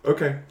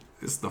 Okay.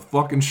 It's the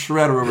fucking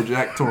Shredder over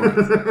Jack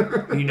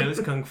Torrance. He knows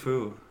Kung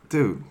Fu.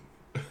 Dude.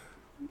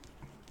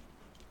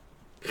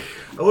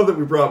 I love that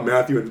we brought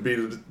Matthew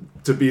in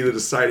to be the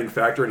deciding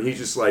factor, and he's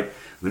just like,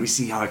 let me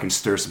see how I can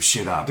stir some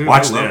shit up. Dude,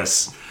 watch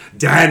this.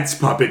 Dance,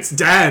 puppets,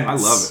 dance. I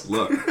love it.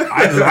 Look,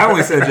 I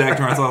only said Jack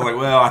Torrance. I was like,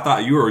 well, I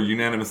thought you were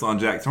unanimous on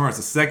Jack Torrance.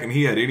 The second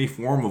he had any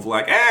form of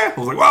like, I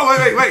was like, well,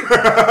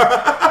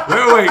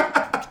 wait.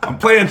 I'm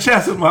playing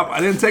chess with I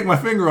didn't take my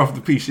finger off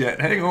the piece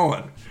yet. Hang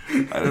on.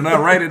 I did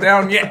not write it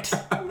down yet.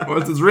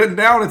 Once it's written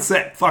down, it's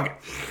set. Fuck it.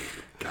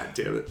 God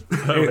damn it.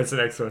 What's the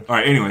next one? All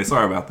right, anyway,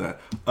 sorry about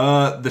that.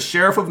 The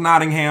Sheriff of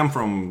Nottingham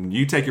from,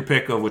 you take your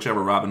pick of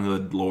whichever Robin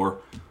Hood lore.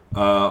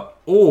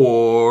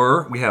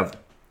 Or we have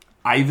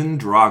Ivan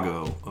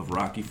Drago of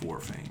Rocky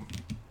IV fame.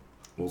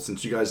 Well,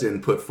 since you guys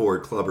didn't put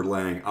forward Clubber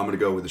Lang, I'm going to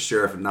go with the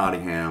Sheriff of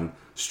Nottingham,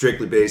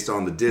 strictly based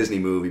on the Disney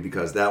movie,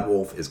 because that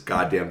wolf is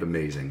goddamn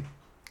amazing.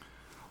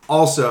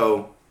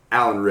 Also,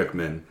 Alan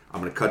Rickman,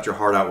 I'm going to cut your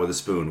heart out with a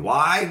spoon.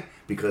 Why?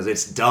 Because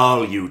it's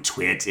dull, you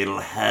twit. It'll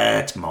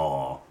hurt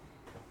more.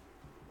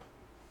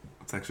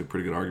 That's actually a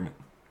pretty good argument.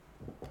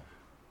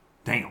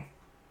 Damn,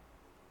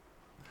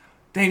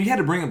 you had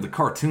to bring up the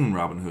cartoon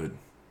Robin Hood.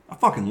 I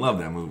fucking love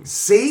that movie.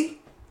 See?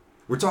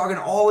 We're talking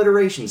all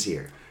iterations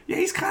here. Yeah,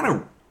 he's kind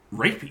of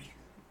rapey.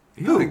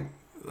 Who?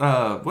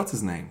 Like, what's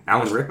his name?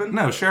 Alan Rickman?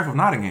 No, Sheriff of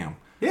Nottingham.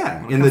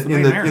 Yeah, in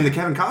the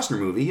Kevin Costner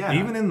movie, yeah.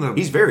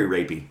 He's very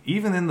rapey.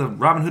 Even in the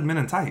Robin Hood Men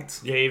in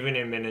Tights. Yeah, even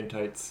in Men in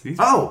Tights.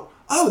 Oh,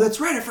 that's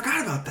right. I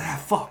forgot about that.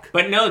 Fuck.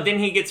 But no, then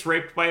he gets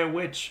raped by a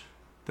witch.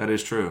 That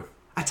is true.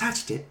 I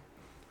touched it.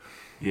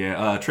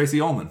 Yeah,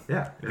 Tracy Ullman.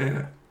 Yeah.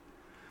 Yeah.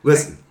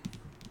 Listen,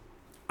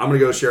 I'm going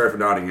to go Sheriff of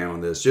Nottingham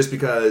on this, just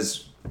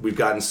because we've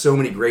gotten so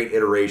many great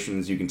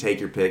iterations. You can take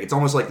your pick. It's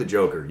almost like the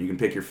Joker. You can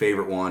pick your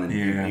favorite one,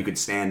 and you could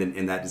stand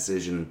in that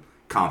decision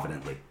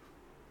confidently.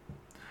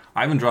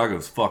 Ivan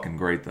Drago's fucking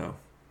great, though.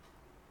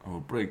 I will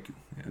break you.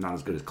 Yeah. Not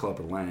as good as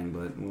Clubber Lang,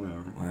 but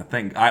whatever. I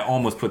think I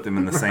almost put them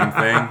in the same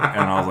thing, and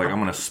I was like, I'm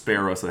going to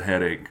spare us a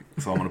headache,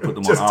 so I'm going to put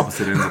them on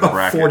opposite ends of the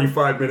bracket.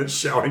 45-minute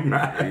shouting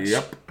match.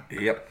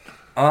 Yep.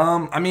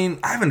 I mean,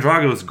 Ivan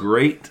Drago is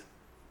great.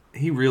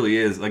 He really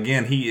is.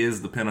 Again, he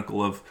is the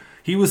pinnacle of...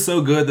 He was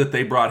so good that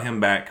they brought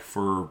him back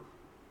for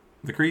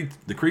the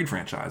Creed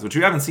franchise, which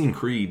you haven't seen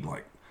Creed,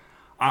 like...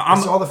 I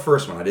saw the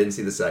first one. I didn't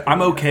see the second I'm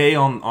one. okay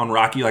on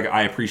Rocky. Like,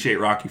 I appreciate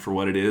Rocky for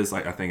what it is.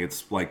 Like, I think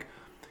it's, like...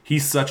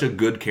 He's such a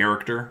good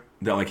character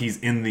that, like, he's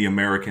in the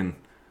American,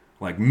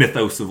 like,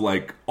 mythos of,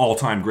 like,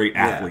 all-time great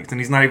athletes. And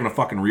he's not even a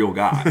fucking real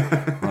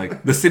guy.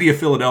 Like, the city of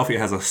Philadelphia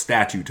has a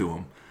statue to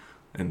him.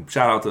 And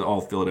shout out to all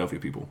Philadelphia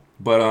people.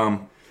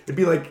 But, it'd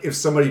be like if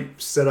somebody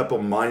set up a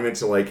monument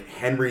to, like,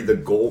 Henry the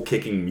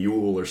goal-kicking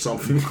mule or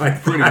something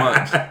like that. Pretty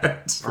much.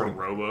 Or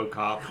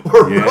RoboCop.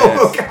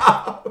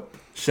 RoboCop.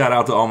 Shout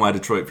out to all my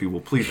Detroit people.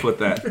 Please put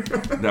that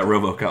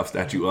RoboCop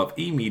statue up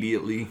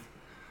immediately.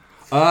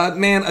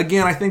 Man,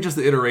 again, I think just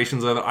the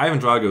iterations of it. Ivan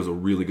Drago is a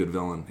really good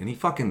villain, and he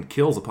fucking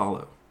kills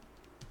Apollo.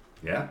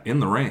 Yeah. In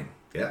the ring.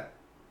 Yeah.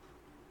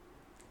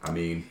 I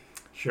mean...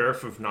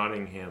 Sheriff of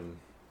Nottingham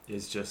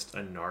is just a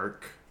narc.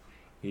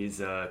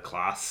 He's a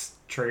class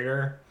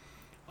traitor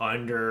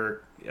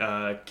under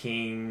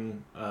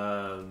King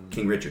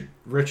Richard.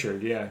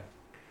 Richard, yeah.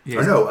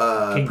 Or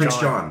no, King Prince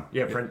John.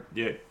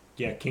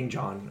 Yeah, King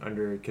John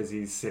under, because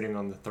he's sitting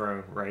on the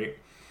throne, right?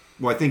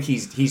 Well, I think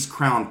he's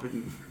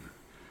crowned.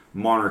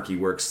 Monarchy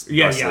works.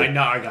 Yeah,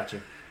 no, I got you.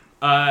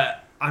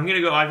 I'm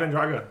gonna go Ivan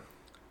Drago.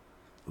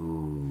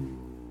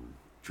 Ooh,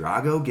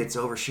 Drago gets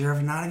over Sheriff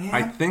of Nottingham.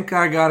 I think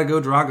I gotta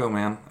go Drago,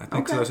 man. I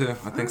think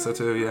so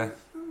too. Yeah.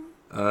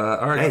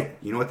 All right. Hey,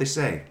 you know what they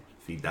say?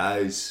 If he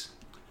dies,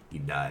 he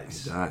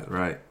dies.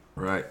 Right.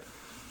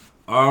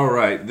 All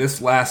right.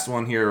 This last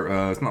one here.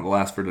 It's not the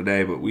last for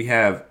today, but we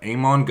have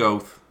Amon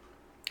Goth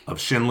of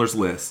Schindler's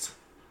List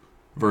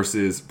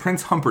versus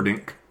Prince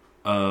Humperdinck.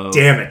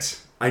 Damn it!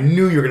 I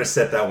knew you were going to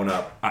set that one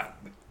up.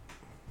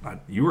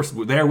 You were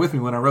there with me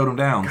when I wrote them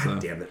down.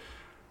 God damn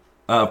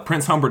it.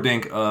 Prince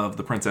Humperdinck of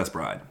The Princess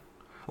Bride.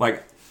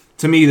 Like,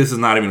 to me, this is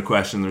not even a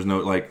question. There's no,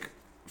 like,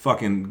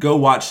 fucking go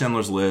watch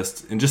Schindler's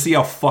List and just see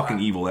how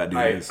fucking evil that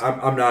dude is.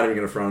 I'm not even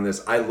going to front on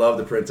this. I love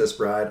The Princess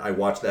Bride. I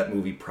watch that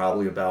movie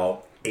probably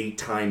about 8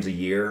 times a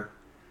year.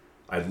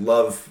 I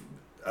love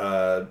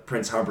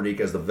Prince Humperdinck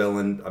as the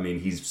villain. I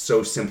mean, he's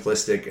so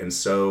simplistic and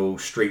so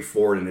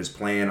straightforward in his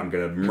plan. I'm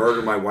going to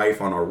murder my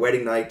wife on our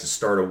wedding night to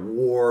start a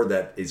war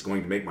that is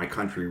going to make my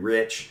country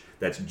rich.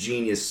 That's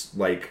genius,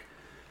 like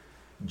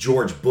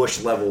George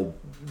Bush level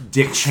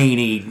Dick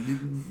Cheney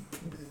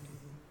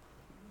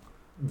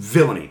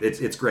villainy.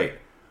 It's great.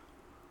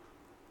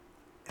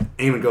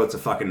 Eamon Goat's a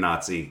fucking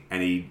Nazi,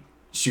 and he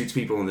shoots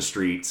people in the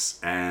streets,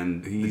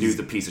 and the dude's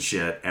a piece of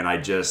shit, and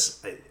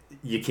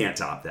you can't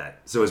top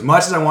that. So as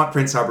much as I want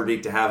Prince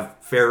Humperdinck to have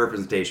fair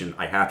representation,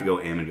 I have to go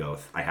Eamon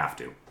Goath. I have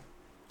to.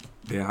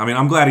 Yeah, I mean,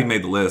 I'm glad he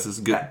made the list. It's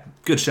a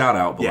good shout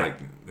out, but like,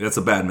 that's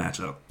a bad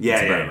matchup.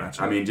 Yeah, bad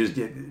matchup. I mean, just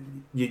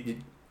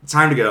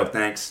time to go.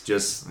 Thanks.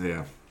 Just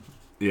yeah.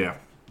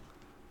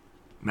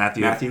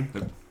 Matthew.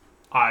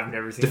 I've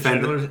never seen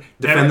defend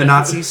the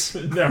Nazis.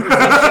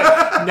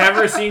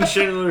 Never seen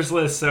Schindler's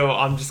List, so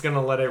I'm just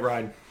gonna let it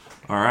ride.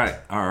 All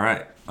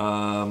right.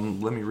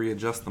 Let me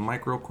readjust the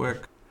mic real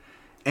quick.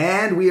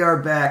 And we are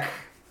back.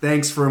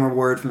 Thanks for a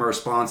word from our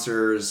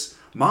sponsors,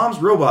 Mom's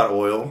Robot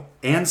Oil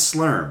and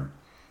Slurm.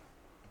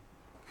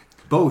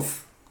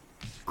 Both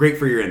great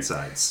for your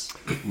insides.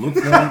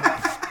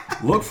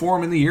 Look for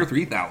them in the year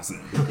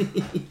 3000.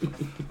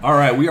 All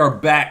right, we are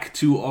back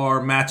to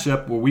our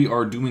matchup where we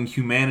are doing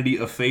humanity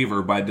a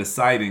favor by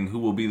deciding who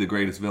will be the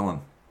greatest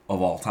villain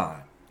of all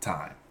time.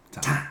 Time.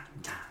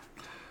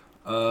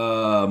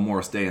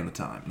 Morris Day in the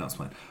time. No, it's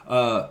fine.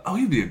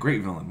 He'd be a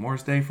great villain.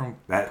 Morris Day from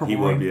Purple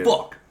Rain.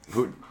 Fuck.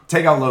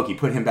 Take out Loki.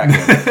 Put him back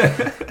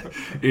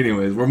in.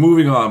 Anyways, we're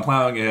moving on.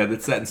 Plowing ahead.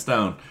 It's set in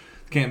stone.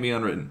 Can't be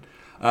unwritten.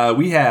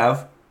 We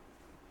have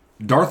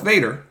Darth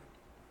Vader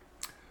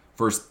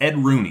versus Ed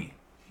Rooney.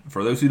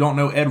 For those who don't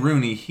know Ed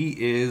Rooney, he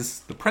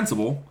is the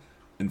principal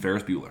in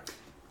Ferris Bueller.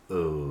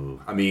 Oh,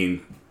 I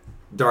mean,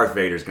 Darth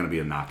Vader's going to be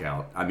a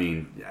knockout. I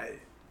mean,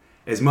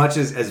 as much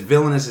as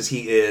villainous as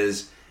he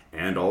is,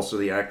 and also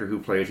the actor who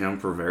played him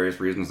for various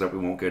reasons that we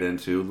won't get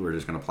into, we're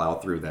just going to plow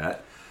through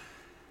that.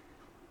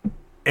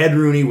 Ed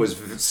Rooney was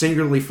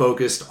singularly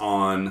focused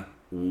on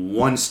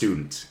one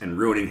student and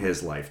ruining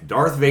his life.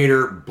 Darth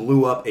Vader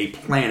blew up a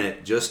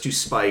planet just to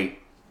spite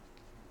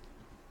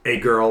a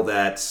girl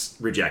that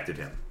rejected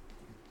him.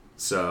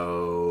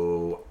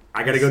 So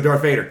I got to go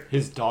Darth Vader.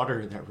 His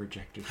daughter that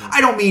rejected him.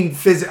 I don't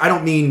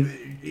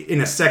mean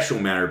in a sexual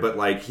manner, but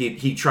like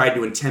he tried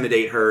to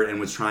intimidate her and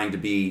was trying to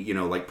be,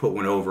 like put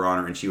one over on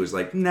her, and she was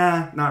like,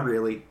 "Nah, not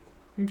really."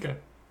 Okay.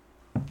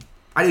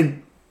 I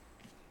didn't.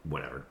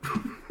 Whatever.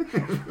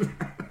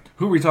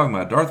 Who are we talking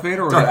about? Darth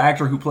Vader or the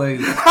actor who plays?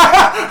 Who are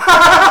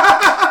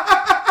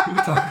we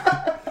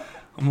talking?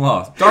 I'm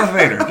lost. Darth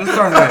Vader. Just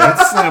Darth Vader.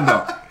 It's a slam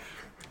dunk.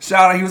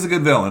 Shout out, he was a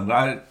good villain.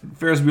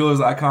 Ferris Bueller's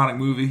an iconic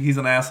movie. He's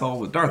an asshole,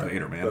 but Darth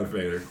Vader, man. Darth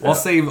Vader. I'll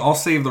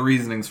save the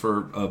reasonings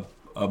for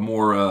a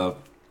more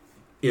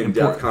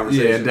in-depth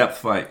conversation. Yeah, in-depth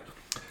fight.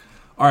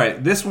 All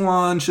right, this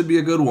one should be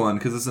a good one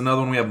because it's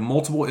another one. We have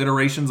multiple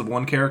iterations of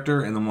one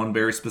character and then one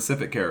very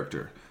specific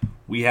character.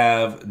 We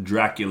have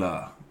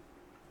Dracula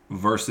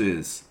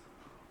versus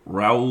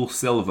Raul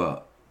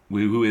Silva,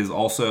 who is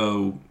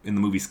also in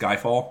the movie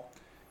Skyfall.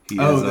 He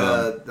is,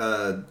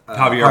 Javier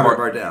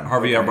Bardem.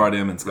 Javier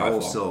Bardem in Skyfall.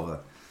 Raul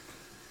Silva.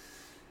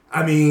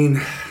 I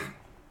mean,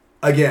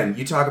 again,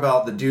 you talk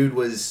about the dude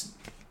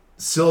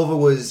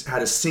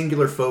had a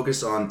singular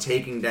focus on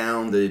taking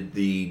down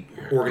the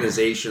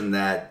organization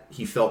that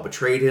he felt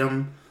betrayed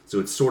him. So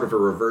it's sort of a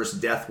reverse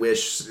death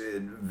wish,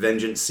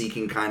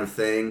 vengeance-seeking kind of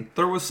thing.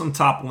 There was some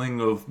toppling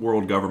of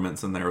world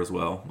governments in there as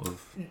well.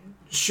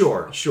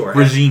 Sure.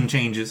 Regime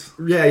changes.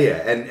 Yeah.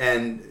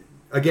 And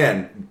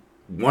again,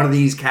 one of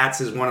these cats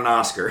has won an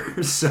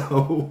Oscar,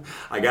 so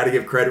I got to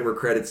give credit where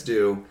credit's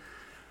due.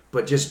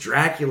 But just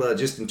Dracula,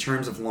 just in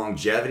terms of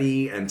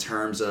longevity, in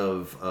terms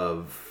of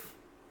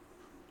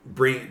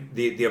bring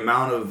the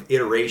amount of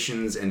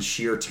iterations and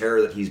sheer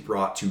terror that he's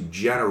brought to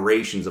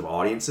generations of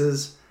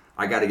audiences,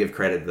 I got to give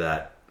credit to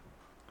that.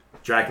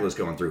 Dracula's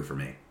going through for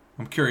me.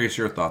 I'm curious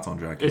your thoughts on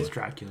Dracula. It's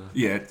Dracula.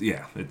 Yeah,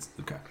 it's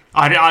okay.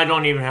 I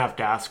don't even have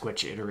to ask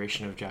which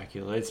iteration of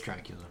Dracula. It's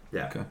Dracula.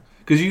 Yeah. Okay.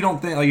 Because you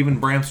don't think, like, even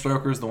Bram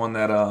Stoker's the one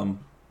that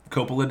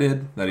Coppola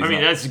did?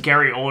 That's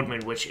Gary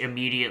Oldman, which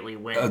immediately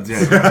wins.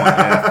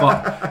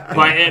 Fuck.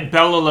 But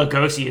Bela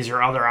Lugosi is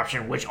your other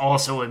option, which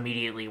also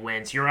immediately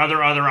wins. Your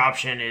other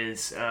option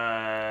is... the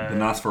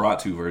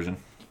Nosferatu version.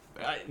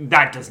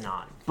 That does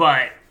not.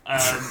 But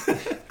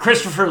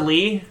Christopher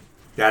Lee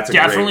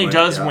definitely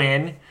does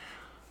win.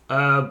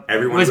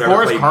 Was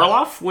Boris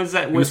Karloff? Was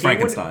he was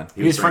Frankenstein?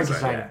 He was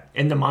Frankenstein. Yeah.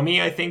 And The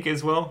Mummy, I think,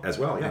 as well.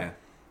 Yeah.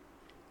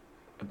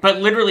 But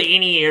literally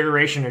any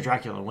iteration of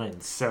Dracula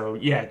wins. So,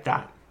 yeah,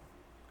 that.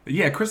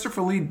 Yeah,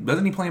 Christopher Lee,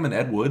 doesn't he play him in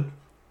Ed Wood?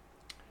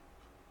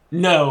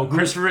 No,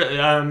 Christopher,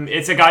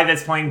 it's a guy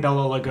that's playing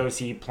Bela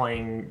Lugosi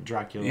playing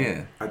Dracula.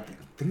 Yeah. I think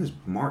it was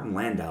Martin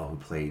Landau who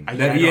played.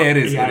 It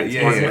is.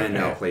 Martin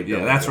Landau played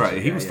Bela Lugosi. That's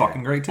right. He was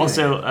fucking great, too.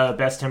 Also,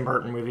 best Tim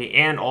Burton movie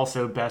and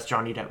also best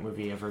Johnny Depp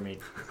movie ever made.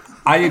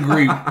 I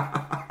agree.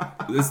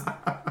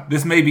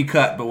 This may be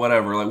cut, but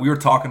whatever. Like, we were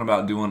talking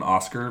about doing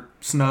Oscar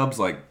snubs,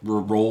 like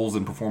roles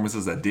and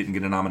performances that didn't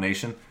get a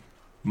nomination.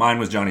 Mine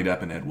was Johnny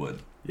Depp and Ed Wood.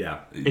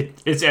 Yeah,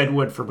 it's Ed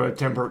Wood for both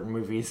Tim Burton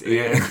movies. And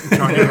yeah,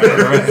 Johnny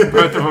Depp.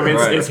 Both of them.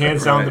 It's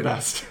hands down the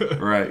best.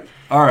 Right.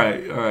 All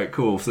right.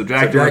 Cool. So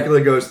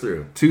Dracula goes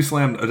through. Two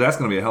slam. That's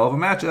going to be a hell of a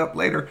matchup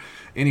later.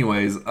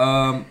 Anyways,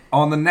 on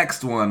the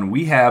next one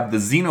we have the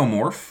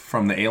Xenomorph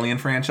from the Alien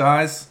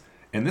franchise,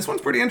 and this one's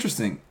pretty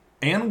interesting.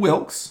 Ann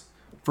Wilkes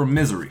from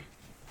Misery.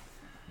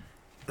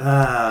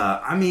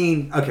 I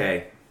mean,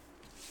 okay.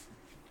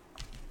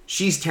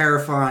 She's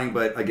terrifying,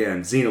 but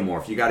again,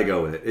 Xenomorph, you got to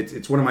go with it.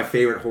 It's one of my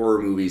favorite horror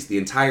movies. The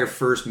entire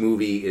first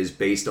movie is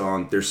based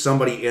on there's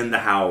somebody in the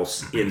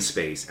house in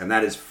space, and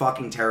that is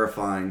fucking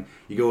terrifying.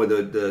 You go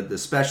with the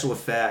special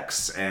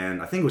effects,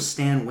 and I think it was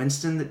Stan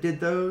Winston that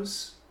did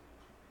those.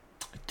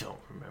 I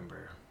don't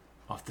remember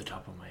off the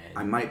top of my head.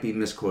 I might be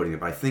misquoting it,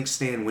 but I think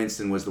Stan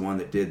Winston was the one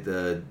that did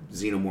the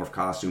Xenomorph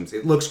costumes.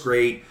 It looks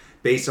great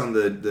based on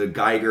the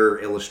Geiger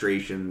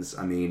illustrations.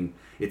 I mean,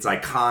 it's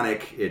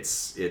iconic.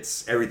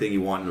 It's everything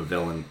you want in a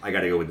villain. I got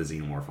to go with the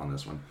Xenomorph on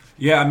this one.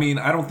 Yeah, I mean,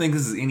 I don't think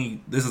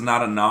this is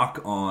not a knock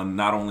on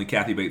not only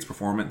Kathy Bates'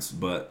 performance,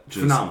 but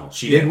just phenomenal.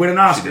 She did win an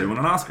Oscar. She did win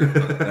an Oscar.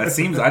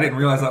 I didn't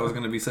realize that was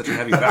going to be such a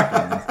heavy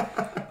factor in this.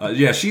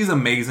 Yeah, she's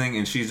amazing,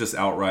 and she's just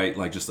outright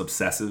like just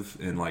obsessive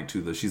and like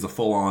she's a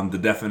full on the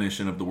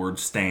definition of the word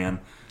stan,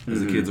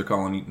 as the kids are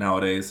calling it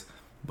nowadays.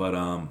 But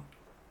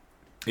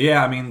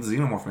yeah, I mean,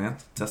 Xenomorph, man,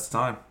 test of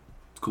time.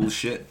 It's cool as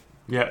shit.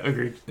 Yeah,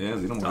 agreed. Yeah,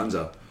 Xenomorph.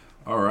 Dunzo.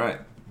 All right,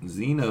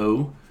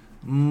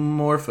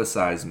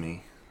 Xenomorphosize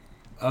me.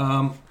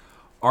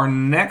 Our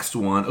next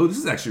one. Oh, this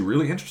is actually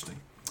really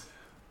interesting.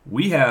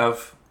 We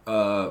have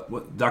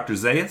Dr.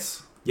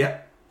 Zaius.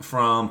 Yep.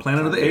 From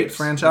Planet of the Apes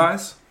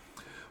franchise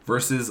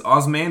versus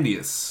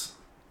Ozymandias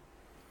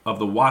of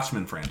the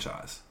Watchmen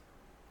franchise.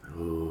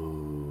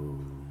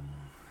 Ooh.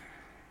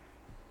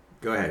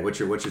 Go ahead. What's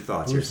your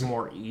thoughts? Who's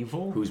more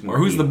evil? Who's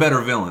the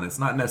better villain? It's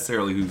not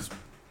necessarily who's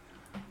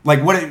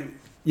like what.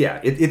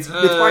 It's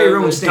by your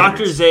own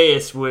standards. Dr.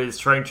 Zaius was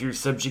trying to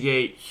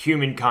subjugate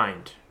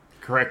humankind.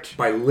 Correct.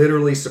 By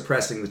literally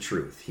suppressing the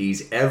truth.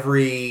 He's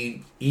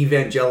every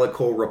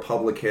evangelical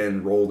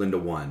Republican rolled into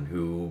one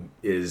who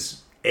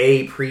is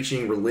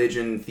preaching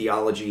religion,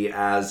 theology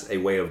as a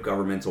way of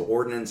governmental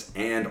ordinance,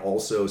 and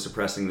also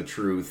suppressing the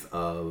truth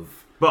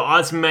of... But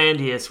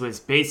Ozymandias was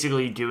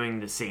basically doing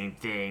the same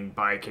thing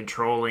by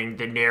controlling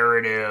the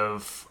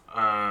narrative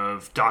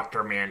of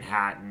Dr.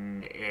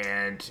 Manhattan,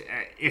 and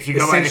if you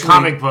go by the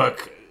comic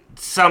book,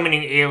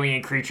 summoning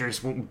alien creatures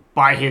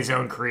by his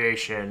own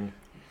creation.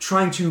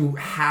 trying to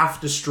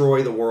half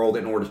destroy the world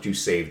in order to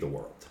save the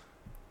world.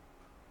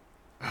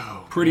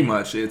 Oh, pretty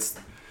much. It's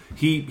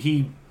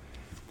he.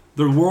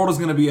 The world is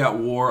going to be at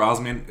war.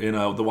 Osman,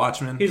 the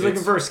Watchmen. He's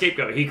looking for a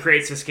scapegoat. He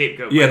creates a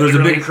scapegoat. Yeah, there's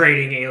a big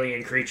creating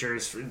alien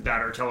creatures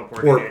that are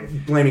teleported or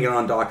in. blaming it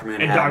on Dr.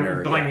 Manhattan.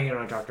 And blaming it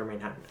on Dr.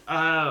 Manhattan.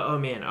 Oh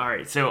man! All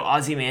right. So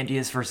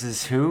Ozymandias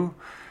versus who?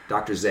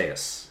 Dr.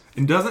 Zaius.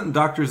 And doesn't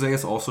Dr.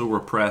 Zaius also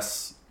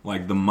repress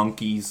like the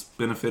monkeys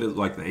benefited,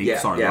 like the apes? Yeah,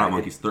 Sorry, yeah, they're not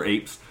monkeys. They're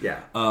apes. Yeah.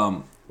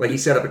 Like he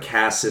set up a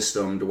caste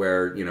system to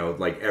where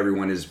like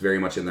everyone is very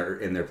much in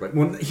their place.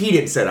 Well, he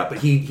didn't set up, but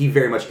he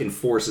very much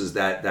enforces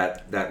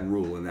that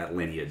rule and that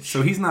lineage.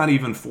 So he's not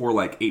even for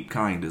like ape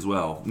kind as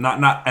well.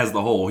 Not as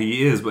the whole.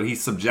 He is, but he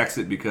subjects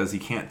it because he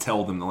can't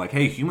tell them that like,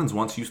 hey, humans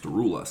once used to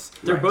rule us.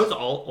 They're both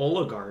all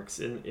oligarchs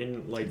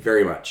in like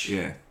very much.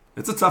 Yeah,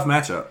 it's a tough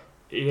matchup.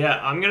 Yeah,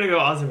 I'm gonna go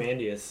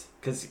Ozymandias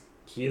because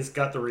he has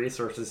got the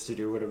resources to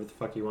do whatever the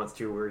fuck he wants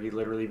to, where he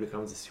literally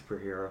becomes a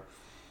superhero.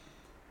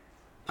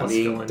 I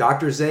mean,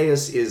 Dr.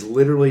 Zaius is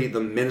literally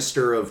the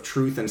minister of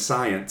truth and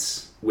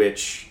science,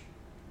 which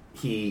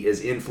he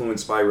is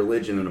influenced by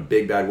religion in a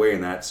big bad way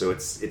in that, so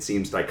it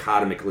seems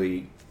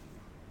dichotomically...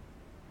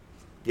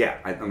 Yeah,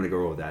 I'm going to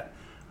go with that.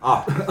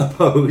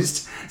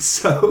 Opposed.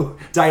 So,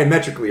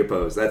 diametrically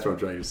opposed. That's what I'm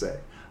trying to say.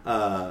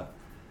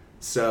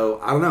 So,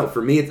 I don't know.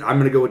 For me, I'm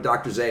going to go with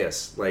Dr.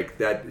 Zaius. Like,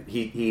 that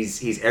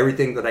he's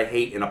everything that I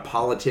hate in a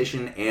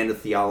politician and a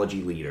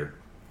theology leader.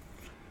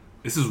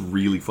 This is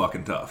really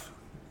fucking tough.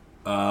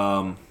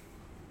 I'm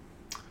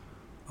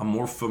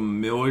more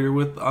familiar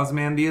with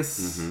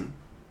Ozymandias,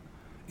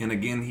 and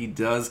again, he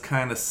does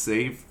kind of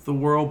save the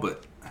world,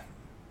 but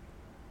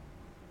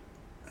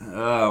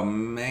oh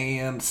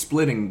man,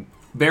 splitting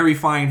very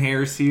fine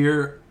hairs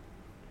here.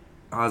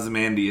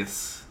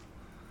 Ozymandias,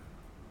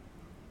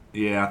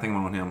 yeah, I think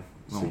I'm on him.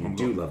 So you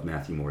do love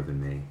Matthew more than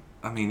me.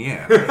 I mean,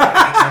 yeah. We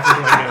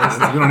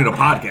don't need a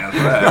podcast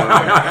for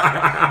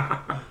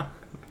that.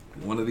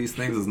 One of these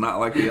things is not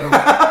like the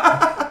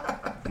other.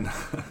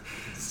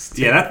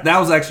 Yeah, that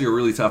was actually a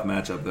really tough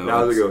matchup, though.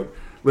 That was a good one.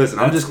 Listen,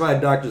 I'm just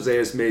glad Dr.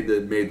 Zaius made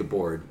the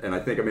board, and I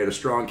think I made a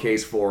strong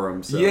case for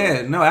him. So.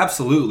 Yeah, no,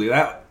 absolutely.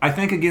 That I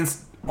think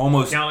against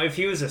almost... Now, if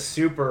he was a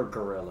super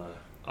gorilla,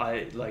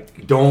 I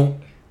like...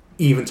 Don't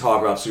even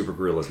talk about super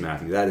gorillas,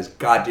 Matthew. That is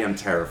goddamn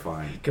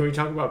terrifying. Can we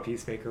talk about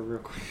Peacemaker real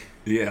quick?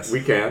 Yes.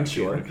 We can,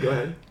 sure. Go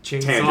ahead.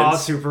 Chainsaw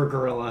super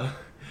gorilla.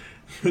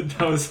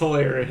 That was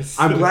hilarious.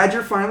 I'm glad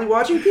you're finally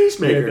watching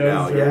Peacemaker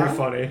now. That was very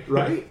funny.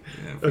 Right?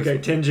 Yeah, okay,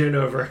 tangent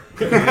over.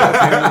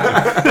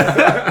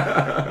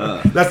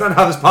 That's not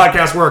how this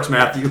podcast works,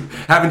 Matthew.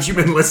 Haven't you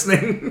been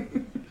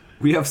listening?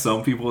 We have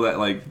some people that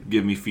like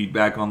give me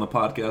feedback on the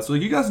podcast. So,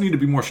 like, you guys need to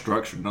be more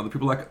structured. And other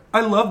people are like,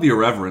 I love the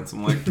irreverence.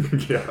 I'm like,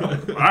 yeah.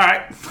 All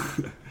right.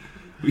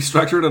 We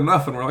structured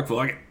enough, and we're like,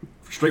 fuck it.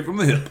 Straight from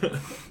the hip.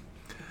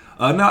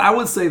 No, I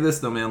would say this,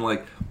 though, man.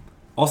 Like,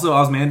 also,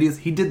 Ozymandias,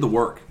 he did the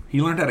work. He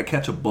learned how to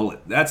catch a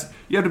bullet.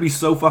 You have to be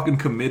so fucking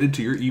committed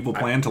to your evil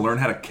plan to learn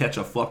how to catch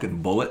a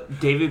fucking bullet.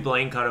 David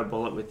Blaine caught a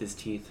bullet with his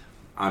teeth.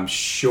 I'm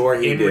sure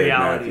he did,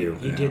 reality,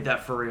 Matthew. He did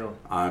that for real.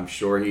 I'm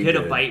sure he hit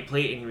did. A bite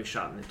plate and he was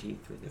shot in the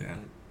teeth with it. Yeah.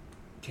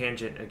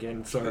 Tangent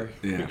again, sorry.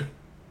 Yeah.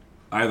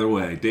 Either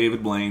way,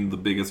 David Blaine, the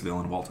biggest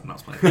villain of all time. No, I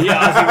was playing.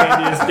 Yeah,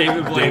 Ozymandias,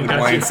 David Blaine. David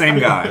Blaine, same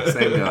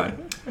guy.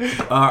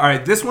 All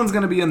right, this one's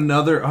going to be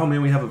another... Oh,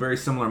 man, we have a very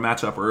similar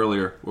matchup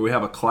earlier where we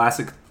have a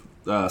classic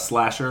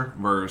slasher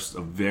versus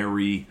a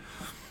very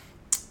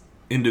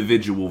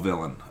individual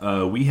villain.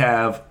 We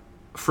have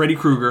Freddy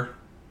Krueger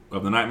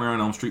of the Nightmare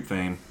on Elm Street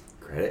fame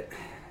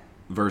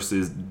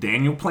versus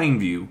Daniel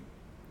Plainview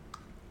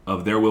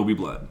of There Will Be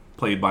Blood,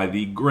 played by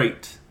the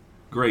great,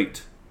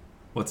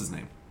 what's his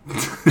name?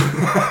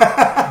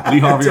 Lee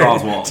Harvey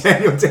Oswald.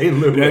 Daniel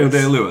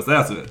Day-Lewis.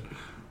 That's it.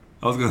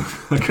 I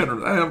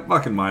couldn't.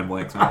 Fucking mind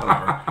blanks.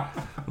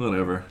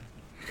 Whatever.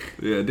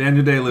 Yeah,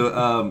 Daniel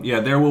Day-Lewis.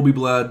 There Will Be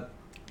Blood.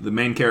 The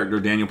main character,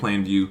 Daniel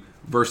Plainview,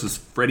 versus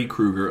Freddy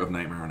Krueger of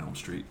Nightmare on Elm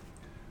Street.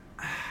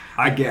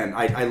 Again,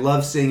 I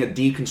love seeing a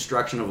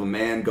deconstruction of a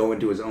man go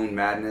into his own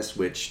madness,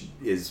 which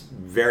is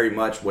very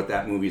much what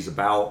that movie is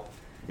about.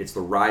 It's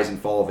the rise and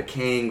fall of a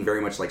king,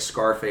 very much like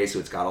Scarface, so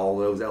it's got all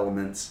those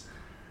elements.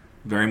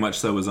 Very much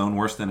so his own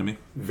worst enemy.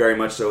 Very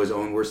much so his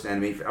own worst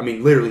enemy. I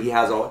mean, literally, he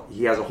has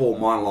a whole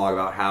monologue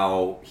about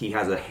how he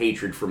has a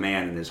hatred for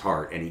man in his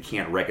heart, and he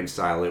can't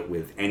reconcile it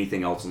with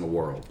anything else in the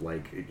world.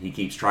 Like, he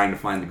keeps trying to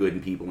find the good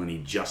in people, and he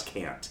just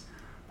can't.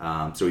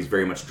 So he's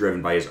very much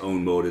driven by his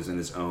own motives and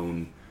his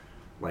own...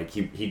 Like,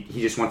 he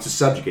just wants to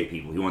subjugate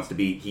people. He wants to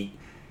be...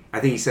 I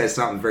think he says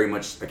something very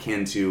much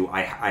akin to,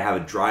 I have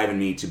a drive in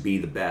me to be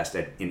the best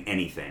in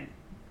anything.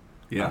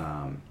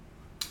 Yeah.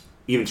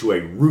 Even to a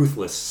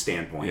ruthless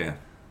standpoint. Yeah.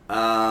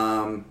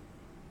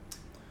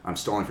 I'm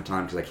stalling for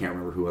time because I can't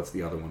remember who else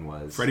the other one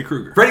was. Freddy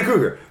Krueger.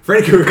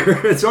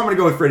 So I'm going to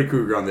go with Freddy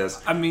Krueger on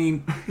this. I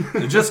mean,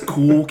 just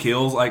cool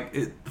kills. Like,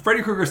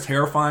 Freddy Krueger's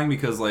terrifying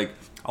because, like,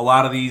 a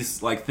lot of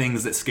these, like,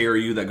 things that scare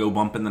you that go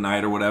bump in the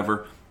night or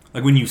whatever,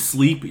 Like when you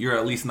sleep, you're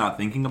at least not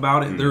thinking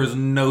about it. There is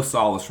no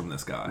solace from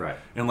this guy. Right.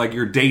 And like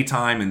your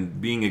daytime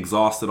and being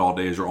exhausted all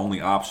day is your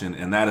only option,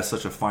 and that is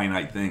such a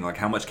finite thing. Like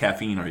how much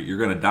caffeine are you? You're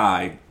going to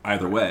die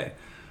either way.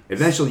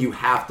 Eventually, you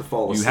have to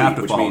fall asleep,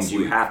 which means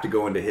you have to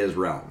go into his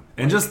realm.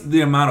 And just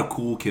the amount of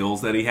cool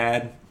kills that he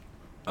had.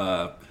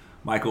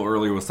 Michael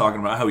earlier was talking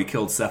about how he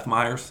killed Seth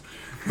Meyers.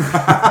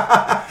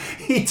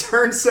 He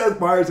turns Seth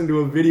Meyers into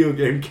a video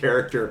game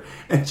character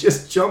and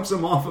just jumps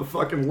him off a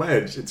fucking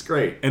ledge. It's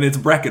great. And it's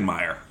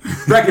Breckenmeyer.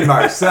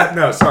 Breckenmeyer. Seth,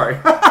 no, sorry.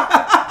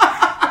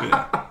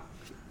 Yeah.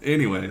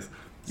 Anyways.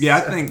 Yeah,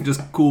 I think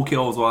just cool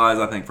kills wise,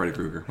 I think Freddy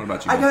Krueger. What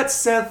about you? I got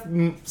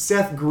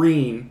Seth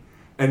Green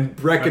and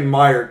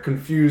Breckenmeyer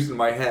confused in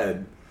my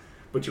head.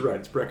 But you're right,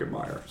 it's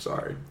Breckenmeyer.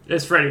 Sorry.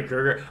 It's Freddy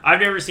Krueger. I've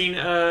never seen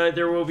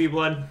There Will Be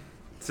Blood.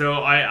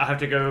 So I have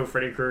to go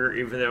Freddy Krueger,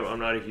 even though I'm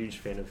not a huge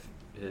fan of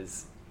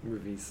his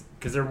movies.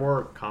 Because they're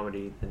more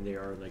comedy than they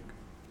are, like...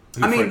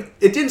 I mean,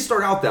 it didn't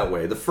start out that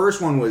way. The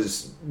first one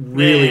was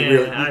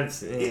really...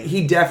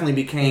 He definitely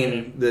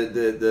became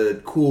the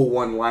cool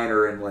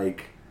one-liner and,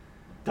 like...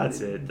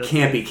 That's it.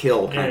 Can't be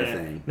killed kind of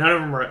thing. None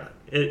of them are...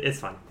 It's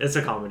fun. It's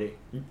a comedy.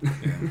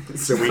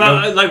 So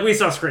like we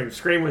saw Scream.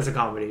 Scream was a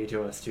comedy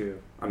to us,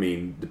 too. I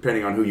mean,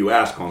 depending on who you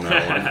ask on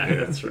that one.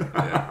 That's right.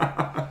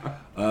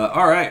 Yeah.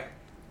 All right.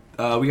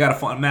 We got a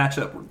fun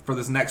matchup for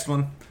this next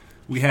one.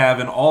 We have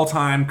an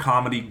all-time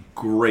comedy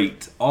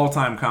great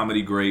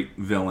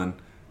villain,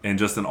 and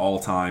just an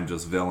all-time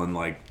just villain,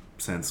 like,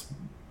 since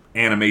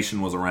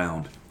animation was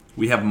around.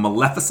 We have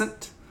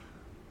Maleficent.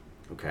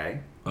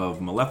 Okay.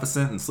 Of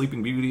Maleficent and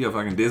Sleeping Beauty of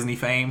fucking Disney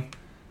fame.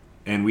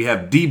 And we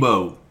have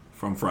Debo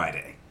from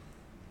Friday.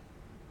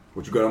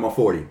 What you got on my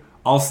 40?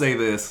 I'll say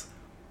this.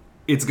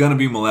 It's going to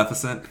be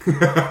Maleficent.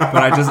 But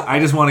I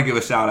just want to give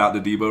a shout out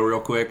to Debo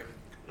real quick.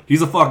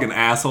 He's a fucking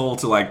asshole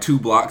to like 2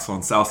 blocks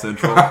on South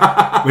Central.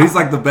 But he's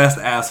like the best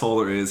asshole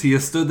there is. He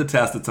has stood the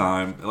test of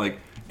time. Like,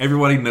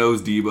 everybody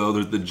knows Debo.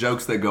 There's the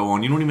jokes that go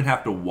on. You don't even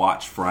have to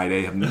watch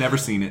Friday. I've never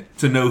seen it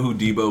to know who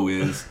Debo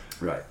is.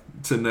 Right.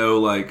 To know,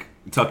 like,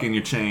 tuck in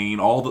your chain,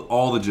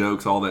 all the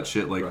jokes, all that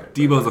shit. Like, right,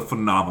 Debo's a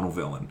phenomenal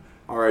villain.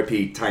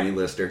 R.I.P. Tiny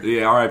Lister.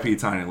 Yeah, R.I.P.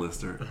 Tiny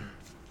Lister.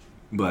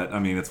 But, I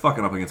mean, it's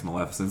fucking up against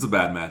Maleficent. It's a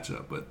bad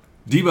matchup, but...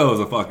 Debo is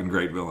a fucking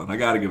great villain. I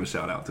got to give a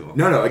shout out to him.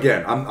 No.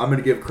 Again, I'm going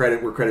to give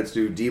credit where credit's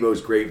due. Debo's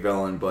great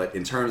villain, but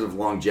in terms of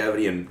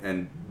longevity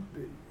and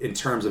in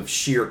terms of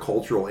sheer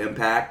cultural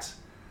impact,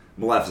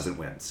 Maleficent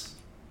wins.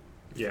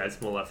 Yeah, it's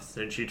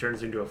Maleficent. She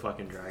turns into a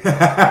fucking dragon.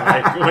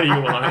 Like, what do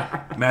you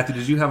want? Matthew,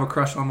 did you have a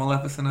crush on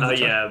Maleficent?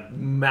 Yeah,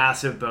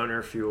 massive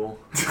boner fuel.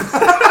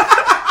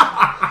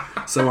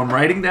 So I'm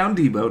writing down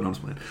Debo. No, I'm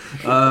just playing.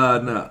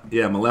 No,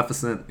 yeah,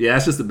 Maleficent. Yeah,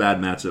 it's just a bad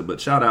matchup.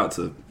 But shout out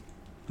to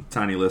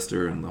Tiny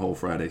Lister and the whole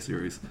Friday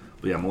series.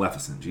 But yeah,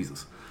 Maleficent,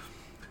 Jesus.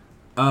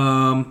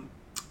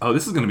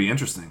 This is going to be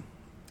interesting.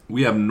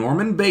 We have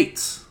Norman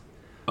Bates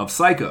of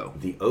Psycho.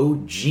 The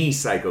OG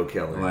Psycho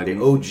killer. Like,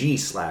 the OG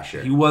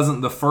slasher. He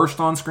wasn't the first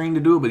on screen to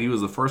do it, but he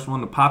was the first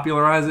one to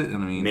popularize it.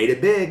 And I mean, made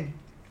it big.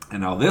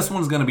 And now this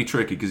one's going to be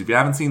tricky, because if you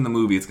haven't seen the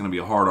movie, it's going to be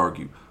a hard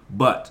argue.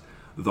 But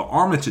the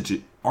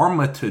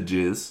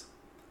Armitages,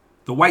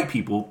 the white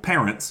people,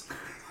 parents,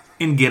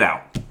 in Get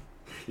Out.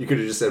 You could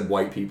have just said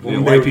white people. Yeah,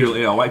 white people.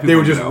 They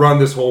would just run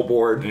this whole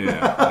board.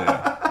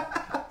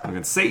 Yeah.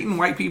 Against Satan,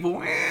 white people.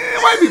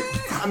 White people.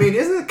 I mean,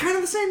 isn't it kind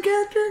of the same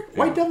character?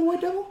 White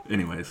devil.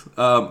 Anyways,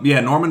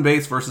 Norman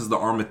Bates versus the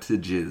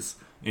Armitages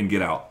in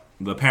Get Out.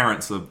 The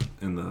parents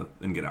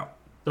in Get Out.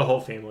 The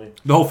whole family.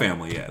 The whole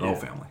family. Whole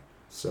family.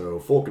 So,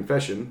 full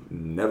confession,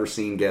 never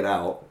seen Get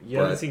Out. You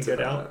haven't seen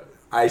Get Out?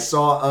 I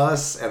saw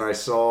Us, and I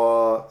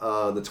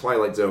saw The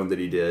Twilight Zone that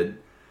he did.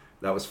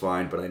 That was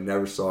fine, but I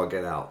never saw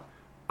Get Out.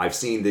 I've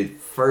seen the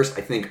first,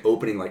 I think,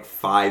 opening like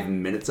 5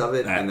 minutes of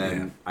it, and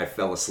then I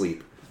fell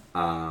asleep.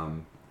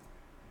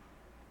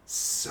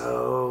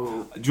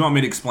 So, do you want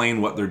me to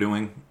explain what they're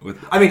doing with?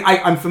 I mean,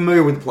 I'm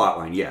familiar with the plot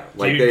line. Yeah,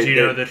 like do you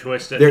know the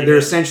twist? They're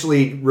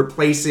essentially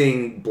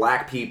replacing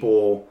black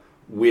people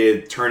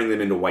with turning them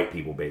into white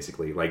people,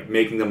 basically, like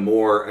making them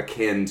more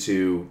akin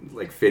to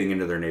like fitting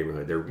into their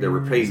neighborhood. They're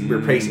replacing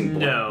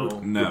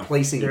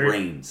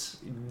brains.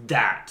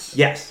 That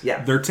yes,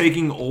 yeah. They're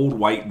taking old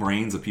white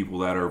brains of people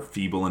that are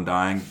feeble and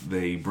dying.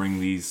 They bring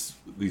these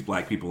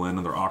black people in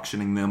and they're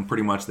auctioning them.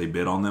 Pretty much, they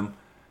bid on them,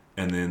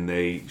 and then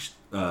they.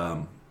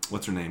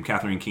 What's her name?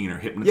 Catherine Keener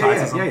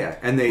hypnotizes them. Yeah.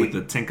 And they with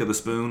the tink of the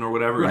spoon or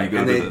whatever. Right.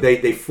 And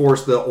they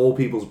force the old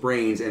people's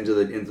brains into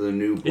the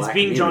new black. It's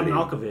being community.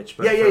 John Malkovich.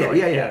 But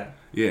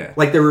Yeah.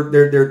 Like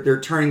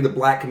they're turning the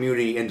black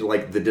community into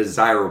like the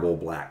desirable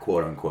black,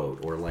 quote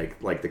unquote, or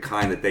like the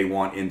kind that they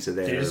want into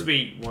their.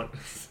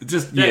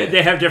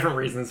 They have different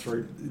reasons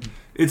for.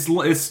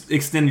 It's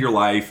extend your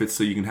life. It's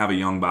so you can have a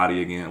young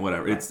body again.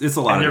 Whatever. It's a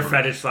lot. And of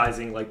they're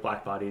fetishizing like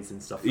black bodies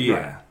and stuff. Like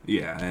that.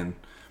 Yeah, and.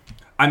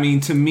 I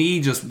mean, to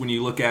me, just when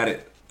you look at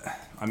it,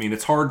 I mean,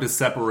 it's hard to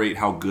separate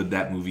how good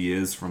that movie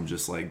is from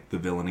just, like, the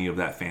villainy of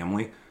that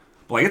family.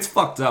 But, like, it's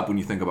fucked up when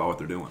you think about what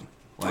they're doing.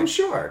 I'm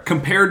sure.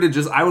 Compared to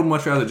just, I would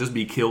much rather just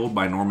be killed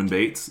by Norman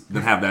Bates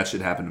than have that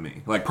shit happen to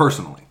me. Like,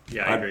 personally.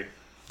 Yeah, I agree.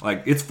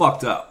 Like, it's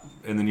fucked up.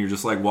 And then you're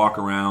just, like, walk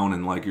around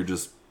and, like,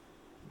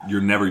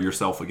 you're never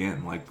yourself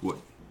again. Like, what?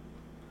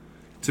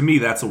 To me,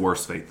 that's a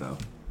worse fate, though.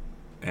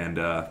 And,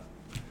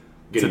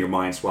 getting your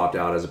mind swapped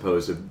out as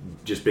opposed to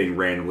just being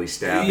randomly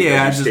stabbed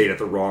because you stayed at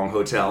the wrong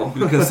hotel.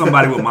 Because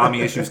somebody with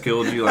mommy issues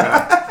killed you.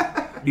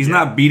 Like, he's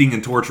not beating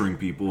and torturing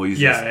people. He's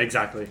just,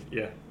 exactly.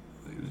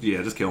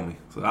 Yeah, just kill me.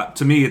 So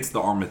to me, it's the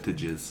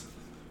Armitages.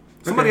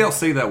 Somebody else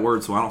say that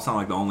word so I don't sound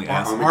like the only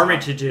asshole.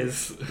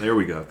 Armitages. There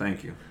we go.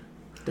 Thank you.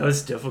 That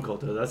was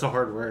difficult, though. That's a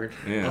hard word.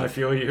 Yeah. I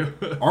feel you.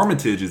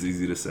 Armitage is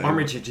easy to say.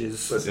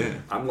 Armitages.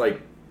 Listen, I'm like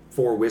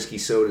 4 whiskey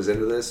sodas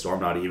into this, so I'm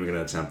not even going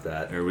to attempt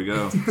that. There we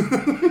go.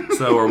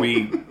 So are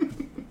we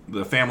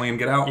the family and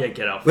Get Out? Yeah,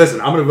 Get Out.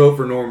 Listen, I'm going to vote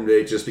for Norman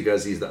Bates just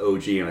because he's the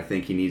OG and I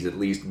think he needs at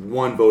least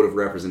one vote of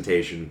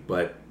representation.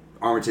 But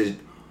the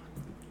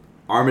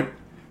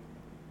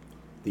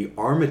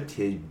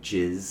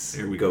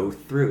Armitages go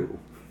through.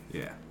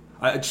 Yeah.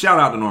 Shout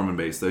out to Norman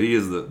Bates, though. He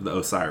is the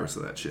Osiris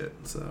of that shit.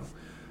 So,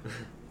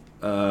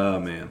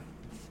 man.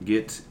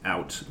 Get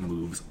Out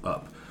moves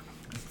up.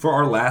 For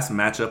our last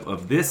matchup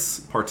of this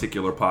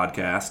particular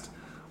podcast,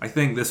 I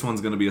think this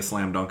one's going to be a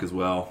slam dunk as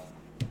well.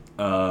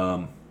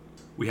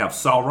 We have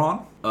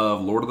Sauron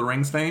of Lord of the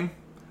Rings fame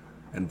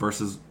and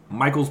versus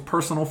Michael's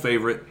personal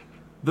favorite,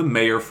 the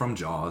mayor from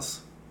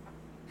Jaws.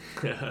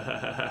 I'm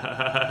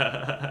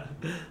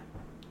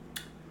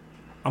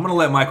going to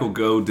let Michael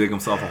go dig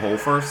himself a hole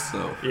first.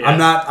 So yeah.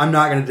 I'm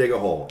not going to dig a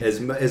hole.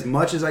 As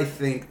much as I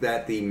think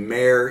that the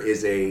mayor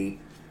is a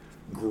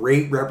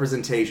great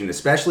representation,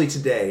 especially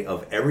today,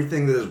 of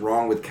everything that is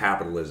wrong with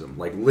capitalism.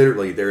 Like,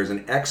 literally, there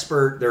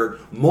are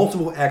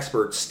multiple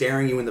experts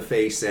staring you in the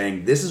face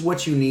saying, this is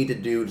what you need to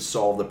do to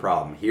solve the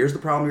problem. Here's the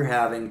problem you're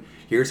having.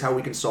 Here's how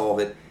we can solve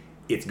it.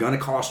 It's going to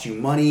cost you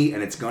money,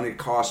 and it's going to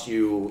cost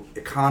you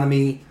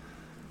economy,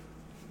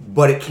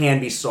 but it can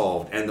be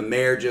solved. And the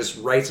mayor just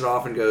writes it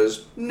off and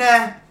goes,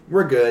 nah,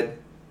 we're good.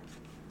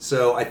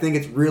 So I think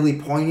it's really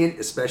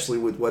poignant, especially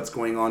with what's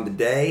going on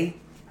today.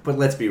 But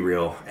let's be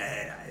real.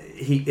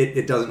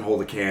 It doesn't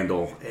hold a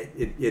candle.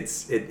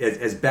 It's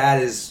as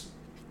bad as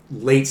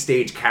late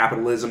stage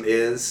capitalism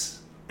is,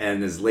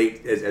 and as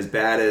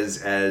bad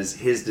as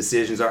his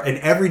decisions are. And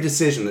every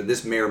decision that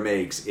this mayor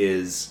makes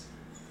is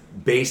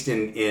based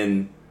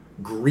in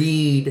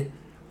greed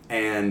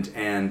and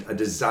a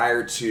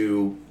desire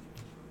to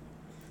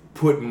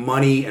put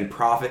money and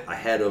profit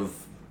ahead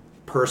of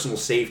personal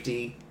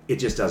safety. It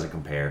just doesn't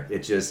compare.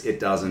 It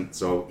doesn't.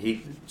 So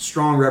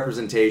strong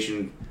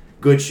representation,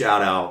 good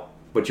shout out.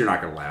 But you're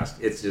not going to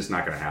last. It's just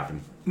not going to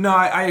happen. No,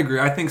 I agree.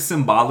 I think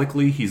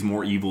symbolically he's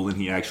more evil than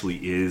he actually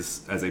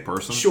is as a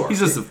person. Sure. He's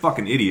just a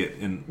fucking idiot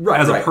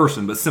as a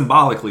person. But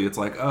symbolically, it's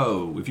like,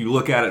 oh, if you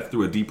look at it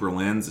through a deeper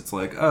lens, it's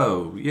like,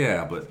 oh,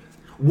 yeah, but...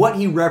 What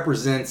he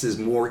represents is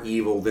more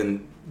evil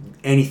than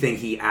anything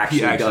he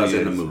actually does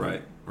in the movie.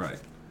 Right.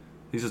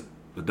 He's just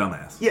a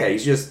dumbass. Yeah,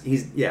 he's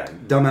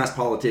dumbass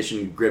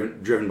politician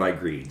driven by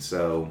greed,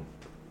 so...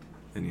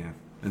 And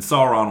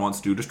Sauron wants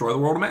to destroy the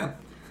world of man.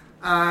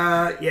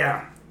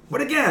 Yeah.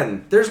 But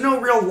again, there's no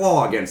real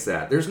law against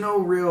that. There's no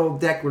real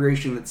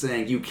declaration that's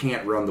saying you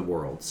can't run the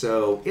world.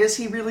 So, is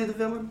he really the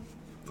villain?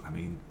 I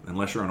mean,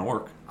 unless you're an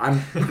orc.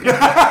 I'm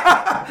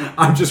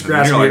just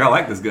grasping. You're like, I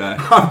like this guy.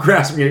 I'm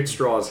grasping at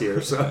straws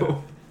here,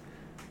 so.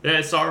 Yeah,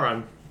 it's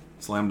Sauron.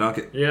 Slam dunk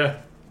it.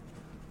 Yeah.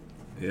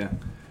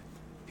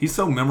 He's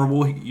so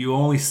memorable. You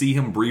only see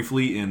him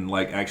briefly in,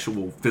 like,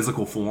 actual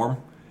physical form,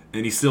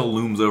 and he still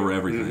looms over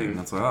everything. Mm-hmm.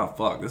 That's like, oh,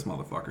 fuck, this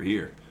motherfucker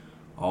here.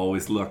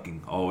 Always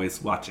looking,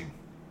 always watching.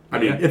 I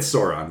mean, it's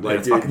Sauron.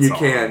 Like, you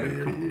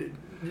can't...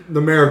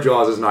 The mayor of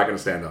Jaws is not going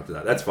to stand up to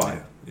that. That's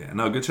fine. Yeah,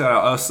 no, good shout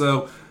out.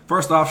 So,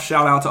 first off,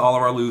 shout out to all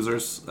of our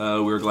losers.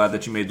 We're glad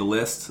that you made the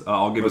list.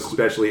 I'll give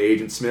especially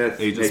Agent Smith.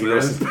 There's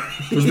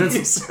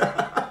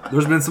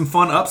been some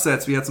fun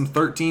upsets. We had some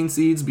 13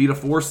 seeds beat a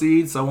 4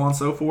 seed, so on and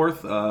so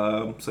forth.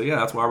 So yeah,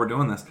 that's why we're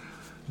doing this.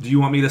 Do you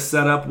want me to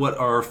set up what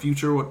our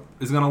future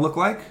is going to look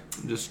like?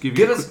 Just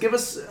give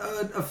us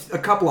a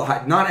couple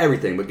of not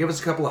everything, but give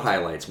us a couple of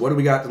highlights. What do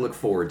we got to look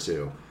forward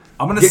to?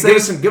 I'm going to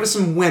give us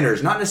some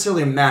winners, not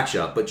necessarily a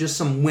matchup, but just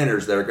some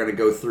winners that are going to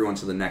go through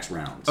into the next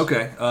rounds.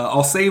 Okay,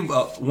 I'll save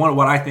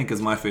what I think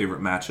is my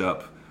favorite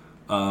matchup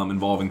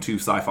involving 2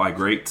 sci-fi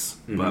greats,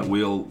 but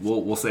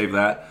we'll save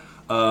that.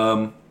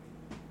 Freddy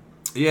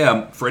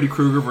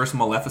Krueger versus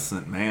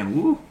Maleficent, man,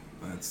 woo!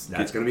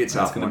 That's going to be a tough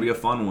one. That's going to be a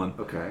fun one.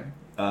 Okay.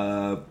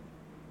 HAL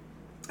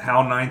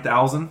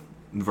 9000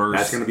 verse.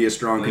 That's going to be a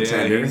strong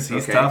contender. Yeah,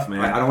 he's tough, man.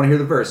 I don't want to hear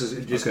the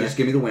verses. Just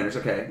give me the winners,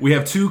 okay? We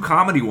have 2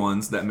 comedy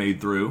ones that made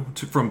through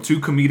from 2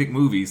 comedic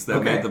movies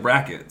that made the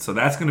bracket. So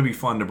that's going to be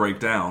fun to break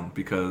down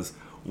because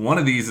one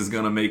of these is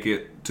going to make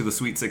it to the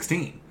Sweet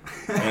 16.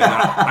 And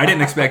I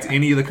didn't expect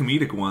any of the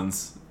comedic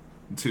ones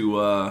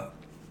to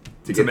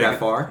get that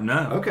far.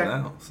 No. Okay.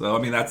 No. So I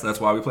mean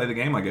that's why we play the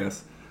game, I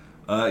guess.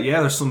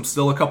 There's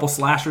still a couple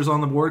slashers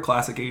on the board,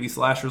 classic 80s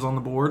slashers on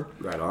the board.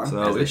 Right on.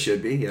 So As it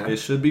should be, yeah. It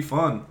should be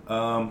fun.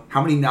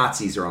 How many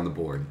Nazis are on the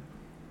board?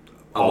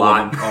 A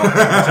lot.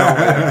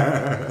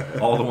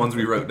 All the ones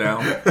we wrote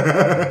down.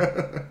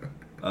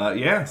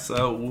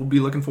 So we'll be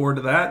looking forward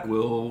to that.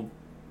 We'll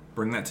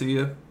bring that to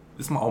you.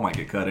 This all might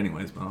get cut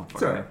anyways, but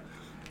it's all right.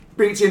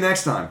 Bring it to you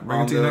next time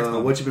on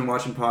the What You've Been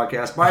Watching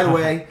podcast. By the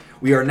way,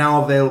 we are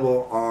now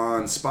available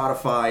on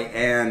Spotify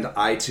and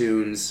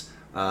iTunes,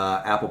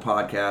 Apple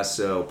Podcasts.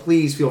 So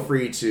please feel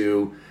free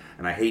to,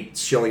 and I hate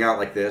shilling out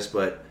like this,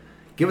 but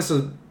give us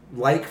a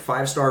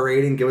 5-star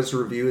rating, give us a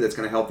review. That's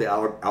going to help the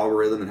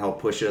algorithm and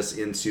help push us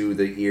into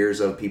the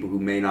ears of people who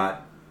may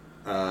not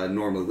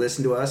normally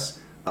listen to us.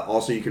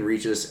 Also, you can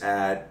reach us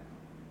at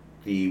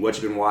the What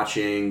You've Been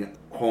Watching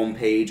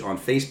homepage on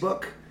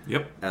Facebook.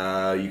 Yep.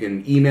 You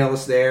can email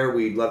us there.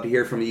 We'd love to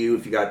hear from you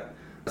if you got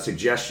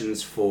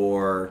suggestions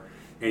for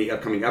any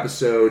upcoming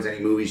episodes, any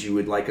movies you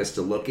would like us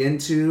to look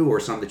into, or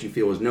something that you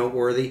feel is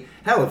noteworthy.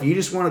 Hell, if you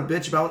just want to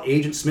bitch about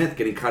Agent Smith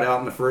getting cut out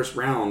in the first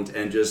round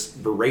and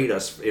just berate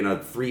us in a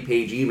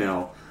 3-page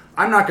email,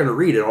 I'm not going to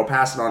read it. I'll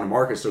pass it on to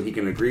Marcus so he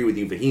can agree with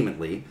you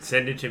vehemently.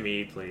 Send it to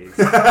me, please.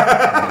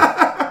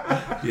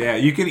 Yeah,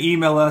 you can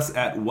email us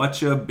at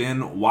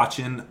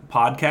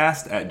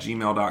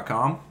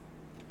whatchabeenwatchingpodcast@gmail.com.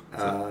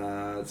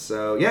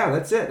 So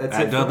that's it. That's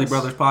at it. Dudley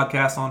Brothers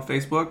Podcast on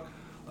Facebook.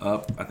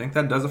 I think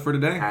that does it for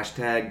today. #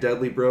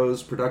 Dudley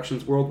Bros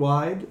Productions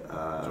Worldwide.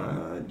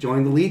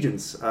 Join the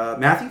legions.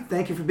 Matthew,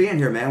 thank you for being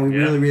here, man. We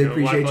really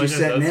appreciate you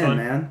setting in,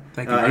 man.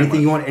 Thank you.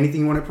 Anything you want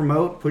to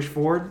promote? Push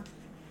forward.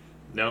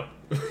 No.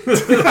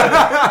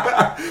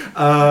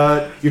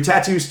 Your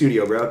tattoo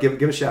studio, bro.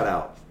 Give a shout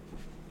out.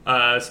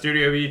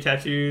 Studio B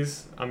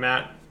Tattoos. I'm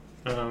at.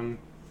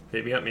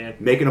 Hit me up, man.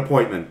 Make an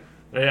appointment.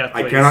 Yeah,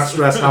 I cannot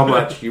stress how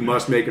much you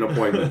must make an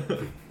appointment.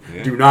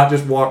 Yeah. Do not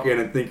just walk in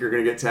and think you're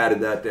going to get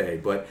tatted that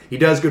day. But he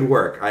does good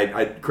work.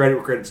 I credit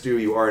where credit's due.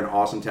 You are an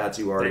awesome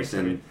tattoo artist.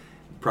 Thanks, and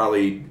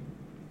probably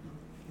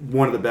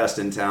one of the best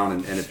in town.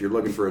 And if you're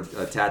looking for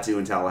a tattoo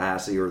in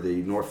Tallahassee or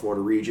the North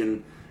Florida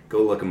region,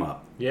 go look him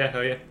up. Yeah,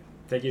 hell yeah.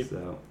 Thank you.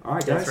 So, all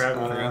right, guys. Thanks for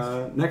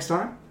having me. Next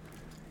time,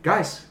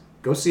 guys,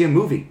 go see a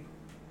movie.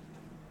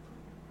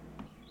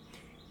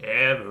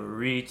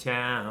 Every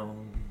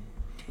town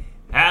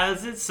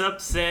has its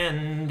ups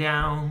and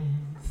downs.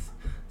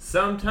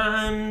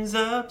 Sometimes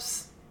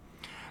ups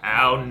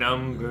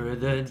outnumber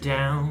the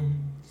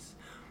downs,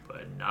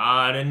 but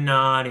not in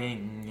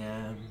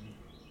Nottingham.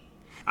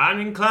 I'm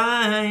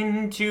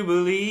inclined to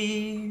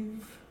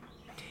believe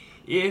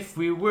if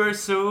we were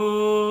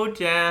so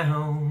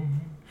down,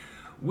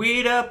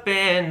 we'd up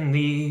and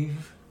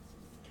leave.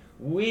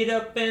 We'd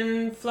up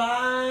and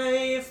fly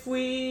if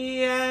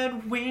we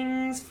had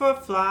wings for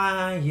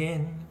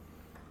flying.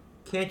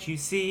 Can't you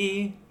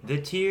see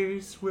the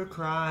tears we're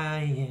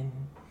crying?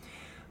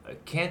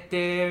 Can't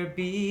there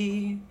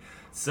be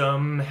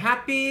some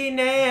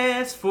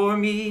happiness for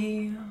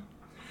me?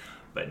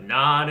 But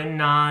not in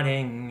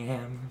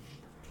Nottingham.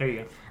 There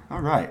you go.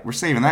 All right, we're saving that.